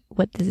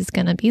what this is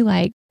going to be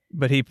like.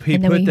 But he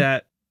put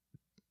that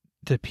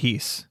to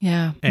peace.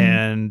 Yeah.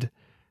 And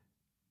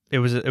it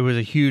was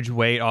a huge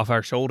weight off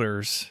our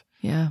shoulders.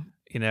 Yeah.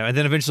 And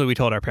then eventually we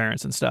told our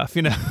parents and stuff,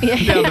 down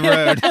the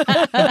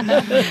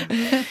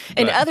road.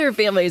 And other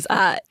families,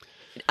 I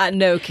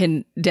know,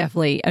 can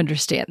definitely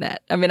understand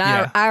that. I mean,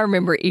 I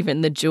remember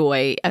even the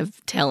joy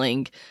of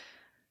telling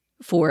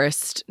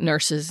Forrest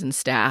nurses and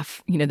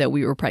staff, that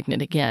we were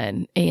pregnant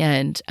again,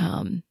 and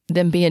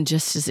them being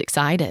just as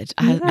excited,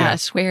 I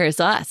swear, as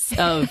us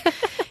of,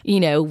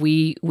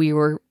 we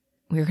were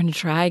going to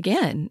try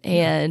again.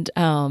 And,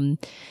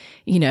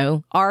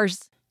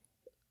 ours,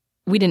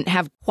 we didn't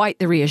have quite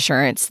the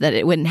reassurance that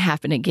it wouldn't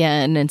happen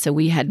again. And so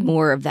we had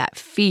more of that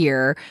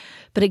fear.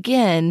 But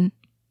again,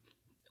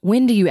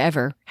 when do you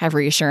ever have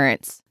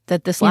reassurance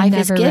that this life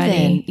is given?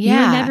 Ready.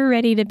 Yeah. You're never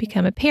ready to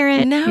become a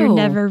parent. No. You're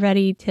never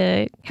ready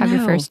to have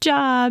your first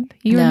job.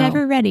 You're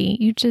never ready.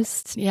 You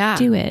just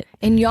do it.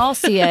 And y'all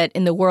see it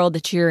in the world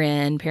that you're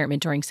in, parent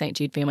mentoring St.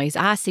 Jude families.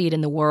 I see it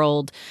in the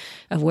world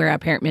of where I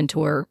parent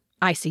mentor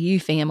ICU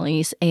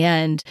families.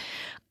 And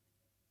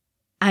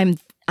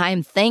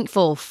I'm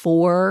thankful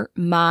for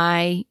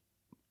my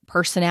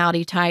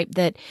personality type,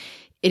 that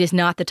it is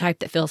not the type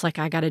that feels like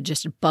I got to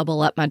just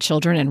bubble up my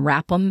children and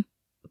wrap them,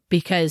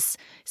 because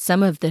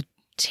some of the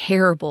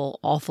terrible,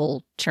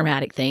 awful,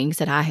 traumatic things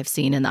that I have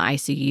seen in the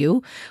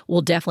ICU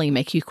will definitely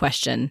make you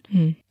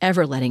question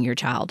ever letting your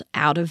child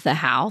out of the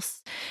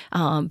house.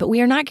 But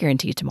we are not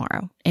guaranteed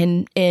tomorrow,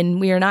 and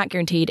we are not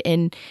guaranteed.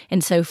 And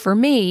so for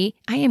me,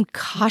 I am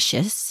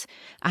cautious.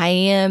 I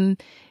am,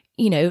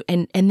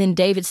 and then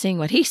David seeing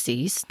what he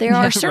sees. There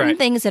are certain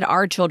things that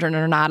our children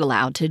are not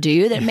allowed to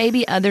do that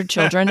maybe other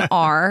children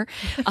are,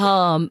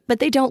 but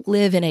they don't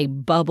live in a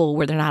bubble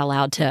where they're not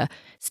allowed to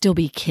still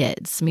be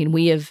kids. I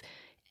mean,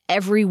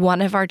 every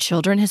one of our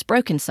children has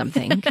broken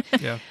something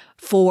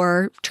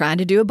for trying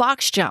to do a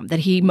box jump that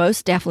he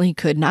most definitely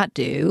could not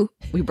do.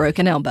 We broke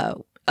an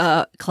elbow.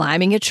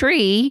 climbing a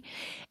tree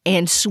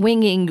and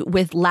swinging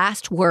with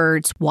last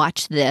words,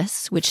 watch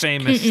this, which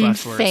famous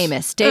last words.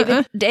 Famous.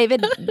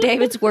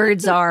 David's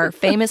words are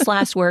famous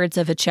last words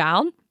of a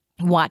child.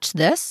 Watch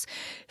this.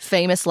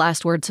 Famous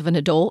last words of an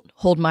adult.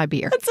 Hold my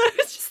beer. That's what I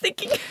was just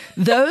thinking.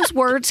 Those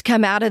words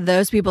come out of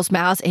those people's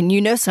mouths, and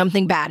you know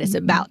something bad is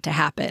about to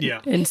happen.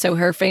 Yeah. And so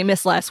her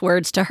famous last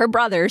words to her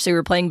brothers who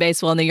were playing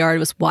baseball in the yard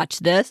was, watch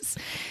this.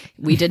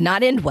 We did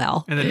not end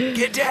well. And then,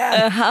 get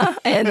down.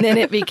 And then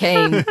it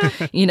became,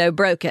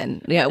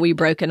 broken. Yeah, we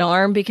broke an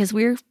arm because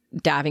we were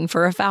diving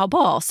for a foul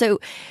ball. So,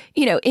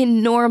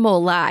 in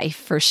normal life,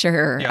 for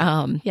sure.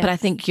 Yeah. But I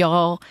think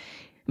y'all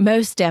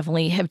most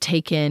definitely have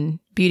taken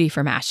beauty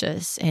from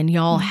ashes, and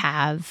y'all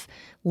have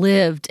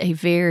lived a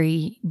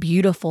very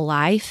beautiful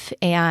life,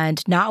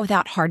 and not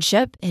without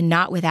hardship and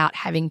not without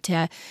having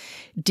to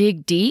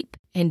dig deep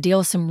and deal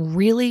with some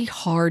really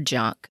hard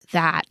junk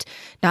that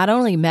not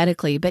only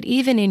medically, but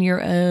even in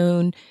your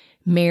own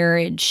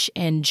marriage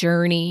and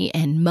journey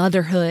and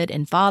motherhood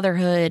and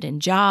fatherhood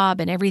and job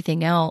and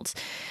everything else,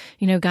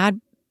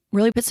 God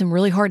really put some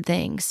really hard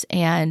things.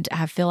 And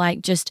I feel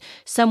like just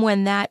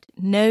someone that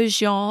knows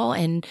y'all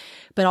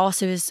but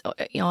also is,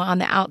 on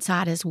the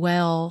outside as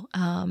well,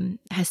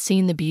 has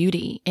seen the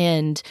beauty.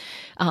 And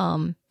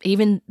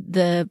even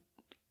the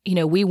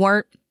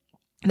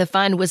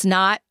fund was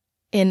not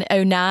in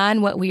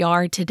 2009 what we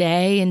are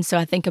today. And so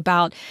I think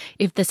about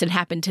if this had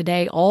happened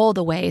today, all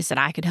the ways that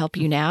I could help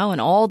you now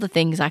and all the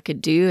things I could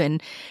do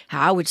and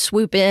how I would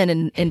swoop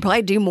in and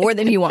probably do more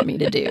than you want me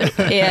to do.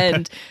 But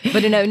in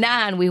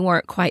 2009, we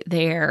weren't quite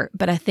there.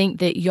 But I think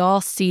that y'all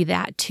see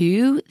that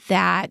too,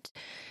 that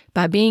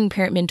by being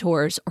parent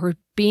mentors or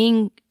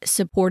being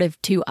supportive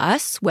to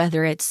us,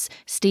 whether it's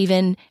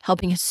Stephen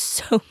helping us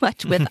so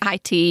much with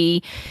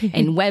IT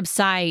and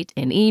website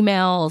and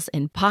emails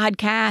and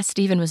podcasts.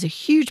 Stephen was a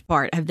huge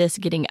part of this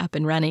getting up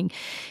and running.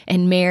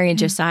 And Merri and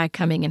Josiah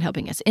coming and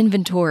helping us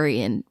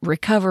inventory and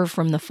recover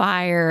from the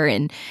fire.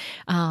 And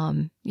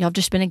y'all have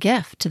just been a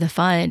gift to the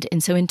fund.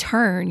 And so in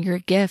turn, you're a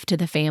gift to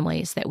the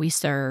families that we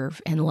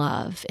serve and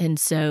love. And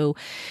so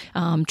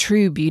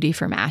true beauty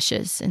from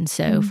ashes. And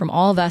so from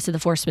all of us at the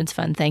Four Spins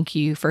Fund, thank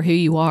you for who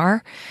you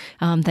are.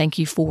 Thank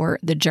you for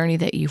the journey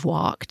that you've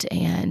walked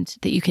and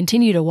that you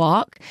continue to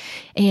walk.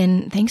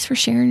 And thanks for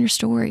sharing your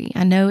story.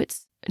 I know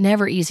it's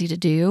never easy to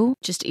do.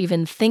 Just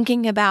even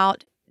thinking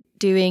about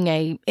doing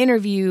a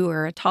interview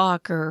or a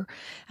talk or,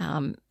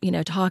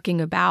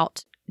 talking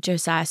about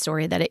Josiah's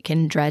story, that it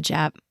can dredge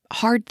up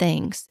hard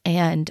things.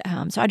 And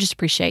so I just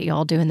appreciate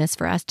y'all doing this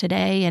for us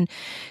today and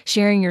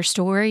sharing your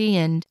story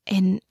and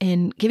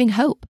giving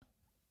hope,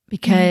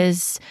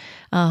 because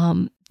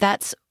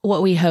that's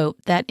what we hope,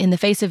 that in the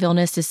face of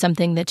illness is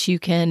something that you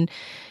can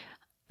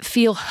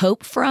feel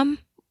hope from,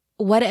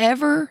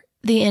 whatever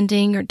the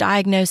ending or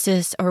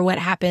diagnosis or what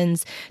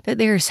happens, that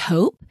there's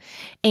hope.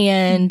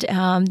 And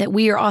that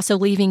we are also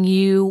leaving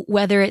you,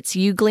 whether it's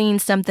you glean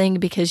something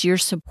because you're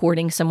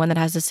supporting someone that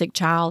has a sick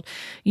child,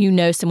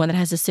 someone that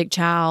has a sick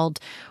child,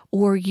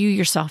 or you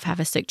yourself have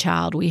a sick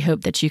child. We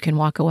hope that you can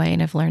walk away and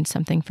have learned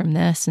something from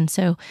this. And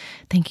so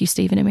thank you,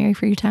 Stephen and Merri,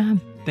 for your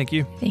time. Thank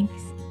you. Thanks.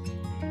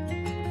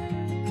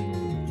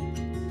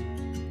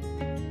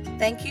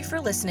 Thank you for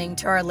listening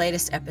to our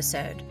latest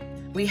episode.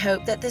 We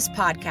hope that this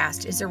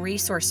podcast is a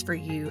resource for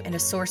you and a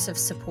source of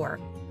support.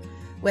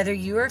 Whether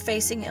you are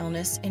facing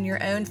illness in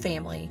your own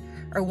family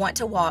or want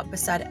to walk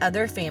beside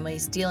other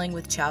families dealing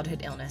with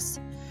childhood illness,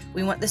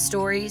 we want the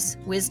stories,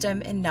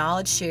 wisdom, and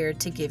knowledge shared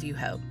to give you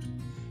hope.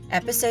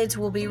 Episodes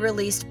will be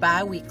released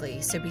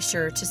bi-weekly, so be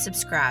sure to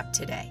subscribe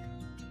today.